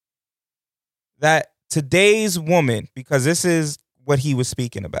that today's woman, because this is what he was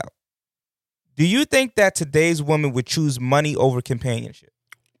speaking about, do you think that today's woman would choose money over companionship?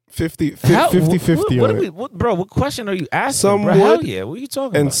 50-50 on it. Bro, what question are you asking? Some bro? would, Hell yeah. What are you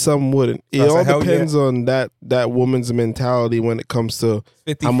talking and about? some wouldn't. It So all hell depends on that woman's mentality when it comes to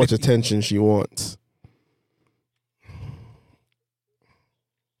 50, how much 50. attention she wants.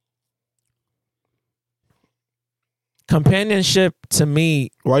 Companionship to me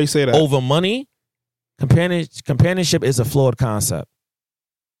Why you say that? over money, companionship is a flawed concept.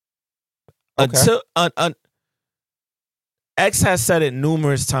 Okay. Until X has said it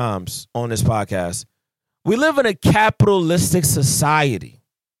numerous times on this podcast. We live in a capitalistic society.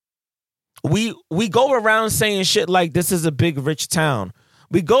 We go around saying shit like this is a big rich town.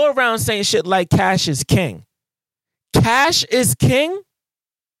 We go around saying shit like cash is king. Cash is king.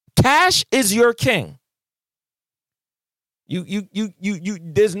 Cash is your king. You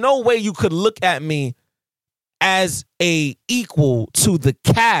there's no way you could look at me as a equal to the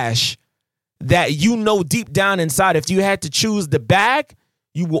cash that you know deep down inside. If you had to choose the bag,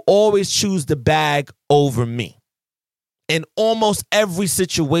 you will always choose the bag over me. In almost every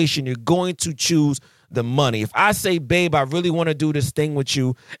situation, you're going to choose the money. If I say, babe, I really want to do this thing with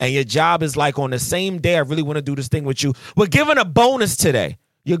you, and your job is like on the same day, I really want to do this thing with you, we're giving a bonus today.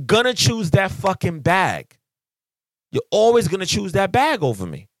 You're going to choose that fucking bag. You're always going to choose that bag over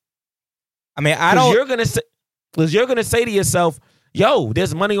me. I mean, I don't. Because you're going to say to yourself, yo,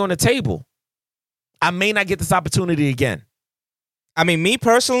 there's money on the table. I may not get this opportunity again. I mean, me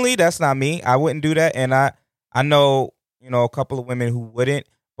personally, that's not me. I wouldn't do that, and I know a couple of women who wouldn't.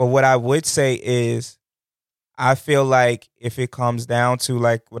 But what I would say is, I feel like if it comes down to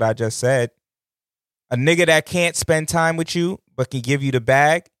like what I just said, a nigga that can't spend time with you but can give you the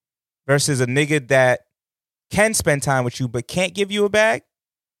bag versus a nigga that can spend time with you but can't give you a bag,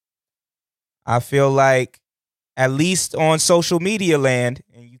 I feel like at least on social media land,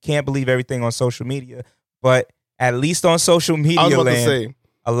 and you can't believe everything on social media, but at least on social media I was about land, to say,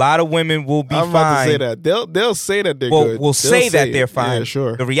 a lot of women will be I'm fine. about to say that. They'll say that they're good. Will say that it. they're fine. Yeah,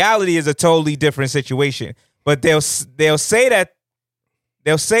 sure. The reality is a totally different situation. But they'll say that.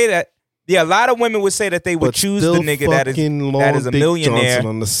 Yeah, a lot of women would say that they would But choose the still nigga that is fucking a Long Dick millionaire Johnson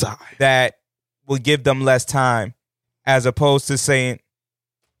on the side. that will give them less time, as opposed to saying,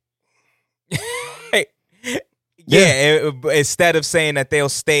 instead of saying that they'll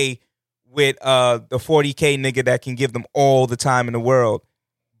stay with the 40K nigga that can give them all the time in the world.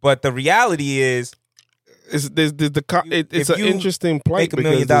 But the reality is, It's if an you interesting plight make $1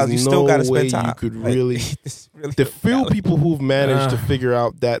 million, because you there's still no got to way spend time. you could Like, really. this is really The few reality. people who've managed to figure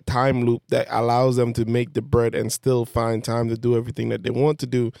out that time loop that allows them to make the bread and still find time to do everything that they want to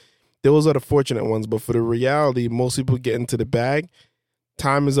do, those are the fortunate ones. But for the reality, most people get into the bag.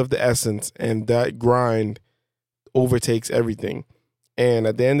 Time is of the essence, and that grind overtakes everything. And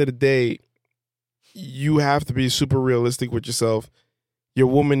at the end of the day, you have to be super realistic with yourself. Your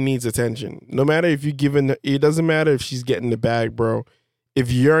woman needs attention. No matter if you're giving, it doesn't matter if she's getting the bag, bro.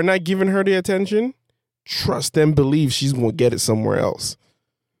 If you're not giving her the attention, trust and believe she's going to get it somewhere else.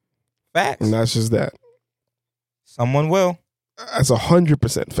 Facts. And that's just that. Someone will. That's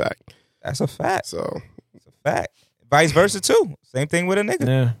 100% fact. That's a fact. So It's a fact. Vice versa too. Same thing with a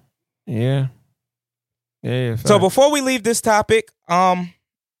nigga. Yeah. So before we leave this topic, the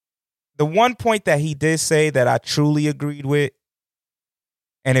one point that he did say that I truly agreed with,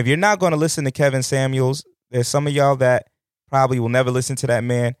 and if you're not going to listen to Kevin Samuels, there's some of y'all that probably will never listen to that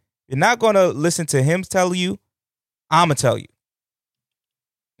man. You're not going to listen to him tell you, I'm going to tell you.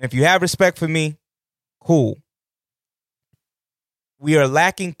 If you have respect for me, cool. We are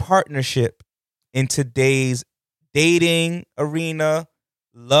lacking partnership in today's dating arena,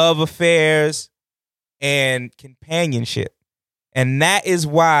 love affairs, and companionship. And that is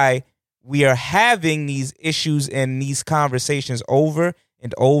why we are having these issues and these conversations over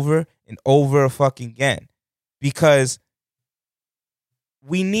and over and over fucking again. Because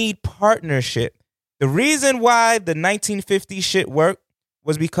we need partnership. The reason why the 1950s shit worked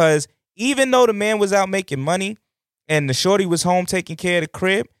was because even though the man was out making money and the shorty was home taking care of the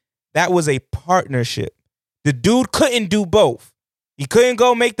crib, that was a partnership. The dude couldn't do both. He couldn't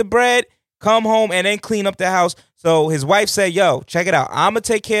go make the bread, come home, and then clean up the house. So his wife said, yo, check it out. I'm going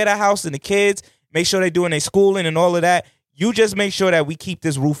to take care of the house and the kids, make sure they're doing their schooling and all of that. You just make sure that we keep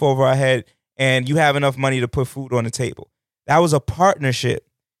this roof over our head and you have enough money to put food on the table. That was a partnership.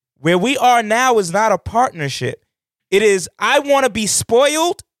 Where we are now is not a partnership. It is, I want to be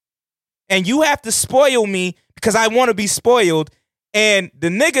spoiled and you have to spoil me because I want to be spoiled. And the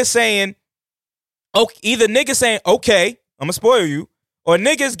nigga saying, okay, either nigga saying, okay, I'm going to spoil you, or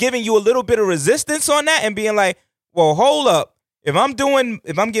niggas giving you a little bit of resistance on that and being like, well, hold up. If I'm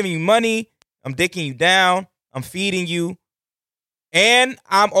giving you money, I'm dicking you down, I'm feeding you, and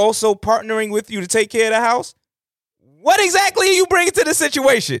I'm also partnering with you to take care of the house, what exactly are you bringing to the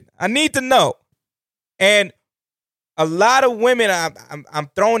situation? I need to know. And a lot of women, I'm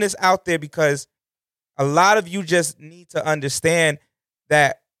throwing this out there because a lot of you just need to understand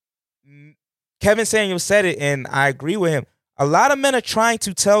that Kevin Samuels said it, and I agree with him. A lot of men are trying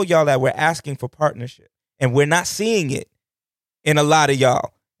to tell y'all that we're asking for partnership, and we're not seeing it in a lot of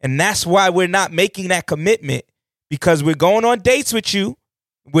y'all. And that's why we're not making that commitment, because we're going on dates with you.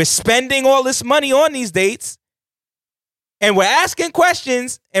 We're spending all this money on these dates, and we're asking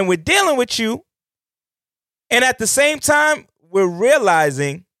questions, and we're dealing with you. And at the same time, we're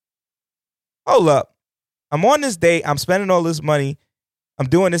realizing, hold up, I'm on this date, I'm spending all this money, I'm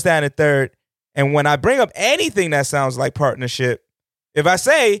doing this, that, and the third. And when I bring up anything that sounds like partnership, if I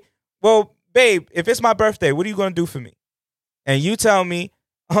say, well, babe, if it's my birthday, what are you going to do for me? And you tell me,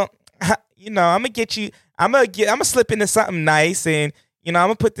 I'm going to get you, I'm going to slip into something nice and, I'm going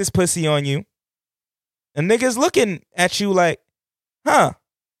to put this pussy on you. And niggas looking at you like, huh?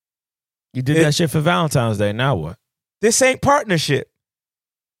 You did that shit for Valentine's Day. Now what? This ain't partnership.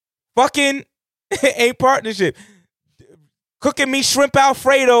 Fucking ain't partnership. Cooking me shrimp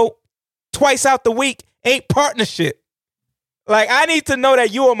Alfredo twice out the week ain't partnership. Like, I need to know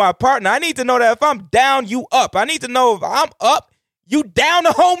that you are my partner. I need to know that if I'm down, you up. I need to know if I'm up, you down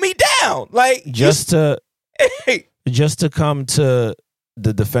to hold me down. Like, just to come to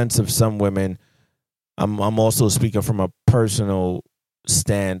the defense of some women, I'm also speaking from a personal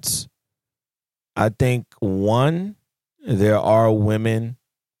stance. I think, one, there are women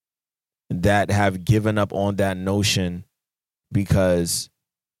that have given up on that notion because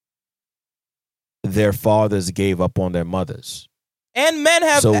their fathers gave up on their mothers. And men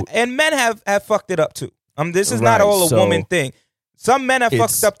have fucked it up too. This is not all a woman thing. Some men have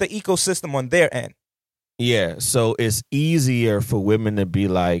fucked up the ecosystem on their end. Yeah, so it's easier for women to be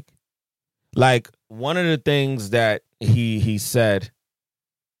like one of the things that he said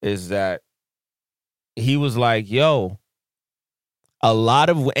is that he was like, yo,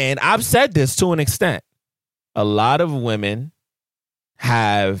 and I've said this to an extent, a lot of women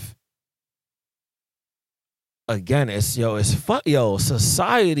have, again,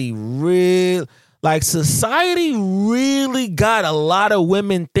 society really got a lot of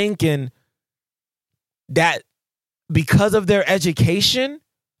women thinking that because of their education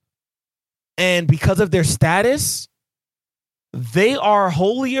and because of their status, they are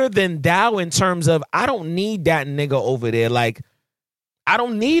holier than thou in terms of, I don't need that nigga over there. Like, I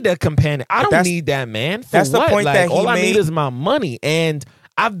don't need a companion. I don't need that man. That's the point that he all made. I need is my money. And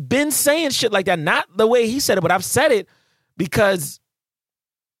I've been saying shit like that, not the way he said it, but I've said it because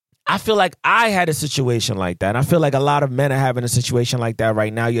I feel like I had a situation like that. And I feel like a lot of men are having a situation like that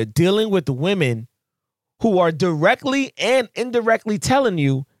right now. You're dealing with women who are directly and indirectly telling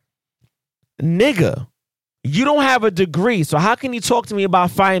you, nigga, you don't have a degree, so how can you talk to me about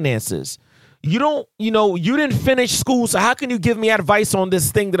finances? You don't, you didn't finish school, so how can you give me advice on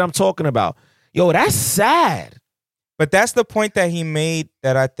this thing that I'm talking about? Yo, that's sad. But that's the point that he made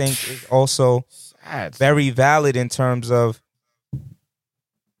that I think is also very valid in terms of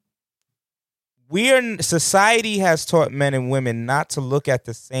society has taught men and women not to look at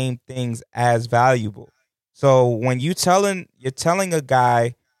the same things as valuable. So when you're telling a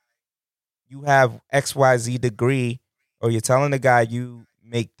guy you have XYZ degree, or you're telling a guy you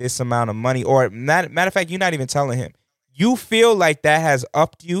make this amount of money, or matter of fact, you're not even telling him, you feel like that has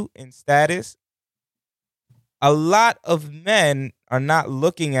upped you in status. A lot of men are not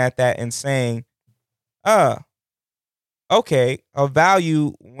looking at that and saying, okay, a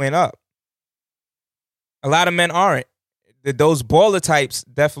value went up. A lot of men aren't. Those baller types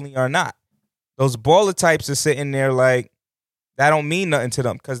definitely are not. Those baller types are sitting there like, that don't mean nothing to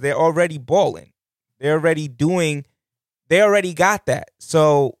them because they're already balling. They're already got that.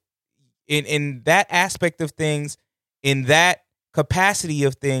 So in that aspect of things, in that capacity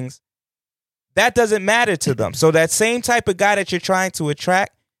of things, that doesn't matter to them. So that same type of guy that you're trying to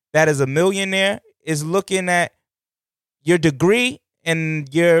attract, that is a millionaire, is looking at your degree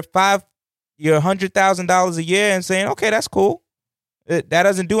and your $100,000 a year and saying, okay, that's cool. That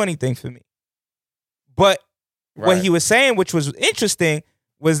doesn't do anything for me. But what he was saying, which was interesting,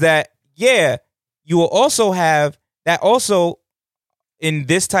 was that, yeah, you will also have that also in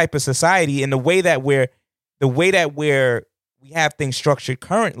this type of society, in the way that we have things structured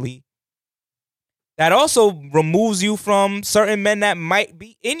currently, that also removes you from certain men that might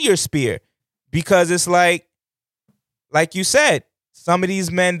be in your sphere. Because it's like you said, some of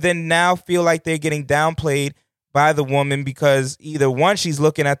these men then now feel like they're getting downplayed by the woman because either one, she's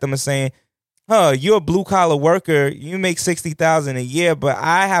looking at them and saying, you're a blue collar worker, you make $60,000 a year, but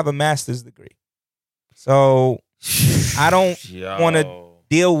I have a master's degree. So I don't want to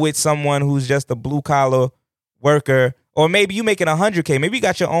deal with someone who's just a blue collar worker, or maybe you making $100K, maybe you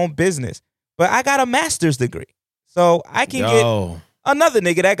got your own business, but I got a master's degree. So I can get another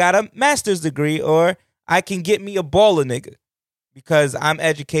nigga that got a master's degree, or I can get me a baller nigga because I'm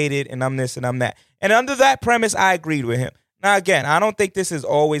educated and I'm this and I'm that. And under that premise, I agreed with him. Now, again, I don't think this is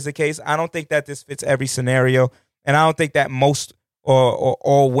always the case. I don't think that this fits every scenario. And I don't think that most or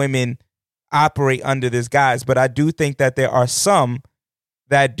all women operate under this guise. But I do think that there are some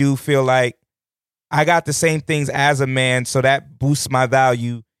that do feel like I got the same things as a man, so that boosts my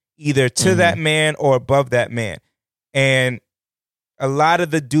value either to that man or above that man. And a lot of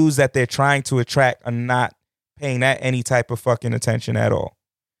the dudes that they're trying to attract are not paying that any type of fucking attention at all.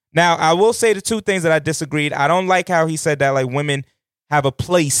 Now, I will say the two things that I disagreed. I don't like how he said that like women have a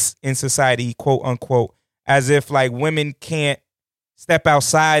place in society, quote unquote, as if like women can't step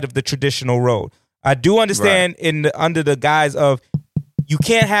outside of the traditional road. I do understand under the guise of you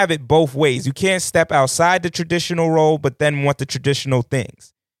can't have it both ways. You can't step outside the traditional role, but then want the traditional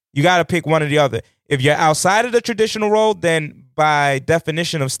things. You got to pick one or the other. If you're outside of the traditional role, then by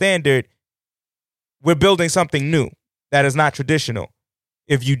definition of standard, we're building something new that is not traditional.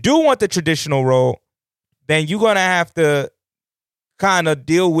 If you do want the traditional role, then you're going to have to kind of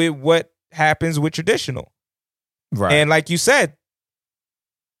deal with what happens with traditional. Right. And like you said,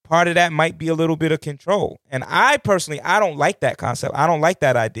 part of that might be a little bit of control. And I personally, I don't like that concept. I don't like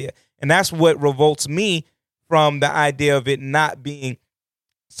that idea. And that's what revolts me from the idea of it not being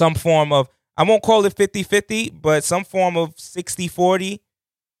some form of, I won't call it 50-50, but some form of 60-40,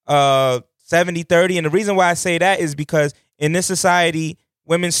 70-30. And the reason why I say that is because in this society,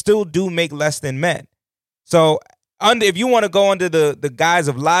 women still do make less than men. So if you want to go under the guise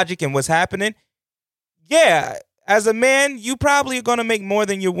of logic and what's happening, yeah, as a man, you probably are going to make more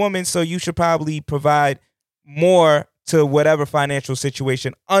than your woman, so you should probably provide more to whatever financial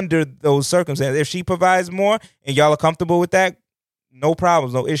situation under those circumstances. If she provides more and y'all are comfortable with that, no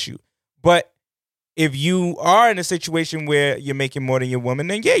problems, no issue. But if you are in a situation where you're making more than your woman,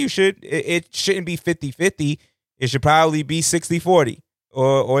 then yeah, you should. It shouldn't be 50-50. It should probably be 60-40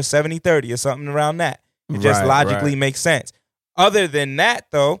 or 70-30 or something around that. It just logically makes sense. Other than that,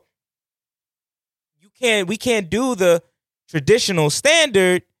 though, we can't do the traditional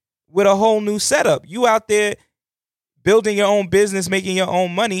standard with a whole new setup. You out there building your own business, making your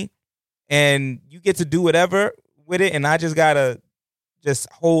own money, and you get to do whatever with it, and I just gotta just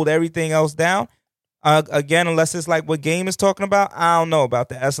hold everything else down. Again, unless it's like what Game is talking about, I don't know about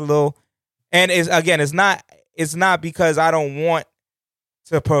that. That's a little, and it's not because I don't want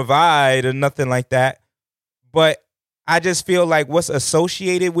to provide or nothing like that, but I just feel like what's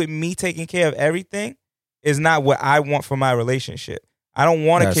associated with me taking care of everything is not what I want for my relationship. I don't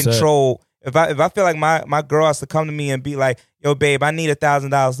want to control. If I feel like my girl has to come to me and be like, yo, babe, I need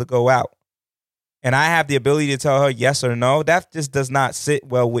 $1,000 to go out, and I have the ability to tell her yes or no, that just does not sit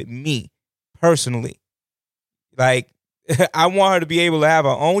well with me personally. Like, I want her to be able to have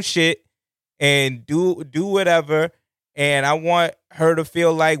her own shit and do whatever, and I want her to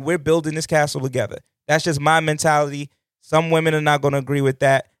feel like we're building this castle together. That's just my mentality. Some women are not going to agree with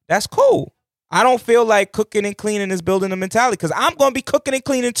that. That's cool. I don't feel like cooking and cleaning is building a mentality because I'm going to be cooking and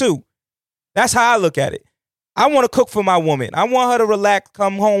cleaning too. That's how I look at it. I want to cook for my woman. I want her to relax,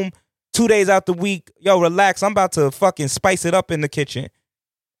 come home 2 days out the week. Yo, relax. I'm about to fucking spice it up in the kitchen.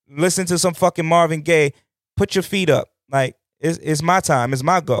 Listen to some fucking Marvin Gaye. Put your feet up. Like, it's my time. It's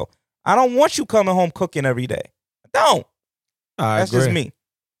my go. I don't want you coming home cooking every day. I don't. That's just me.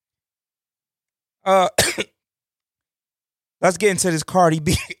 Let's get into this Cardi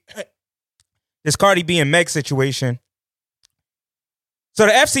B. This Cardi B and Meg situation. So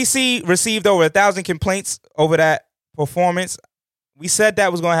the FCC received over 1,000 complaints over that performance. We said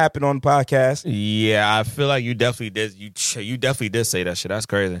that was going to happen on the podcast. Yeah, I feel like you definitely did. You definitely did say that shit. That's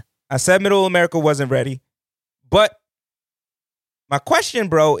crazy. I said Middle America wasn't ready. But my question,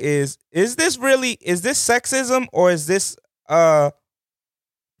 bro, is this sexism or is this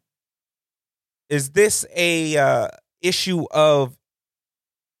a issue of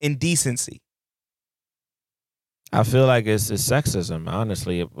indecency? I feel like it's sexism,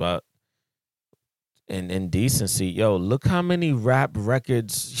 honestly, but indecency. Yo, look how many rap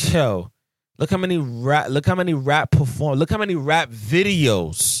records, look how many rap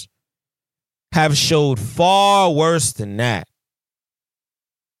videos have showed far worse than that.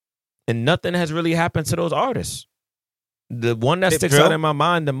 And nothing has really happened to those artists. The one that sticks out in my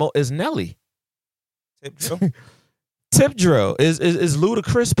mind the most is Nelly. Tip drill. Tip drill is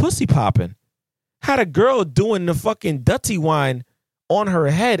Ludacris pussy popping. Had a girl doing the fucking Dutty wine on her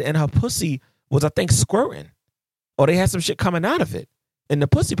head and her pussy was, I think, squirting. Or they had some shit coming out of it in the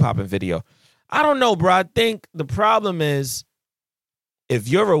pussy popping video. I don't know, bro. I think the problem is if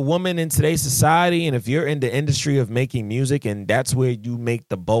you're a woman in today's society and if you're in the industry of making music and that's where you make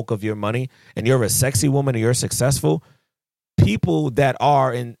the bulk of your money and you're a sexy woman and you're successful, people that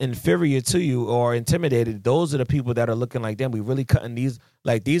are inferior to you or intimidated, those are the people that are looking like, damn, we really cutting these,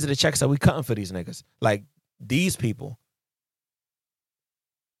 like these are the checks that we cutting for these niggas. Like these people.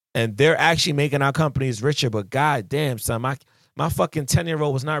 And they're actually making our companies richer, but god damn, son, my fucking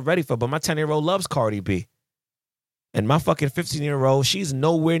 10-year-old was not ready for it, but my 10-year-old loves Cardi B. And my fucking 15-year-old, she's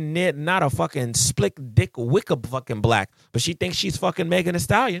nowhere near, not a fucking split dick wicca fucking black, but she thinks she's fucking Megan Thee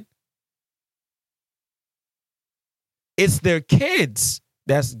Stallion. It's their kids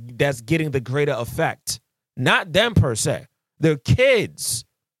that's getting the greater effect. Not them per se. Their kids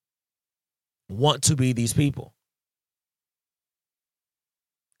want to be these people.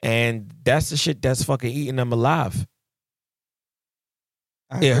 And that's the shit that's fucking eating them alive.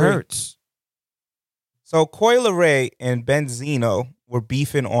 It hurts. So Coi Leray and Benzino were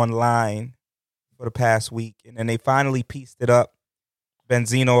beefing online for the past week, and then they finally pieced it up.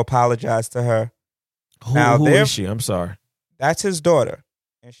 Benzino apologized to her. Who is she? I'm sorry. That's his daughter,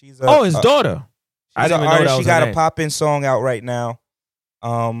 and she's his daughter. I didn't even know that was she got her a name. pop-in song out right now.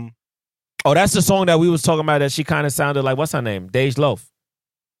 Oh, that's the song that we was talking about that she kind of sounded like, what's her name? Dej Loaf.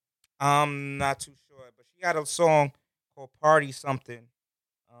 I'm not too sure, but she got a song called Party Something.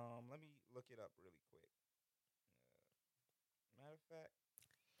 Let me look it up really quick. Matter of fact,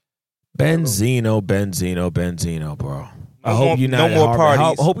 Benzino, bro. I hope you're not no more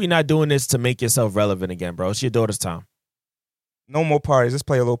parties. I hope you're not doing this to make yourself relevant again, bro. It's your daughter's time. No more parties. Let's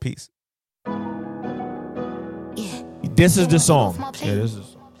play a little piece. This is the song. Yeah, this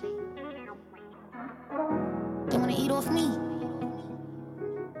is. They wanna eat off me.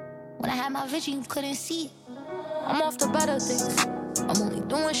 When I had my vision, you couldn't see it. I'm off the better things. I'm only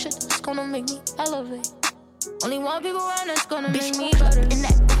doing shit that's gonna make me elevate. Only one people around that's gonna make me better. In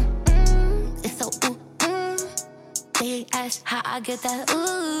that, it's so They ask how I get that.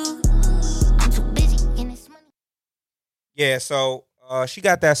 I'm too busy in this money. Yeah, so she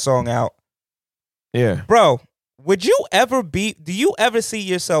got that song out. Yeah. Bro, do you ever see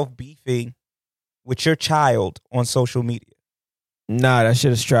yourself beefing with your child on social media? Nah, that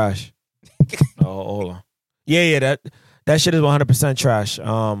shit is trash. Oh, hold on. Yeah, that shit is 100% trash.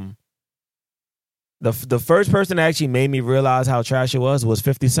 The first person that actually made me realize how trash it was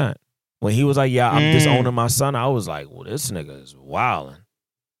 50 Cent. When he was like, yeah, I'm disowning my son, I was like, well, this nigga is wilding.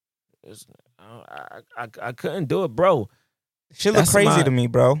 I couldn't do it, bro. Shit look crazy to me,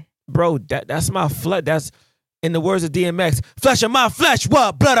 bro. Bro, that's my flesh. That's, in the words of DMX, flesh of my flesh,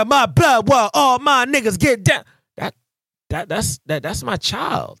 what? Blood of my blood, what? All my niggas get down. That's my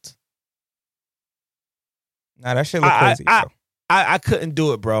child. Nah, that shit look crazy. I couldn't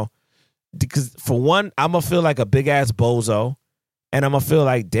do it, bro. Because for one, I'm gonna feel like a big ass bozo, and I'm gonna feel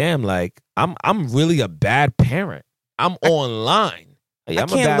like, damn, like I'm really a bad parent. I'm online. I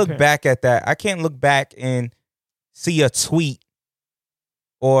can't look back at that. I can't look back and see a tweet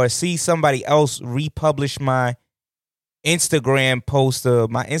or see somebody else republish my Instagram post or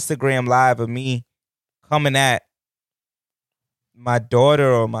my Instagram live of me coming at my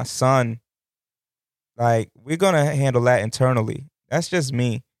daughter or my son. Like, we're going to handle that internally. That's just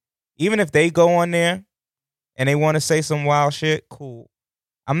me. Even if they go on there and they want to say some wild shit, cool.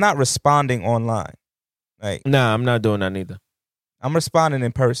 I'm not responding online. Like, nah, I'm not doing that neither. I'm responding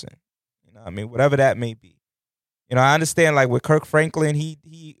in person. You know what I mean? Whatever that may be. You know, I understand, like, with Kirk Franklin,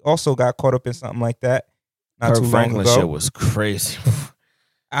 he also got caught up in something like that not too long ago. Shit was crazy.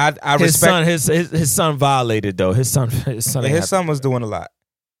 I his respect his son violated though. His son was doing a lot,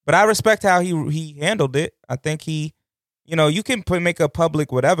 but I respect how he handled it. I think he, you know, you can make a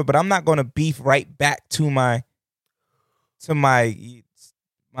public whatever, but I'm not going to beef right back to my child.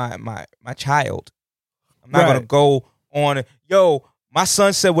 I'm not going to go on. Yo, my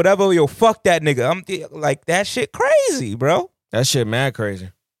son said whatever. Yo, fuck that nigga. I'm like, that shit crazy, bro. That shit mad crazy.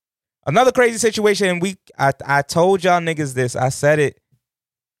 Another crazy situation. And I told y'all niggas this. I said it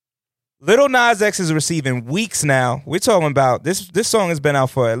Lil Nas X is receiving weeks now. We're talking about this song has been out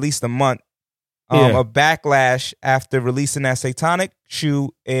for at least a month. A backlash after releasing that Satanic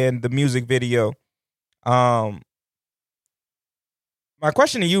shoe and the music video. My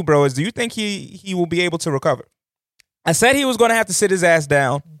question to you, bro, is do you think he will be able to recover? I said he was going to have to sit his ass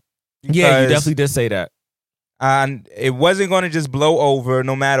down. Yeah, you definitely did say that. And it wasn't going to just blow over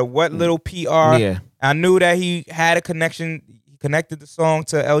no matter what little PR. Yeah. I knew that he had a connection. He connected the song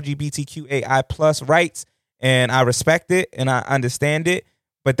to LGBTQAI plus rights, and I respect it and I understand it.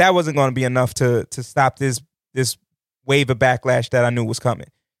 But that wasn't going to be enough to stop this wave of backlash that I knew was coming.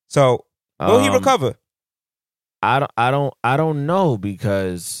 So will he recover? I don't know,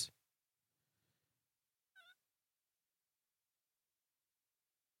 because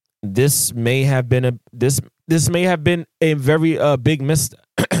this may have been a very big misstep,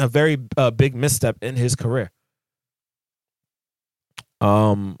 a very big misstep in his career.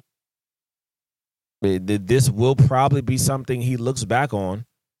 This will probably be something he looks back on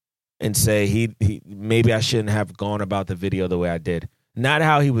and say he maybe I shouldn't have gone about the video the way I did. Not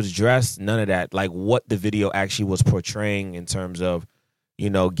how he was dressed, none of that. Like what the video actually was portraying in terms of,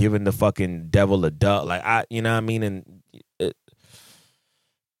 giving the fucking devil a duck. Like you know what I mean? And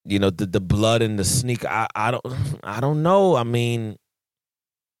the blood and the sneak. I don't know. I mean,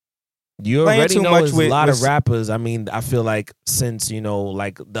 you already know there's a lot of rappers. I mean, I feel like since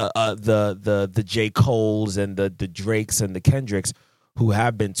like the J. Coles and the Drakes and the Kendricks, who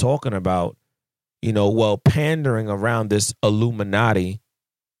have been talking about, pandering around this Illuminati,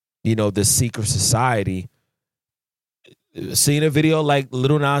 this secret society. Seeing a video like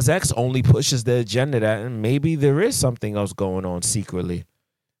Lil Nas X only pushes the agenda that, and maybe there is something else going on secretly.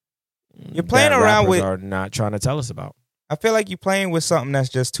 You're playing around with, are not trying to tell us about. I feel like you're playing with something that's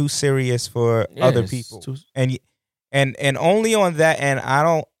just too serious for other people, and only on that. And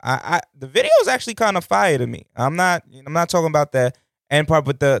the video is actually kind of fire to me. I'm not talking about the end part,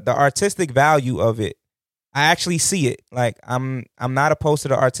 but the artistic value of it. I actually see it. Like I'm not opposed to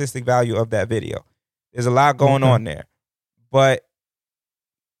the artistic value of that video. There's a lot going on there, but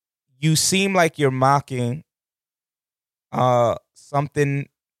you seem like you're mocking something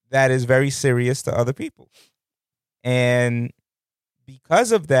that is very serious to other people. And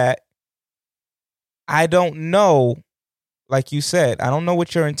because of that, I don't know, like you said, I don't know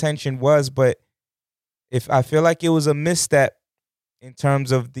what your intention was, but if I feel like it was a misstep in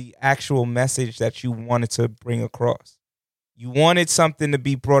terms of the actual message that you wanted to bring across. You wanted something to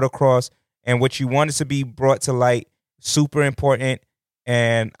be brought across, and what you wanted to be brought to light, super important,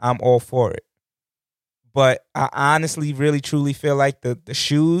 and I'm all for it. But I honestly, really, truly feel like the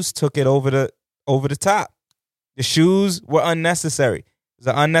shoes took it over the top. The shoes were unnecessary. It was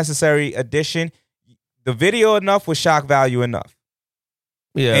an unnecessary addition. The video enough was shock value enough.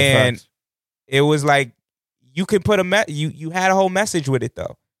 Yeah, and facts. It was like you could put you had a whole message with it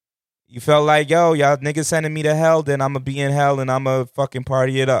though. You felt like, y'all niggas sending me to hell, then I'm gonna be in hell and I'm gonna fucking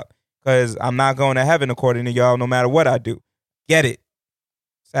party it up because I'm not going to heaven according to y'all, no matter what I do. Get it?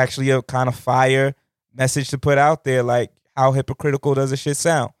 It's actually a kind of fire message to put out there. Like, how hypocritical does this shit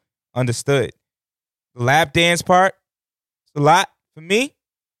sound? Understood. The lap dance part, it's a lot for me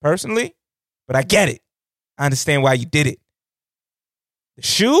personally, but I get it. I understand why you did it. The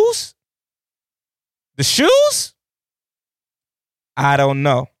shoes, I don't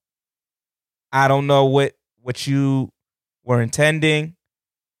know. I don't know what you were intending.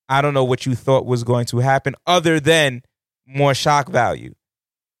 I don't know what you thought was going to happen other than more shock value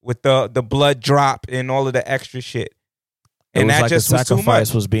with the blood drop and all of the extra shit. And it was that like just a was too sacrifice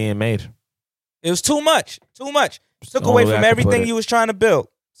much. Was being made. It was too much. Took the away only way from I could everything put it. you was trying to build.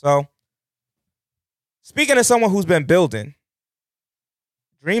 So, speaking of someone who's been building,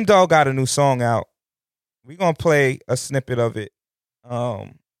 Dream Doll got a new song out. We're gonna play a snippet of it.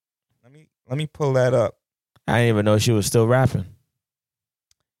 Let me pull that up. I didn't even know she was still rapping.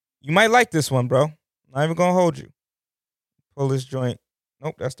 You might like this one, bro. Not even gonna hold you. Pull this joint.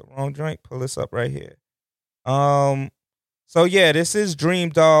 Nope, that's the wrong joint. Pull this up right here. So yeah, this is Dream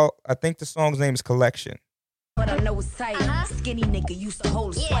Doll. I think the song's name is Collection. But I know it's tight. Skinny nigga used to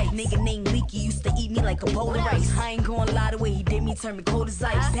hold a swipe. Nigga named Leaky used to eat me like a bowl of rice. I ain't gonna lie, the way he did me turned me cold as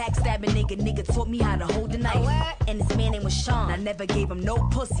ice. Backstabbing nigga taught me how to hold a knife. And this man name was Sean. I never gave him no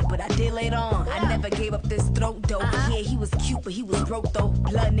pussy, but I did later on. I never gave up this throat though. Yeah, he was cute, but he was broke though.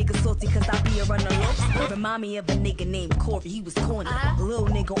 Blood nigga salty cause I be around the ropes. Remind me of a nigga named Corey, he was corny. Little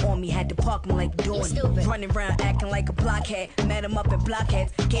nigga on me had to park me like Dorny. Running around acting like a blockhead. Met him up in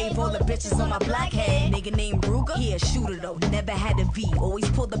blockheads. Gave all the bitches on my blockhead. Nigga named Ruger, he a shooter though. Never had a V, always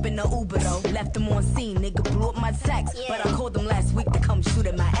pulled up in the Uber though. Left them on scene, nigga blew up my tax. But I called them last week to come shoot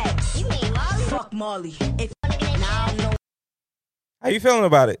at my ex. You mean Molly? Fuck Molly. If now I don't know. How you feeling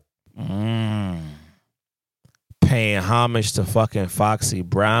about it? Paying homage to fucking Foxy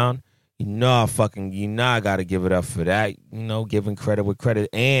Brown. You know I gotta give it up for that. You know, giving credit with credit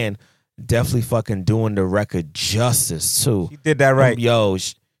and definitely fucking doing the record justice too. She did that right. Yo,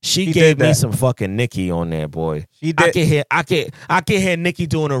 she gave me some fucking Nicki on there, boy. She did. I can hear Nicki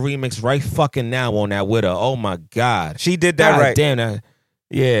doing a remix right fucking now on that with her. Oh my God. She did that right. Damn that.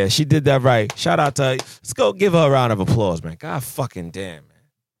 Yeah, she did that right. Shout out to her. Let's go give her a round of applause, man. God fucking damn,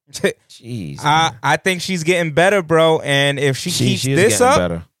 man. Jeez. I think she's getting better, bro. And if she keeps this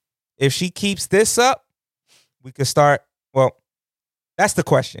up, if she keeps this up, we could start. Well, that's the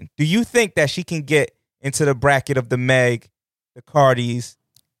question. Do you think that she can get into the bracket of the Meg, the Cardis,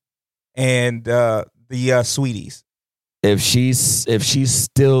 and the Sweeties? If she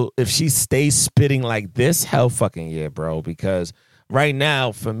stays spitting like this, hell fucking yeah, bro. Because right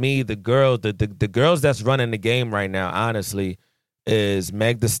now, for me, the girls that's running the game right now, honestly, is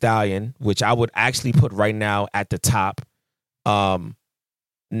Meg Thee Stallion, which I would actually put right now at the top.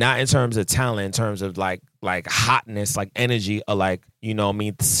 Not in terms of talent, in terms of like hotness, like energy, or like, you know what I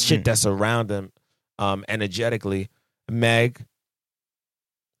mean, shit that's around them energetically. Meg,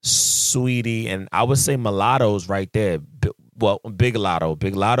 Sweetie, and I would say Mulatto's right there. Well, Big Lotto.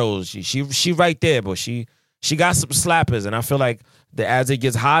 Big Lotto, she right there, but she got some slappers, and I feel like as it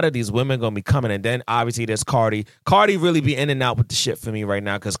gets hotter, these women gonna be coming, and then obviously there's Cardi. Cardi really be in and out with the shit for me right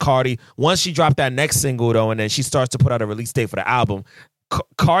now, because Cardi, once she dropped that next single though, and then she starts to put out a release date for the album,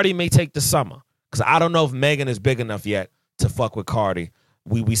 Cardi may take the summer, because I don't know if Megan is big enough yet to fuck with Cardi.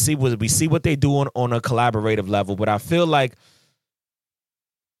 We see what they do on a collaborative level, but I feel like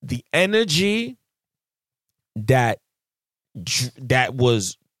the energy that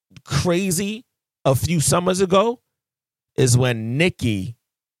was crazy a few summers ago is when Nicki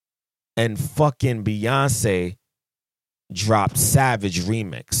and fucking Beyonce dropped Savage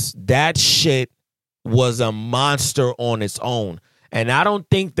Remix. That shit was a monster on its own. And I don't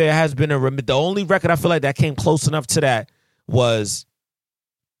think there has been the only record I feel like that came close enough to that was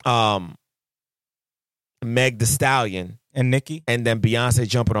Meg Thee Stallion and Nicki, and then Beyonce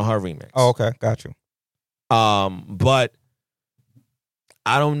jumping on her remix. Oh, okay, got you. But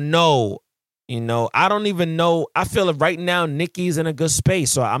I don't know. You know, I don't even know. I feel like right now Nicki's in a good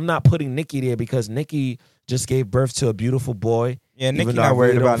space, so I'm not putting Nicki there because Nicki just gave birth to a beautiful boy. Yeah, Nicki not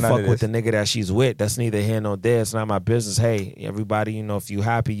worried about none of this. Fuck with the nigga that she's with. That's neither here nor there. It's not my business. Hey, everybody, you know, if you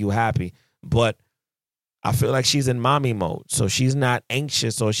happy, you happy. But I feel like she's in mommy mode, so she's not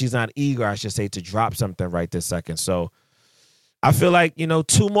anxious or she's not eager, I should say, to drop something right this second. So I feel like, you know,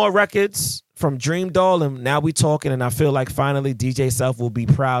 2 more records from Dream Doll, and now we talking, and I feel like finally DJ Self will be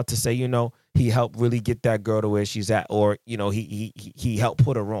proud to say, you know, he helped really get that girl to where she's at, or, you know, he helped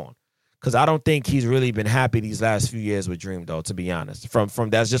put her on. Because I don't think he's really been happy these last few years with Dream Doll, to be honest. From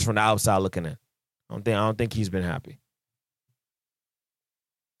that's just from the outside looking in. I don't think he's been happy.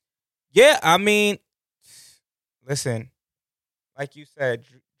 Yeah, I mean, listen, like you said,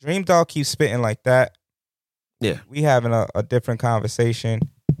 Dream Doll keeps spitting like that. Yeah, we having a different conversation.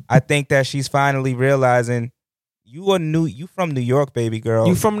 I think that she's finally realizing you from New York, baby girl.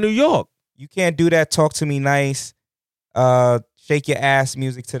 You from New York. You can't do that talk to me nice, shake your ass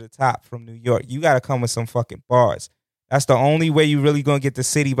music to the top from New York. You got to come with some fucking bars. That's the only way you really going to get the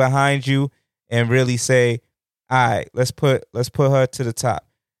city behind you and really say, all right, let's put her to the top.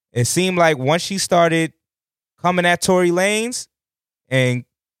 It seemed like once she started coming at Tory Lanez and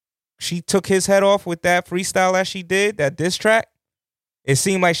she took his head off with that freestyle that she did, that diss track, it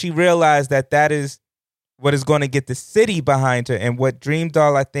seemed like she realized that is what is going to get the city behind her. And what Dream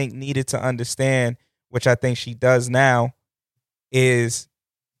Doll, I think, needed to understand, which I think she does now, is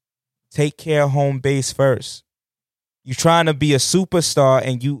take care of home base first. You're trying to be a superstar,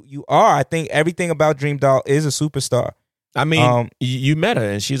 and you are. I think everything about Dream Doll is a superstar. I mean, you met her,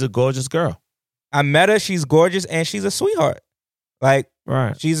 and she's a gorgeous girl. I met her. She's gorgeous, and she's a sweetheart. Like,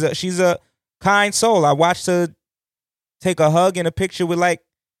 right. She's a kind soul. I watched her take a hug and a picture with like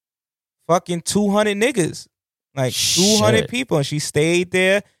fucking 200 niggas, like 200 people, and she stayed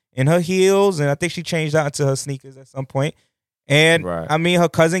there in her heels, and I think she changed out into her sneakers at some point. And right. I mean, her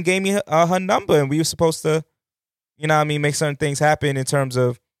cousin gave me her number, and we were supposed to, you know what I mean, make certain things happen in terms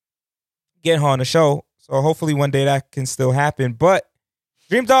of getting her on the show. So hopefully one day that can still happen. But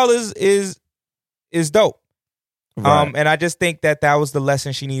Dream Doll is dope. Right. And I just think that was the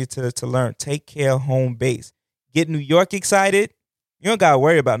lesson she needed to learn. Take care of home base. Get New York excited. You don't got to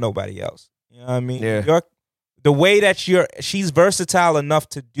worry about nobody else. You know what I mean? Yeah. New York, the way that she's versatile enough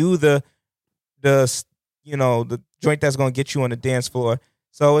to do the joint that's gonna get you on the dance floor.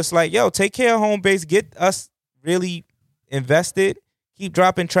 So it's like, yo, take care of home base, get us really invested, keep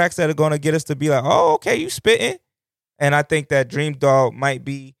dropping tracks that are gonna get us to be like, oh, okay, you spitting. And I think that Dream Doll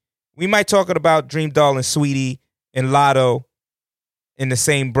we might talk about Dream Doll and Sweetie and Lotto in the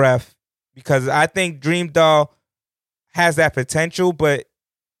same breath, because I think Dream Doll has that potential, but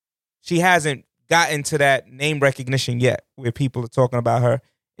she hasn't gotten to that name recognition yet where people are talking about her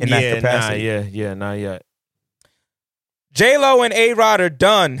in that capacity. Not yet. J-Lo and A-Rod are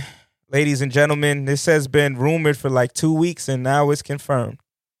done, ladies and gentlemen. This has been rumored for like 2 weeks, and now it's confirmed.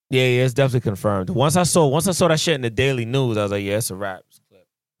 Yeah, it's definitely confirmed. Once I saw that shit in the Daily News, I was like, yeah, it's a wrap.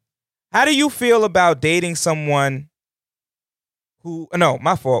 How do you feel about dating someone who... No,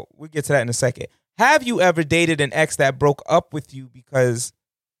 my fault. We'll get to that in a second. Have you ever dated an ex that broke up with you because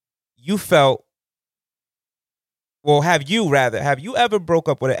you felt... Well, have you ever broke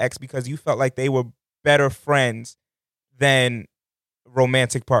up with an ex because you felt like they were better friends than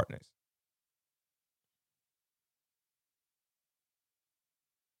romantic partners?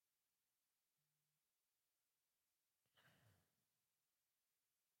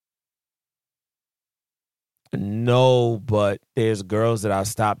 No, but there's girls that I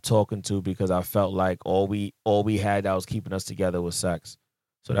stopped talking to because I felt like all we had that was keeping us together was sex.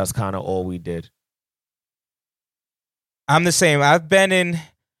 So that's kind of all we did. I'm the same.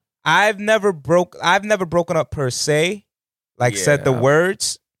 I've never broken up per se, said the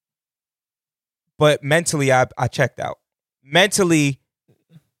words, but mentally I checked out. Mentally,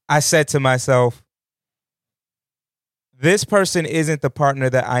 I said to myself, this person isn't the partner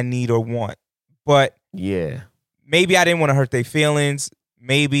that I need or want. But yeah, maybe I didn't want to hurt their feelings.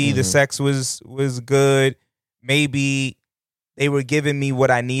 Maybe the sex was good. Maybe they were giving me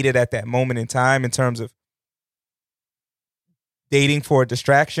what I needed at that moment in time in terms of dating for a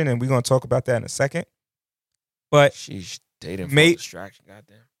distraction, and we're going to talk about that in a second. But she's dating for a distraction,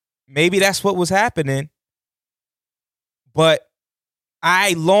 goddamn. Maybe that's what was happening. But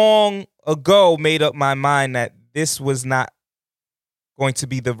I long ago made up my mind that this was not going to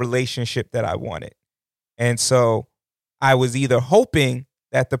be the relationship that I wanted. And so I was either hoping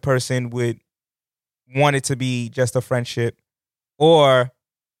that the person would want it to be just a friendship, or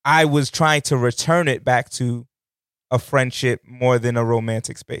I was trying to return it back to a friendship more than a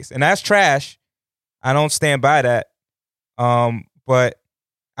romantic space. And that's trash. I don't stand by that. But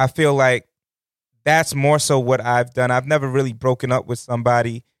I feel like that's more so what I've done. I've never really broken up with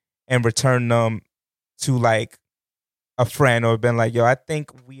somebody and returned them to like a friend or been like, yo, I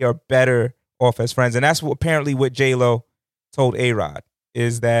think we are better off as friends. And that's apparently what J-Lo told A-Rod,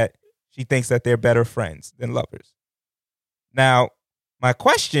 is that she thinks that they're better friends than lovers. Now, my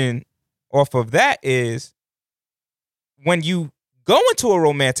question off of that is, when you go into a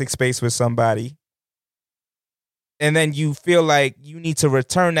romantic space with somebody and then you feel like you need to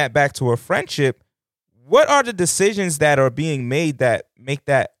return that back to a friendship, what are the decisions that are being made that make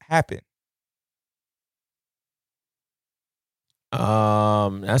that happen?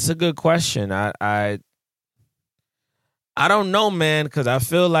 That's a good question. I don't know, man, because I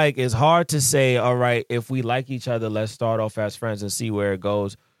feel like it's hard to say, all right, if we like each other, let's start off as friends and see where it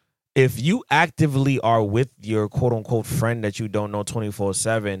goes. If you actively are with your quote unquote friend that you don't know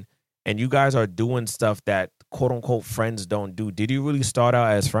 24/7 and you guys are doing stuff that quote unquote friends don't do, did you really start out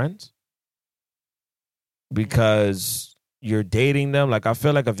as friends? Because you're dating them. Like, I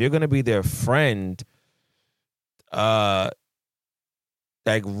feel like if you're going to be their friend,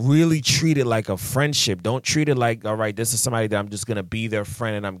 like really treat it like a friendship. Don't treat it like, all right, this is somebody that I'm just going to be their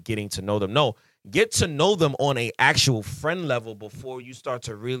friend and I'm getting to know them. No, get to know them on a actual friend level before you start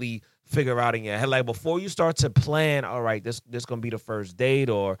to really figure out in your head. Like, before you start to plan, all right, this going to be the first date,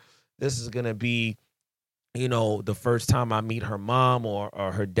 or this is going to be, you know, the first time I meet her mom or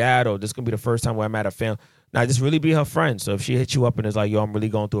her dad, or this going to be the first time where I'm at a family. Now, just really be her friend. So if she hits you up and is like, yo, I'm really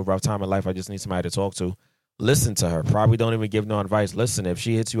going through a rough time in life, I just need somebody to talk to, listen to her. Probably don't even give no advice. Listen, if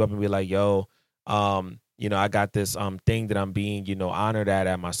she hits you up and be like, yo, you know, I got this thing that I'm being, you know, honored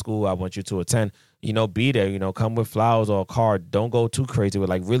at my school, I want you to attend, you know, be there, you know, come with flowers or a card. Don't go too crazy with,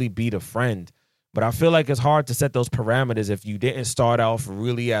 like, really be the friend. But I feel like it's hard to set those parameters if you didn't start off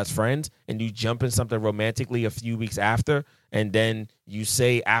really as friends and you jump in something romantically a few weeks after, and then you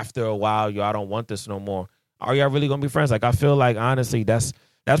say after a while, yo, I don't want this no more. Are y'all really going to be friends? Like, I feel like, honestly, that's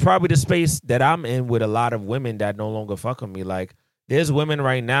probably the space that I'm in with a lot of women that no longer fuck with me. Like, there's women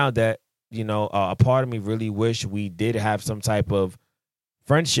right now that, you know, a part of me really wish we did have some type of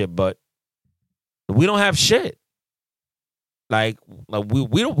friendship, but we don't have shit. Like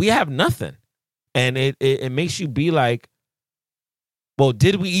we have nothing. And it makes you be like, well,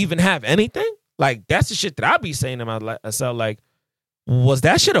 did we even have anything? Like, that's the shit that I be saying to myself. Like, was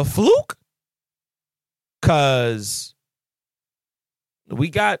that shit a fluke? Because we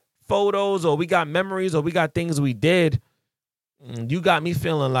got photos or we got memories or we got things we did. You got me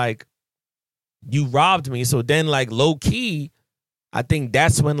feeling like you robbed me. So then, like, low key, I think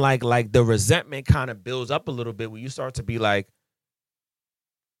that's when like the resentment kind of builds up a little bit, where you start to be like,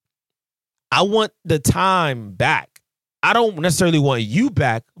 I want the time back. I don't necessarily want you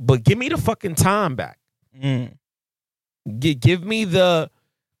back, but give me the fucking time back. Give me the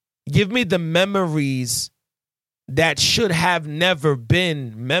memories that should have never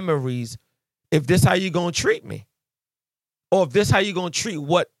been memories. If this how you gonna treat me, or if this how you gonna treat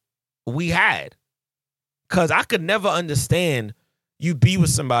what we had. Cause I could never understand you be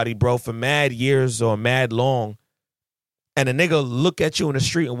with somebody, bro, for mad years or mad long, and a nigga look at you in the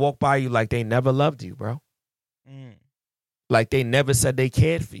street and walk by you like they never loved you, bro. Like they never said they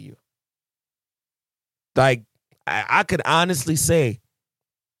cared for you. Like, I could honestly say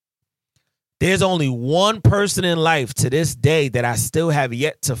there's only one person in life to this day that I still have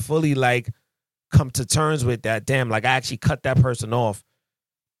yet to fully like come to terms with that. Damn, like I actually cut that person off.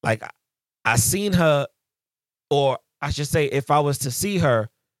 Like I seen her, or I should say if I was to see her,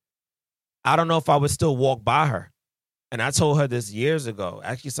 I don't know if I would still walk by her. And I told her this years ago.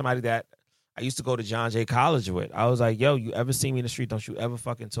 Actually, somebody that I used to go to John Jay College with. I was like, yo, you ever see me in the street, don't you ever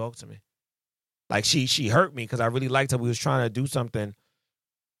fucking talk to me. Like she hurt me because I really liked her. We was trying to do something.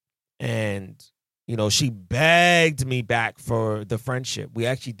 And, you know, she begged me back for the friendship. We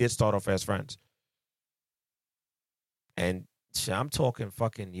actually did start off as friends. And shit, I'm talking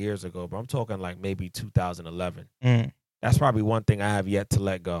fucking years ago, bro. I'm talking like maybe 2011. That's probably one thing I have yet to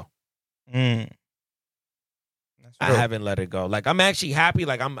let go. I haven't let it go. Like, I'm actually happy.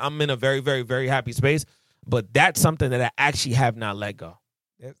 Like, I'm in a very, very, very happy space. But that's something that I actually have not let go.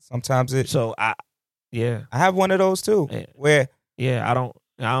 Sometimes it. So I have one of those too. Where I don't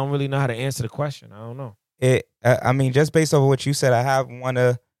really know how to answer the question. I don't know. I mean, just based off of what you said, I have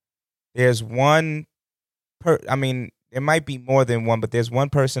there's one I mean, there might be more than one, but there's one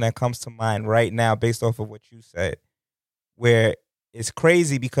person that comes to mind right now based off of what you said, where it's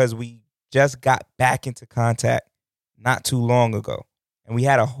crazy because we just got back into contact not too long ago. And we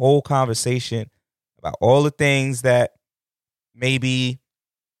had a whole conversation about all the things that maybe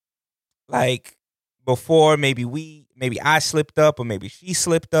like before, maybe I slipped up or maybe she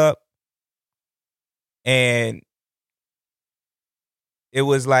slipped up. And it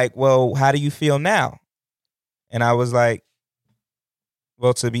was like, well, how do you feel now? And I was like,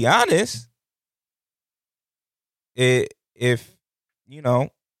 well, to be honest, if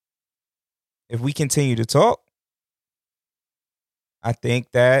we continue to talk, I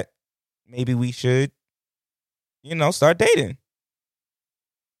think that maybe we should, start dating.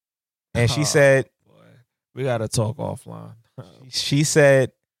 And she said, boy, we got to talk offline. She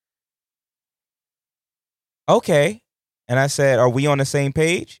said, okay. And I said, are we on the same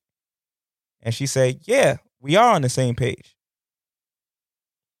page? And she said, yeah, we are on the same page.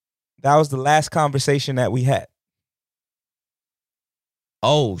 That was the last conversation that we had.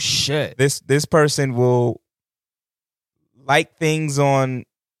 Oh, shit. This person will like things on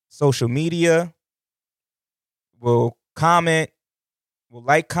social media, will comment, will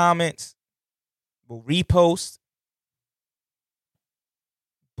like comments, will repost,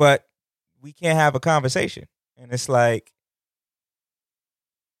 but we can't have a conversation. And it's like,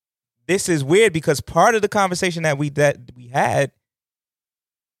 this is weird because part of the conversation that we had,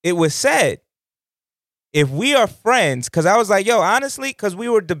 it was said, if we are friends, because I was like, yo, honestly, because we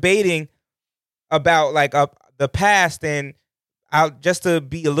were debating about like the past, and just to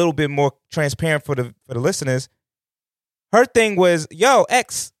be a little bit more transparent for the listeners, her thing was, yo,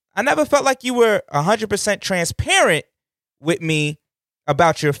 X, I never felt like you were 100% transparent with me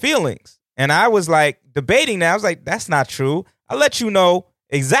about your feelings. And I was like debating that. I was like, that's not true. I'll let you know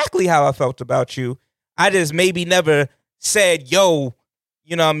exactly how I felt about you. I just maybe never said, yo,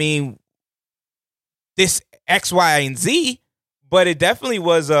 you know what I mean, this X, Y, and Z, but it definitely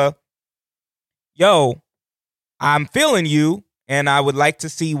was yo, I'm feeling you, and I would like to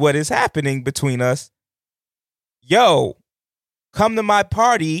see what is happening between us. Yo, come to my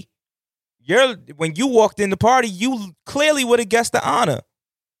party. When you walked in the party, you clearly would have guessed the honor.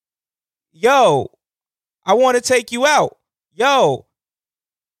 Yo, I want to take you out. Yo,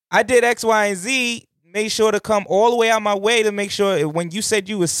 I did X, Y, and Z, made sure to come all the way out my way to make sure when you said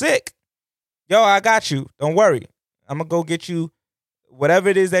you were sick, yo, I got you. Don't worry. I'm going to go get you whatever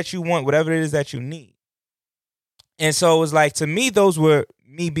it is that you want, whatever it is that you need. And so it was like, to me, those were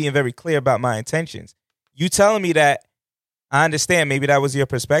me being very clear about my intentions. You telling me that, I understand maybe that was your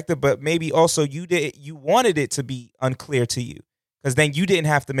perspective, but maybe also you wanted it to be unclear to you, because then you didn't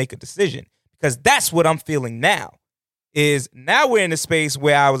have to make a decision. Because that's what I'm feeling now. Is now we're in a space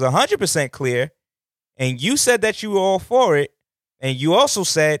where I was 100% clear, and you said that you were all for it, and you also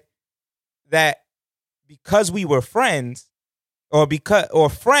said that because we were friends, or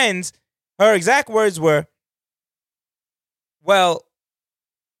friends, her exact words were, well,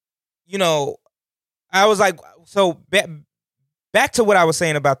 you know, I was like, so back to what I was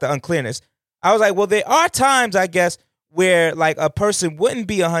saying about the unclearness. I was like, well, there are times, I guess, where like a person wouldn't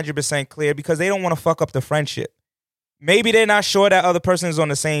be 100% clear because they don't want to fuck up the friendship. Maybe they're not sure that other person is on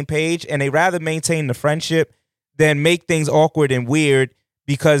the same page, and they rather maintain the friendship than make things awkward and weird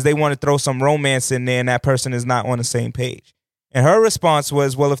because they want to throw some romance in there and that person is not on the same page. And her response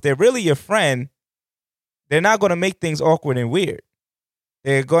was, well, if they're really your friend, they're not going to make things awkward and weird.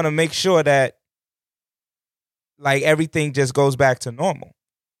 They're going to make sure that like everything just goes back to normal.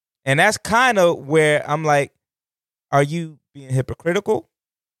 And that's kind of where I'm like, are you being hypocritical?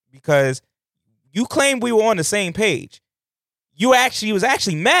 Because you claim we were on the same page. You was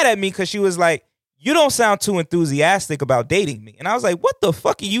actually mad at me because she was like, you don't sound too enthusiastic about dating me. And I was like, what the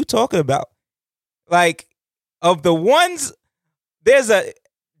fuck are you talking about? Like, of the ones, there's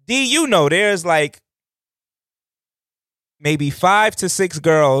like maybe 5 to 6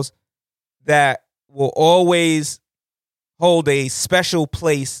 girls that will always hold a special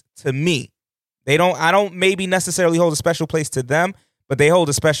place to me. I don't maybe necessarily hold a special place to them, but they hold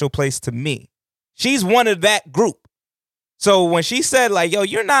a special place to me. She's one of that group. So when she said like, yo,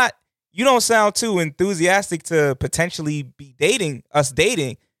 you don't sound too enthusiastic to potentially be dating. And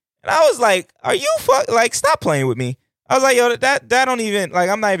I was like, are you like, stop playing with me. I was like, yo, that don't even, like,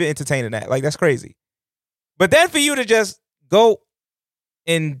 I'm not even entertaining that. Like, that's crazy. But then for you to just go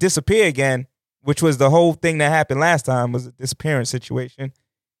and disappear again, which was the whole thing that happened last time, was a disappearance situation.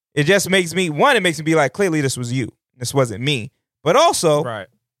 It just makes me, it makes me be like, clearly this was you. This wasn't me. But also, Right.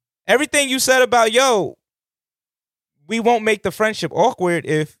 everything you said about, yo, we won't make the friendship awkward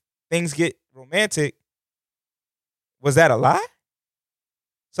if things get romantic. Was that a lie?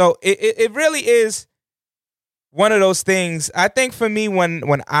 So it really is one of those things. I think for me,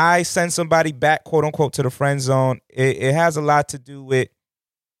 when I send somebody back, quote unquote, to the friend zone, it has a lot to do with,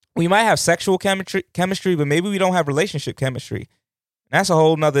 we might have sexual chemistry, but maybe we don't have relationship chemistry. That's a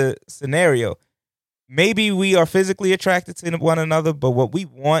whole nother scenario. Maybe we are physically attracted to one another, but what we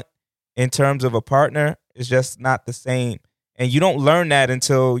want in terms of a partner is just not the same. And you don't learn that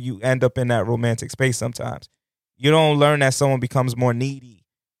until you end up in that romantic space sometimes. You don't learn that someone becomes more needy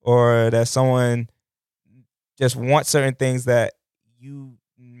or that someone just wants certain things that you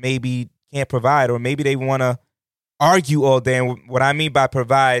maybe can't provide, or maybe they want to argue all day. And what I mean by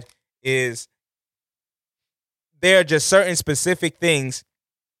provide is there are just certain specific things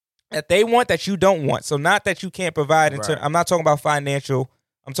that they want that you don't want. So not that you can't provide. Right. I'm not talking about financial.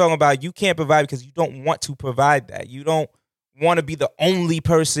 I'm talking about you can't provide because you don't want to provide that. You don't want to be the only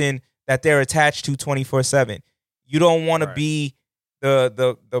person that they're attached to 24/7. You don't want to be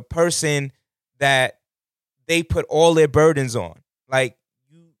the person that they put all their burdens on. Like,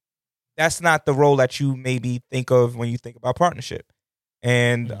 that's not the role that you maybe think of when you think about partnership.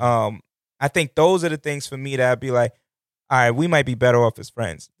 And I think those are the things for me that I'd be like, all right, we might be better off as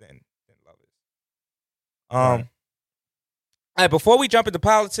friends than lovers. All right, before we jump into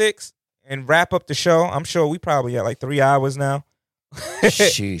politics and wrap up the show, I'm sure we probably at like 3 hours now.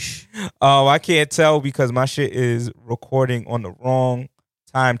 Sheesh. I can't tell because my shit is recording on the wrong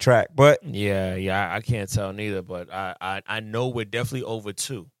time track. But Yeah, I can't tell neither, but I know we're definitely over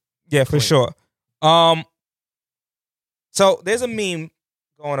 2. yeah, for sure. So there's a meme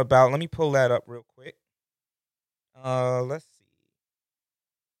going about. Let me pull that up real quick. Let's see.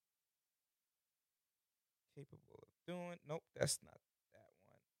 Capable of doing. Nope, that's not that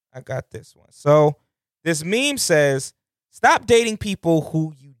one. I got this one. So this meme says, "Stop dating people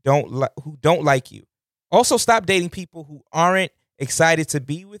who don't like you. Also, stop dating people who aren't excited to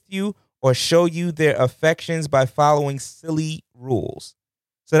be with you or show you their affections by following silly rules."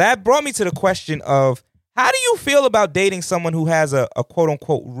 So that brought me to the question of, how do you feel about dating someone who has a quote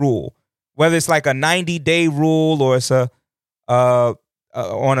unquote rule? Whether it's like a 90-day rule or it's on a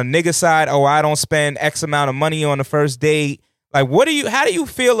nigga side, oh, I don't spend X amount of money on the first date. Like, how do you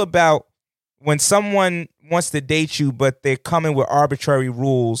feel about when someone wants to date you, but they're coming with arbitrary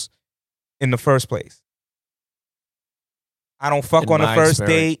rules in the first place? I don't fuck on the first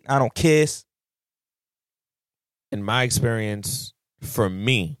date. I don't kiss. In my experience, for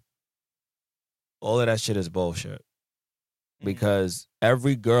me, all of that shit is bullshit. because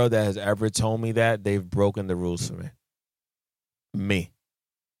every girl that has ever told me that, they've broken the rules for me.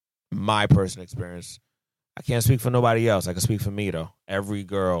 My personal experience. I can't speak for nobody else. I can speak for me though. Every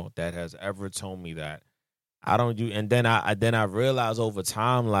girl that has ever told me that, I don't do. And then I realized over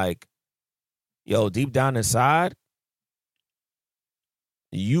time, like, yo, deep down inside,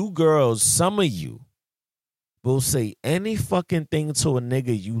 you girls, some of you will say any fucking thing to a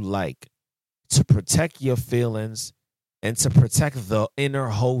nigga you like to protect your feelings and to protect the inner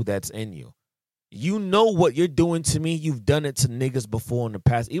hoe that's in you. You know what you're doing to me. You've done it to niggas before in the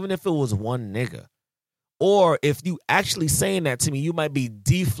past, even if it was one nigga. Or if you actually saying that to me, you might be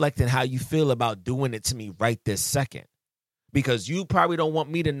deflecting how you feel about doing it to me right this second. Because you probably don't want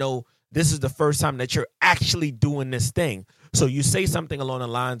me to know this is the first time that you're actually doing this thing. So you say something along the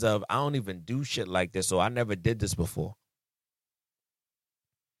lines of, I don't even do shit like this, so I never did this before.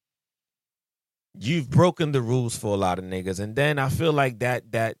 You've broken the rules for a lot of niggas. And then I feel like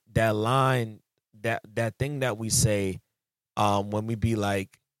that line, that thing that we say when we be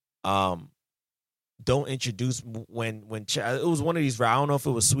like, don't introduce when it was one of these, I don't know if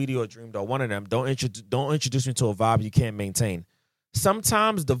it was Sweetie or Dream Doll, one of them, don't introduce me to a vibe you can't maintain.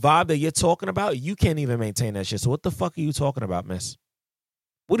 Sometimes the vibe that you're talking about, you can't even maintain that shit. So what the fuck are you talking about, miss?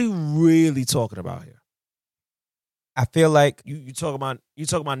 What are you really talking about here? I feel like you talk about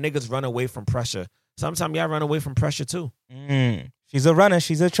niggas run away from pressure. Sometimes y'all run away from pressure too. She's a runner.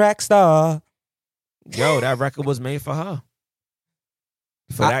 She's a track star. Yo, that record was made for her.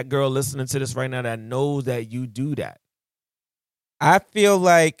 For that girl listening to this right now that knows that you do that. I feel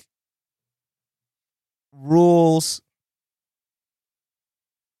like rules.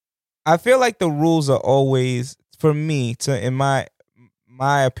 I feel like the rules are always, for me, in my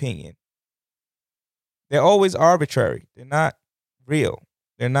opinion, they're always arbitrary. They're not real.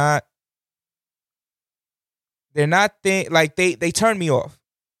 They're not like they turn me off.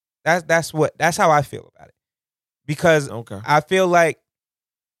 That's how I feel about it. Because I feel like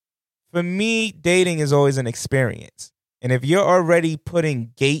for me, dating is always an experience. And if you're already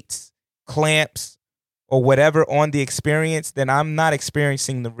putting gates, clamps, or whatever on the experience, then I'm not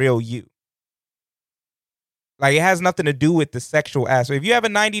experiencing the real you. Like, it has nothing to do with the sexual aspect. If you have a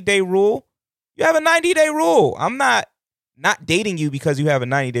 90-day rule, you have a 90-day rule. I'm not dating you because you have a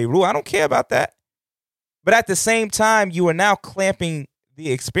 90-day rule. I don't care about that. But at the same time, you are now clamping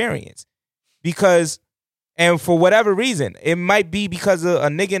the experience. Because, and for whatever reason, it might be because a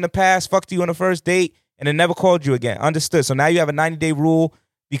nigga in the past fucked you on the first date and then never called you again. Understood. So now you have a 90-day rule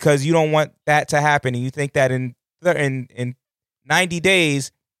because you don't want that to happen. And you think that in 90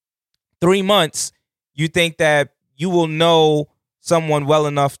 days, 3 months, you think that you will know someone well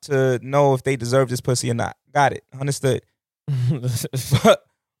enough to know if they deserve this pussy or not. Got it. Understood.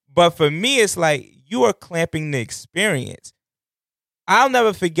 But for me, it's like you are clamping the experience. I'll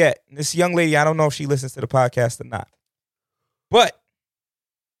never forget this young lady. I don't know if she listens to the podcast or not. But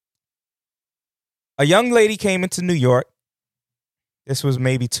a young lady came into New York. This was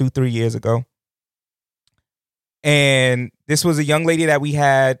maybe 2-3 years ago. And this was a young lady that we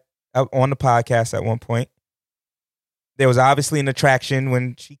had on the podcast at one point. There was obviously an attraction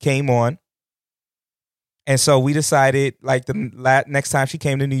when she came on. And so we decided, like, the next time she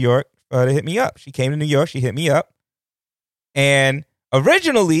came to New York, to hit me up. She came to New York. She hit me up. And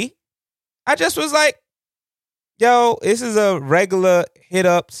originally, I just was like, yo, this is a regular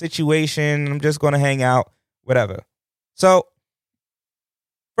hit-up situation. I'm just going to hang out, whatever. So,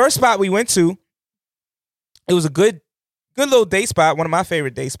 first spot we went to, it was a good little date spot, one of my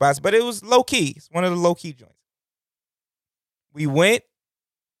favorite date spots, but it was low-key. It's one of the low-key joints. We went,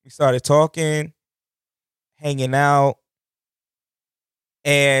 we started talking, hanging out,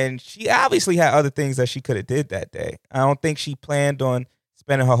 and she obviously had other things that she could have did that day. I don't think she planned on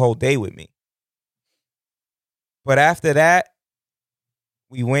spending her whole day with me. But after that,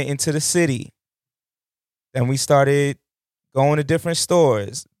 we went into the city. Then we started going to different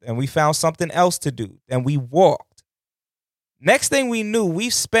stores. Then we found something else to do. Then we walked. Next thing we knew, we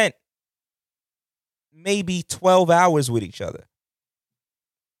spent maybe 12 hours with each other.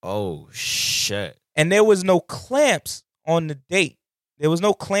 Oh, shit. And there was no clamps on the date. There was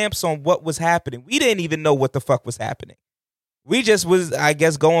no clamps on what was happening. We didn't even know what the fuck was happening. We just was, I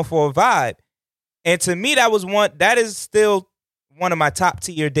guess, going for a vibe. And to me, that is still one of my top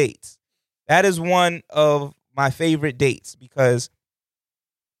tier dates. That is one of my favorite dates because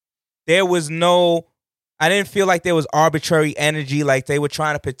there was I didn't feel like there was arbitrary energy, like they were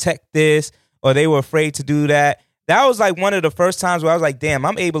trying to protect this or they were afraid to do that. That was like one of the first times where I was like, damn,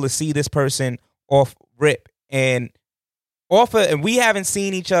 I'm able to see this person off rip. And we haven't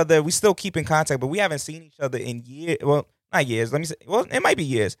seen each other. We still keep in contact, but we haven't seen each other in years. Well, not years. Let me say, well, it might be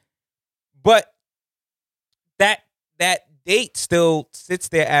years, but that date still sits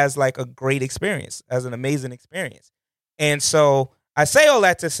there as like a great experience, as an amazing experience. And so I say all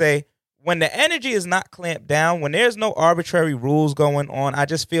that to say, when the energy is not clamped down, when there's no arbitrary rules going on, I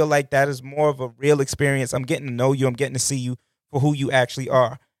just feel like that is more of a real experience. I'm getting to know you. I'm getting to see you for who you actually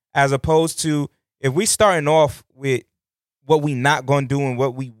are, as opposed to if we starting off with what we not going to do and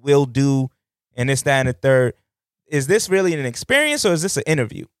what we will do and this, that, and the third. Is this really an experience or is this an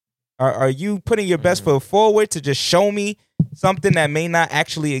interview? Are you putting your best foot forward to just show me something that may not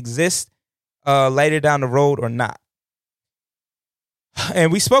actually exist later down the road or not?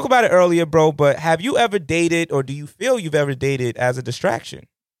 And we spoke about it earlier, bro, but have you ever dated, or do you feel you've ever dated as a distraction?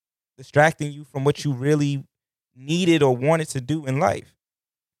 Distracting you from what you really needed or wanted to do in life?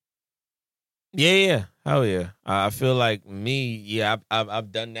 Yeah. Hell yeah. I feel like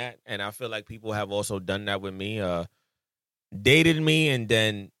I've done that, and I feel like people have also done that with me. Dated me, and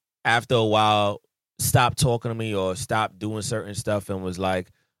then after a while stopped talking to me or stopped doing certain stuff and was like,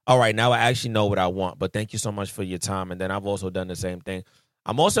 all right, now I actually know what I want, but thank you so much for your time. And then I've also done the same thing.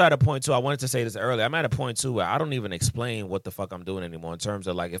 I'm also at a point, too, I wanted to say this earlier. I'm at a point, too, where I don't even explain what the fuck I'm doing anymore in terms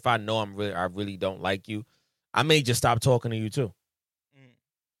of, like, if I know I really don't like you, I may just stop talking to you, too.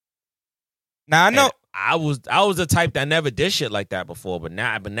 Now, I know. And I was the type that never did shit like that before, but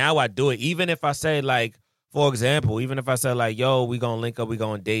now I do it. Even if I say, like, for example, even if I say, like, yo, we gonna link up, we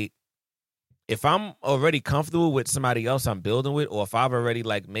gonna date. If I'm already comfortable with somebody else I'm building with, or if I've already,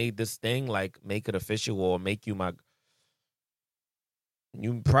 like, made this thing, like, make it official or make you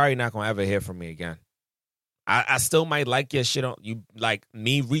you probably not gonna ever hear from me again. I still might like your shit on you, like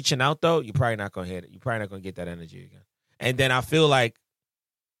me reaching out though. You're probably not gonna hear it. You're probably not gonna get that energy again. And then I feel like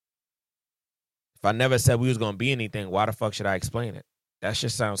if I never said we was gonna be anything, why the fuck should I explain it? That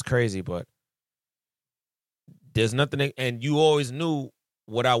shit sounds crazy, but there's nothing. And you always knew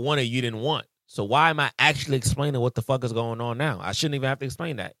what I wanted, you didn't want. So why am I actually explaining what the fuck is going on now? I shouldn't even have to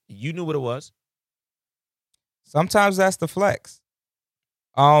explain that. You knew what it was. Sometimes that's the flex.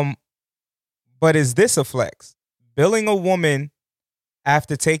 But is this a flex? Billing a woman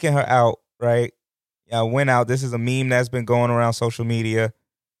after taking her out, right? I went out. This is a meme that's been going around social media.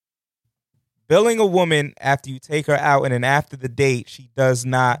 Billing a woman after you take her out, and then after the date, she does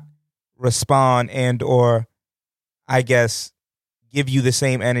not respond and or, I guess, give you the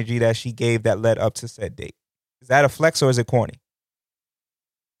same energy that she gave that led up to said date. Is that a flex or is it corny?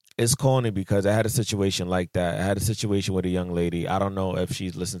 It's corny because I had a situation like that. I had a situation with a young lady. I don't know if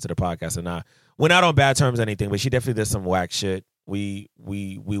she's listened to the podcast or not. We're not on bad terms or anything, but she definitely did some whack shit. We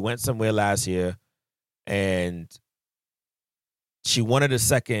went somewhere last year, and she wanted a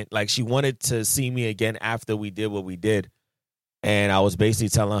second. Like, she wanted to see me again after we did what we did. And I was basically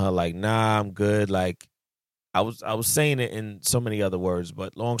telling her, like, nah, I'm good. Like, I was saying it in so many other words,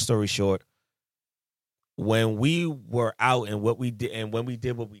 but long story short, when we were out and what we did, and when we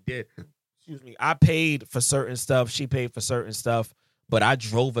did what we did, excuse me, I paid for certain stuff, she paid for certain stuff, but I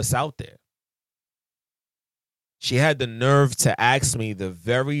drove us out there. She had the nerve to ask me the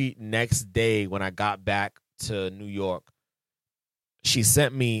very next day when I got back to New York. She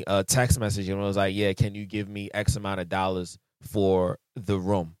sent me a text message and was like, yeah, can you give me X amount of dollars for the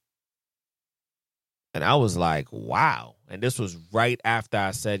room? And I was like, wow. And this was right after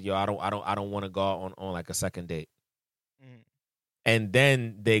I said, yo, I don't want to go out on like a second date. And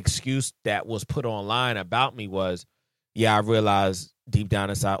then the excuse that was put online about me was, yeah, I realized deep down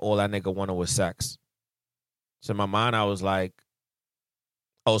inside all that nigga wanted was sex. So in my mind, I was like,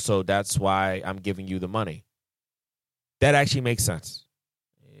 oh, so that's why I'm giving you the money. That actually makes sense.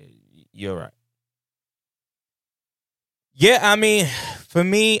 You're right. Yeah, I mean, for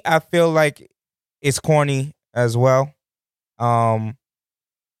me, I feel like it's corny as well.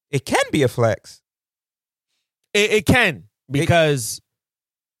 It can be a flex. It can, because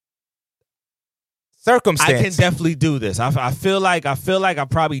circumstance. I can definitely do this. I feel like I've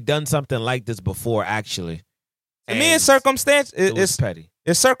probably done something like this before, actually. To me, it's circumstance. It's petty.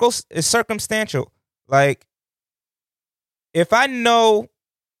 It's circumstantial. Like, if I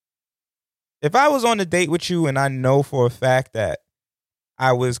was on a date with you and I know for a fact that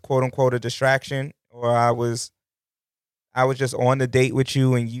I was quote unquote a distraction, or I was just on the date with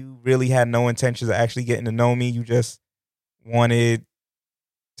you and you really had no intentions of actually getting to know me, you just wanted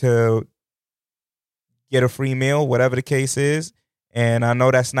to get a free meal, whatever the case is. And I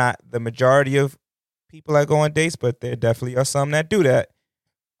know that's not the majority of people that go on dates, but there definitely are some that do that.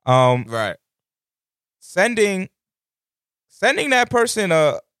 Right. Sending that person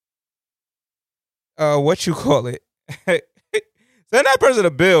what you call it, send that person a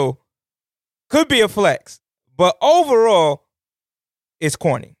bill could be a flex, But overall, it's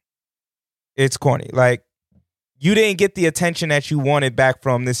corny. It's corny. Like, you didn't get the attention that you wanted back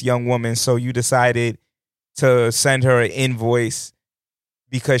from this young woman, so you decided to send her an invoice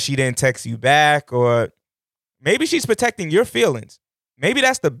because she didn't text you back, or maybe she's protecting your feelings. Maybe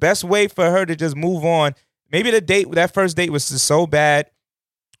that's the best way for her to just move on. Maybe that first date was just so bad,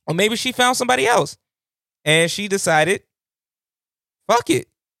 or maybe she found somebody else and she decided, fuck it.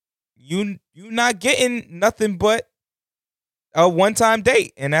 You not getting nothing but a one-time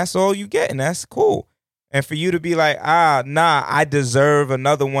date, and that's all you get, and that's cool. And for you to be like, nah, I deserve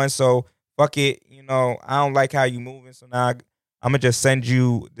another one, so fuck it. You know, I don't like how you moving, so now I'm going to just send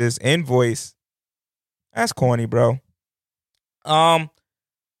you this invoice. That's corny, bro.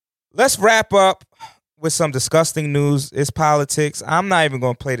 Let's wrap up with some disgusting news. It's politics. I'm not even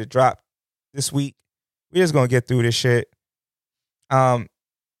going to play the drop this week. We're just going to get through this shit.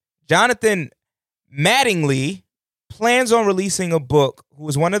 Jonathan Mattingly plans on releasing a book, who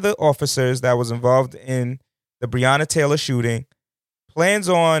was one of the officers that was involved in the Breonna Taylor shooting, plans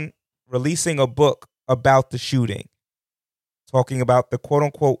on releasing a book about the shooting, talking about the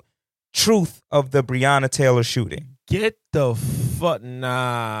quote-unquote truth of the Breonna Taylor shooting. Get the fuck,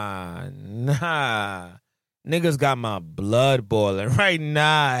 nah. Niggas got my blood boiling right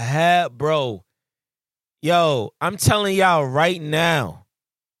now, bro. Yo, I'm telling y'all right now,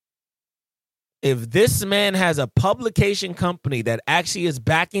 if this man has a publication company that actually is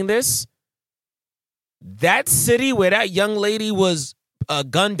backing this, that city where that young lady was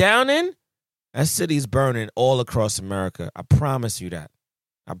gunned down in, that city's burning all across America. I promise you that.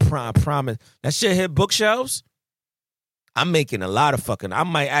 I promise. That shit hit bookshelves. I'm making a lot of I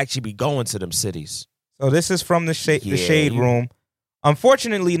might actually be going to them cities. So this is from the Shade Room.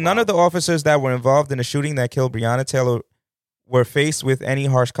 Unfortunately, none of the officers that were involved in the shooting that killed Breonna Taylor were faced with any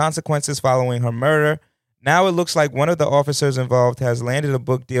harsh consequences following her murder. Now it looks like one of the officers involved has landed a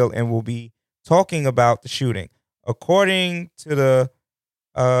book deal and will be talking about the shooting. According to the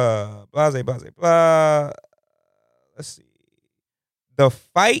let's see. The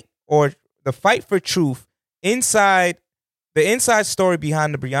fight for truth, the inside story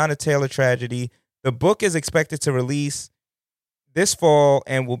behind the Breonna Taylor tragedy. The book is expected to release this fall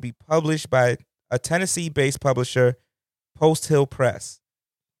and will be published by a Tennessee-based publisher, Post Hill Press.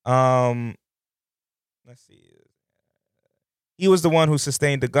 Let's see. He was the one who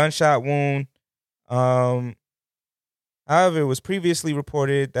sustained the gunshot wound. However, it was previously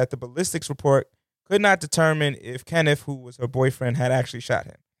reported that the ballistics report could not determine if Kenneth, who was her boyfriend, had actually shot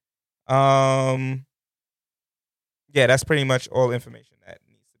him. Yeah, that's pretty much all information that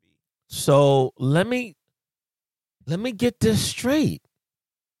needs to be. So let me get this straight.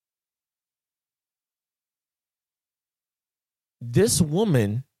 This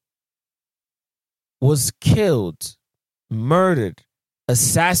woman was killed, murdered,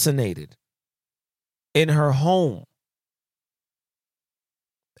 assassinated in her home.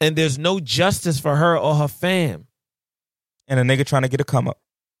 And there's no justice for her or her fam. And a nigga trying to get a come up.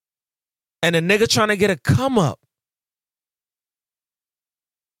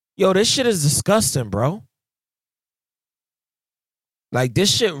 Yo, this shit is disgusting, bro. Like,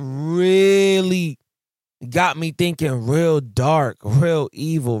 this shit really got me thinking real dark, real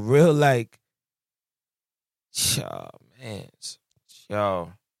evil, real like,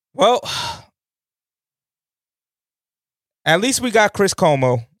 yo. Well, at least we got Chris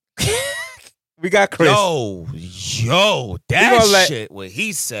Cuomo. We got Chris. Yo, that shit, what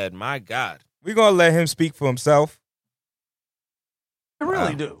he said, my God. We're going to let him speak for himself. I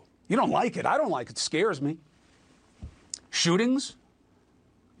really do. You don't like it. I don't like it. It scares me. Shootings,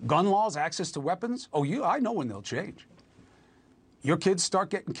 gun laws, access to weapons. Oh, I know when they'll change. Your kids start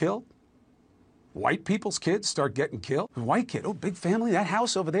getting killed. White people's kids start getting killed. White kid, oh, big family, that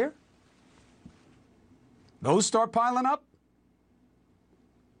house over there. Those start piling up.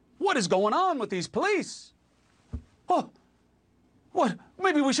 What is going on with these police? Oh, what?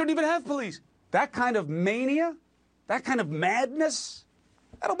 Maybe we shouldn't even have police. That kind of mania, that kind of madness,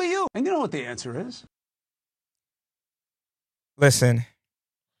 that'll be you. And you know what the answer is. Listen.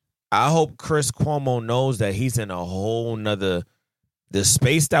 I hope Chris Cuomo knows that he's in a whole nother, the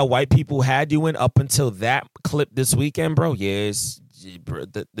space that white people had you in up until that clip this weekend, bro. Yes,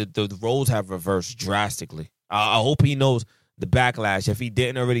 the roles have reversed drastically. I hope he knows the backlash. If he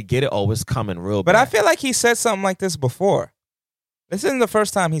didn't already get it, it's coming real bad. But I feel like he said something like this before. This isn't the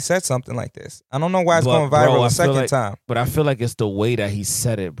first time he said something like this. I don't know why it's going viral the second time. But I feel like it's the way that he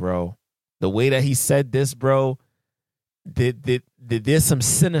said it, bro. The way that he said this, bro, there's some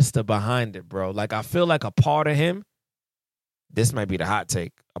sinister behind it, bro. Like, I feel like a part of him, this might be the hot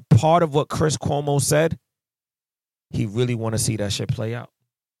take, a part of what Chris Cuomo said he really want to see that shit play out.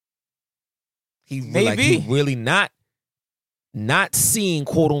 He Maybe. he really not seeing,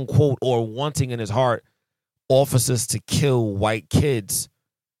 quote unquote, or wanting in his heart officers to kill white kids,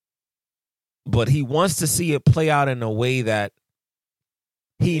 but he wants to see it play out in a way that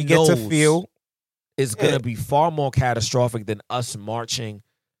he gets knows to feel is going to be far more catastrophic than us marching.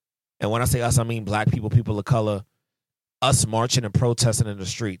 And when I say us, I mean black people, people of color, us marching and protesting in the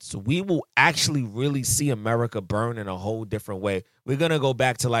streets. We will actually really see America burn in a whole different way. We're going to go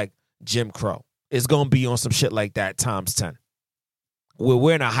back to like Jim Crow. It's going to be on some shit like that times 10.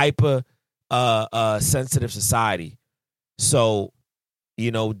 We're in a hyper sensitive society. So,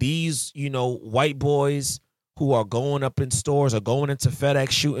 these, white boys who are going up in stores or going into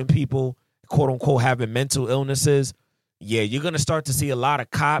FedEx shooting people, quote unquote, having mental illnesses. Yeah, you're going to start to see a lot of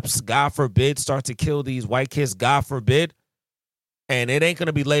cops, God forbid, start to kill these white kids, God forbid. And it ain't going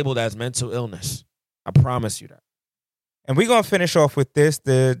to be labeled as mental illness. I promise you that. And we're going to finish off with this.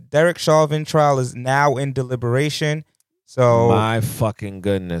 The Derek Chauvin trial is now in deliberation. So my fucking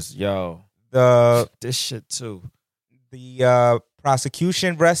goodness, yo. This shit too. The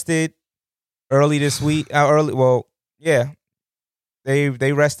prosecution rested early this week. They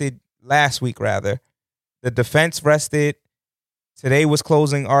rested last week, rather. The defense rested. Today was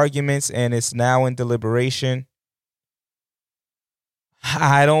closing arguments, and it's now in deliberation.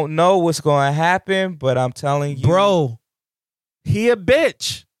 I don't know what's going to happen, but I'm telling you. Bro, he a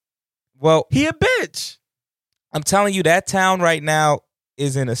bitch. Well, he a bitch. I'm telling you, that town right now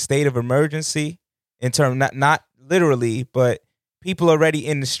is in a state of emergency in terms, not literally, but people are already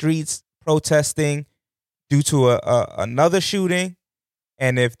in the streets protesting due to another shooting.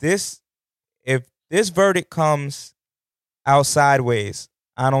 And if this verdict comes out sideways,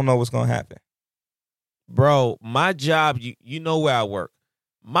 I don't know what's going to happen. Bro, my job, you know where I work.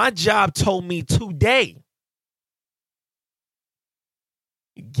 My job told me today,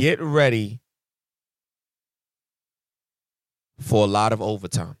 get ready for a lot of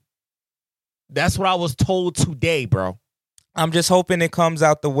overtime. That's what I was told today, bro. I'm just hoping it comes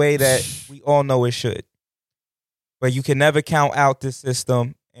out the way that we all know it should. But you can never count out this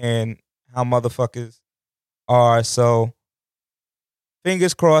system and how motherfuckers are. So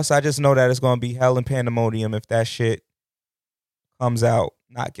fingers crossed. I just know that it's going to be hell and pandemonium if that shit comes out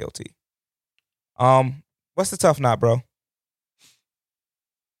not guilty. What's the tough knot, bro?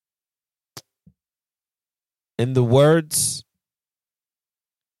 In the words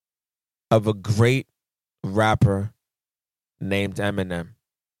of a great rapper named Eminem,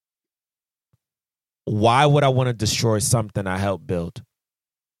 why would I want to destroy something I helped build?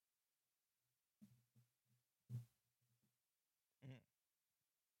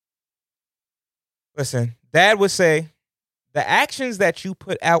 Listen, Dad would say, the actions that you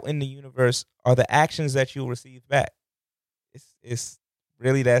put out in the universe are the actions that you'll receive back. It's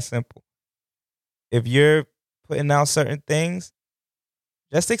really that simple. If you're putting out certain things,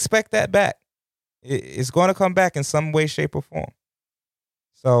 just expect that back. It's going to come back in some way, shape, or form.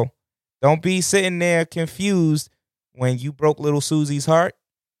 So don't be sitting there confused when you broke little Susie's heart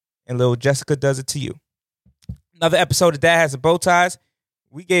and little Jessica does it to you. Another episode of Dad Has a Bow Ties.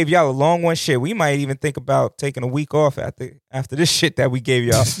 We gave y'all a long one. Shit, we might even think about taking a week off after this shit that we gave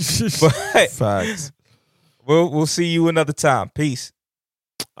y'all. But facts. We'll see you another time. Peace.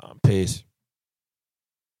 Peace.